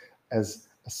Justice, as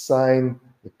a sign,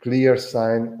 a clear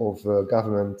sign of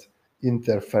government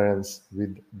interference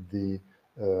with the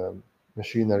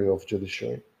machinery of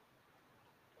judiciary.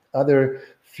 Other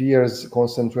fears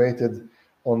concentrated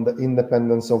on the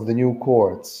independence of the new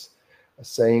courts,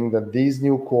 saying that these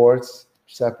new courts,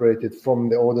 separated from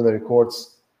the ordinary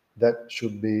courts, that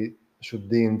should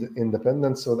deemed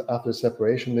independent, so that after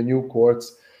separation the new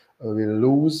courts will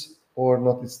lose or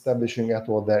not establishing at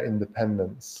all their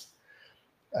independence.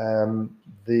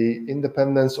 The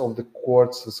independence of the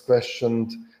courts was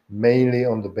questioned mainly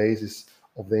on the basis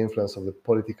of the influence of the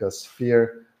political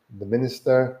sphere, the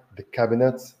minister, the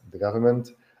cabinet, the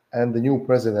government, and the new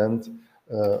president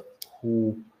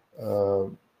who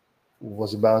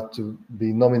was about to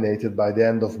be nominated by the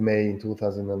end of May in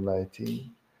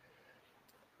 2019.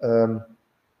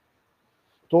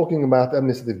 Talking about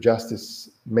administrative justice,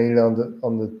 mainly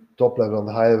on the top level, on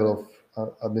the high level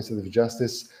of administrative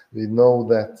justice, we know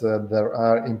that there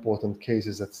are important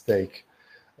cases at stake.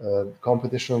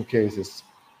 Competition cases,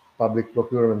 public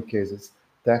procurement cases,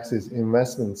 taxes,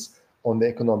 investments on the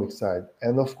economic side,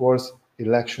 and of course,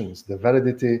 elections, the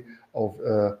validity of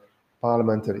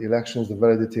parliamentary elections, the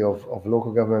validity of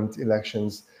local government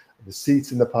elections, the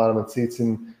seats in the parliament, seats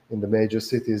in the major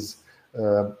cities,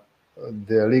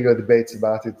 the legal debates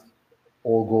about it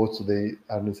all go to the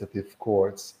administrative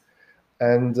courts.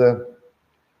 And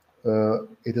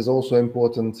it is also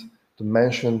important to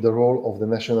mention the role of the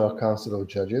National Council of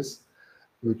Judges,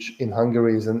 which in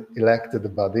Hungary is an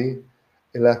elected body,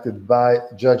 elected by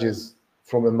judges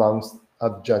from amongst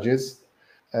other judges,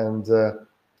 and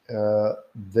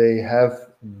they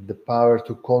have the power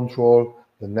to control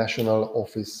the National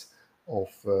Office of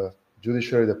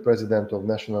Judiciary. The President of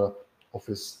National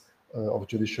Office of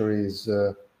Judiciary is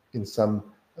in some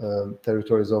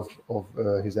territories of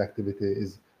his activity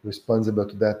is responsible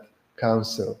to that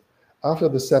council. After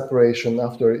the separation,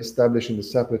 after establishing the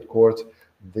separate court,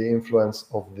 the influence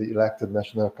of the elected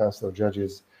National Council of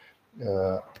Judges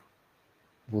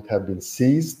would have been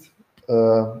seized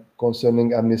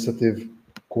concerning administrative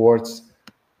courts,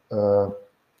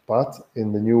 but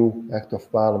in the new Act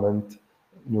of Parliament,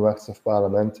 new Acts of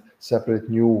Parliament, separate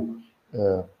new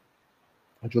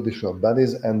judicial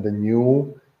bodies and the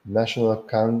new National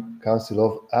Council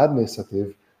of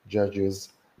Administrative Judges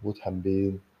would have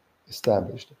been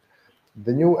established.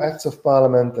 The new Acts of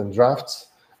Parliament and drafts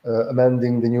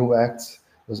amending the new acts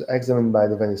was examined by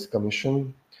the Venice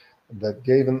Commission that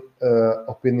gave an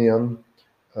opinion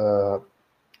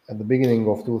at the beginning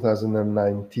of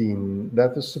 2019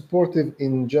 that was supportive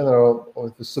in general, or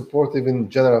it was supportive in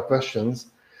general questions,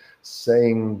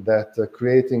 saying that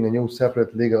creating a new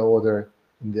separate legal order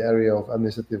in the area of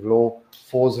administrative law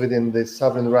falls within the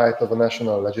sovereign right of a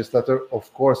national legislator.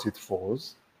 Of course it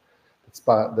falls.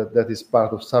 That is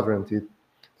part of sovereignty,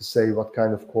 to say what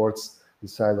kind of courts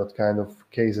decide what kind of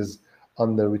cases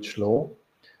under which law,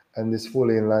 and is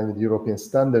fully in line with European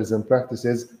standards and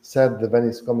practices, said the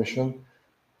Venice Commission.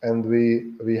 And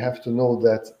we have to know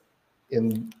that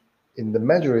in the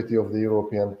majority of the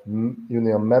European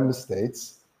Union member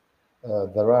states,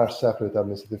 there are separate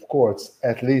administrative courts,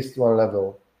 at least one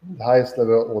level, the highest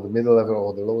level or the middle level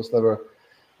or the lowest level.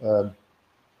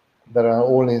 There are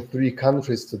only 3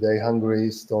 countries today, Hungary,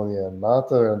 Estonia, and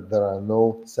Malta, and there are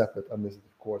no separate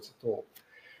administrative courts at all.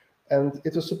 And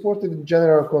it was supported in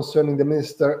general concerning the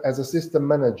minister as a system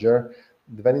manager.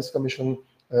 The Venice Commission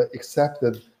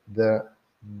accepted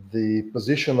the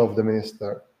position of the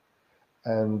minister,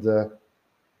 and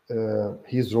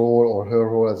his role or her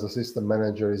role as a system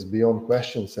manager is beyond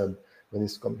question, said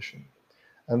Venice Commission.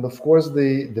 And of course,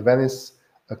 the Venice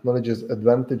acknowledges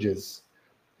advantages,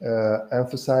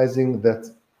 emphasizing that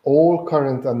all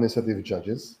current administrative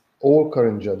judges, all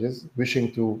current judges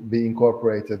wishing to be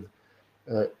incorporated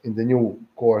in the new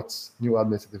courts, new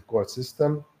administrative court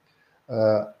system,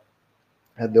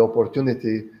 had the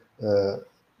opportunity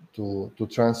to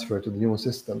transfer to the new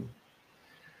system.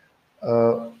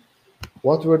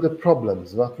 What were the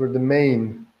problems? What were the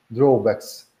main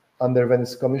drawbacks under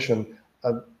Venice Commission?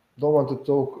 I don't want to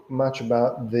talk much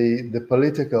about the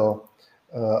political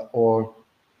or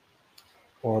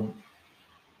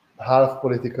half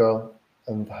political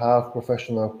and half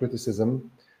professional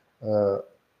criticism,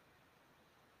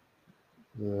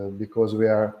 because we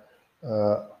are,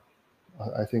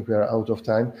 I think we are out of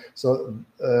time. So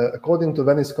according to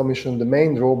Venice Commission, the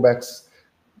main drawbacks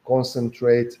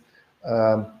concentrate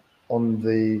on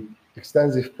the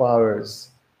extensive powers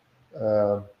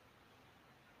of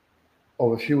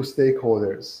a few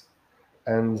stakeholders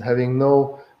and having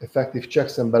no effective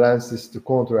checks and balances to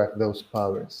counteract those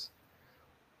powers.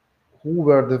 Who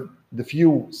were the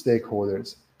few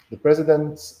stakeholders? The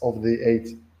presidents of the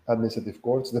 8 administrative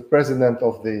courts, the president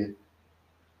of the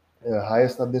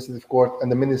highest administrative court,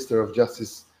 and the Minister of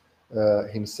Justice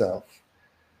himself.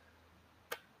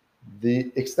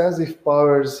 The extensive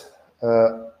powers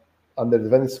under the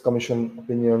Venice Commission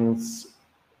opinions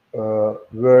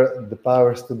were the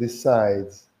powers to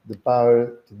decide, the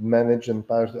power to manage, and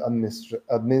power to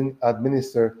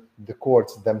administer the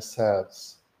courts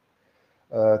themselves,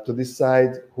 to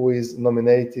decide who is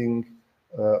nominating,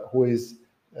 who is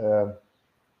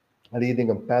leading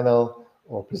a panel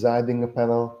or presiding a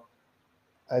panel.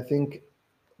 I think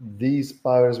these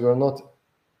powers were not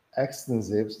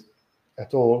extensive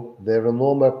at all. They were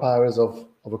normal powers of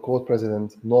a court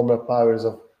president, normal powers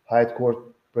of High Court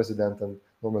president, and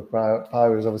normal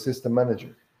powers of a system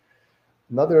manager.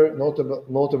 Another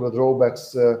notable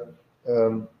drawbacks were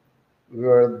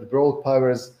the broad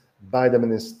powers by the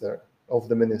minister, of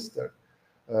the minister.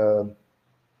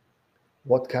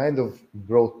 What kind of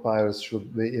broad powers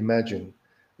should we imagine?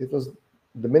 It was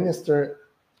the minister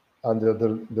under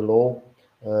the law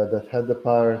that had the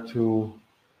power to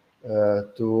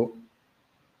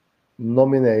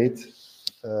nominate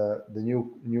the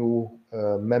new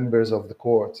members of the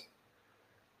court,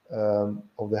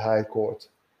 of the High Court.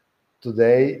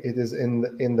 Today, it is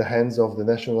in the hands of the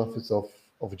National Office of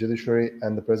Judiciary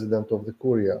and the President of the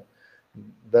Curia.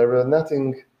 There were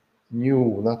nothing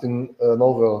new, nothing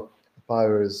novel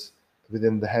powers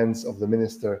within the hands of the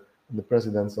minister and the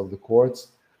presidents of the courts.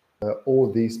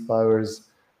 All these powers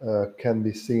can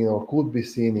be seen or could be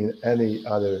seen in any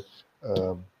other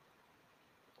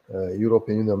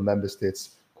European Union member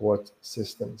states court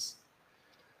systems.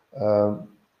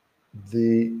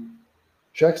 The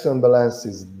checks and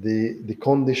balances, the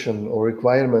condition or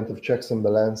requirement of checks and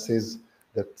balances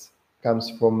that comes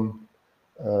from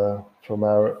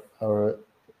our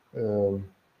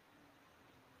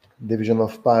division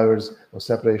of powers or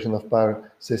separation of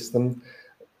power system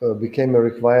became a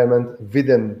requirement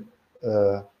within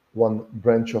one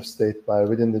branch of state power,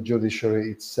 within the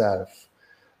judiciary itself.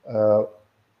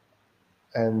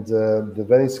 And the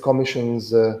Venice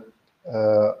Commission's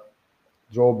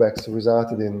drawbacks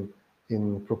resulted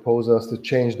in proposals to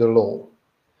change the law.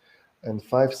 And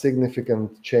 5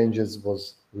 significant changes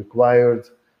was required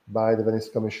by the Venice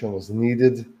Commission, was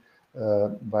needed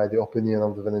by the opinion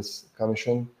of the Venice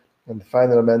Commission. And the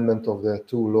final amendment of the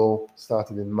 2 law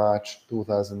started in March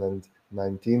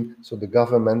 2019. So the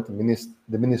government,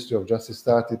 the Ministry of Justice,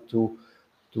 started to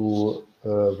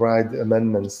write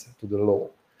amendments to the law.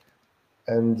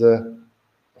 And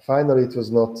finally, it was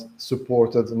not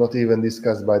supported, not even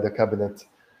discussed by the Cabinet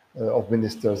of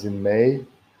Ministers in May.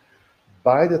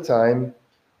 By the time,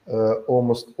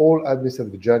 almost all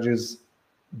administrative judges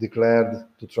declared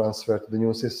to transfer to the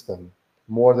new system.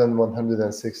 More than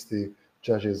 160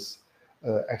 judges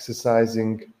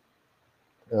exercising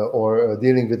or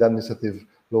dealing with administrative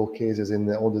law cases in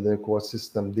the ordinary court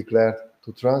system declared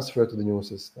to transfer to the new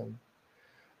system.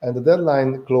 And the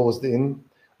deadline closed in.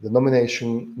 The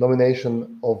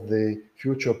nomination of the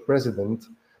future president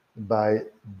by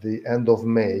the end of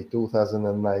May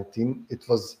 2019. It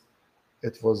was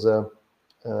the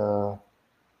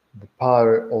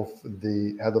power of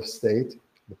the head of state,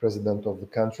 the president of the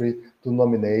country, to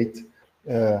nominate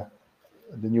the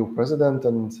new president,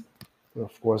 and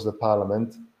of course the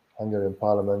parliament, Hungarian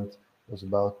parliament, was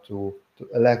about to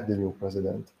elect the new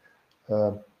president.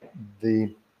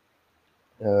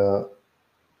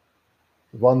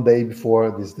 One day before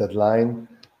this deadline,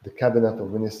 the Cabinet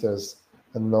of Ministers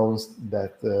announced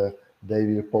that they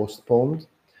will postpone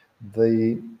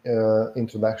the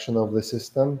introduction of the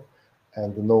system,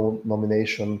 and no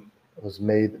nomination was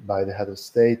made by the head of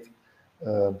state.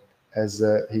 as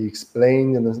he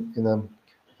explained in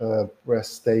a press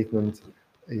statement,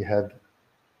 he hadn't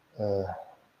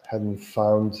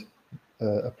found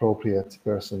appropriate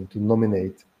person to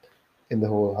nominate in the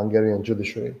whole Hungarian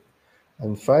judiciary.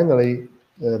 And finally,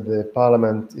 the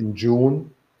parliament in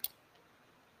June,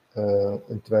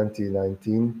 in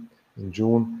 2019, in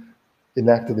June,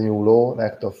 enacted a new law, an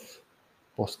act of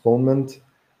postponement,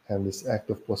 and this act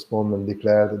of postponement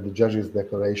declared the judges'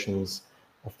 declarations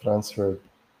of transfer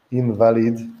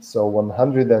invalid. So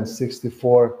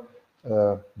 164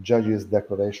 judges'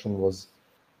 declaration was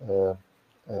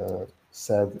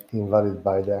said invalid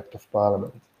by the Act of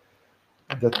Parliament.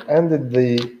 That ended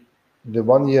the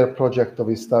one-year project of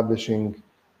establishing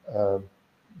a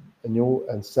new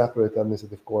and separate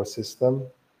administrative court system.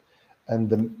 And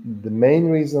the main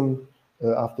reason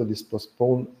after this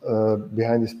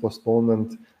behind this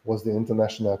postponement was the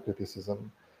international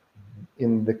criticism.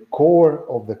 In the core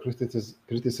of the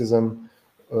criticism,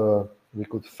 we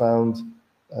could find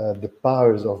the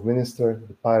powers of ministers,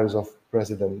 the powers of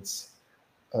presidents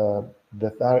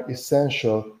that are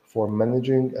essential for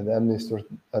managing and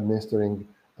administering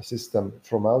a system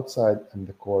from outside and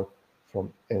the court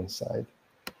from inside.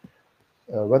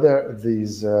 Whether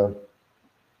these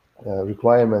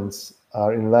requirements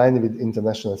are in line with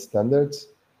international standards,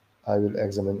 I will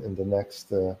examine in the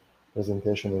next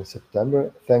presentation in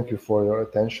September. Thank you for your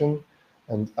attention,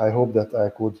 and I hope that I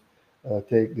could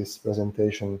take this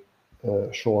presentation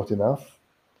short enough,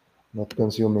 not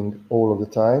consuming all of the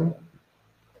time.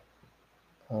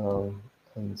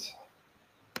 And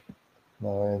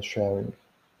now I am sharing.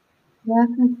 Yeah,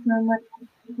 thank you very much,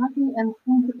 Mati, and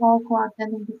thank you all for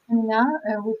attending the seminar.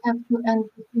 We have to end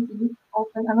this meeting,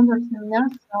 open another seminar.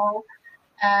 So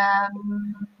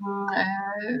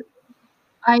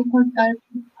I could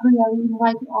really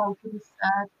invite you all to this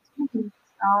meeting.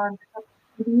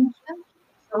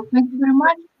 So thank you very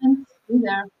much, and see you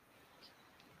there.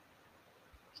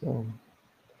 So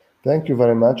thank you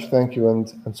very much. Thank you,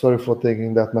 and sorry for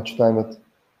taking that much time, but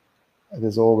it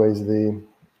is always the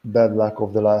bad luck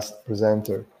of the last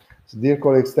presenter. So dear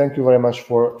colleagues, thank you very much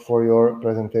for your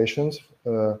presentations.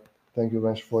 Thank you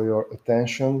very much for your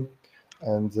attention,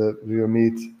 and we will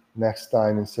meet next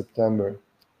time in September.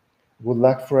 Good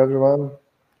luck for everyone,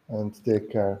 and take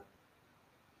care.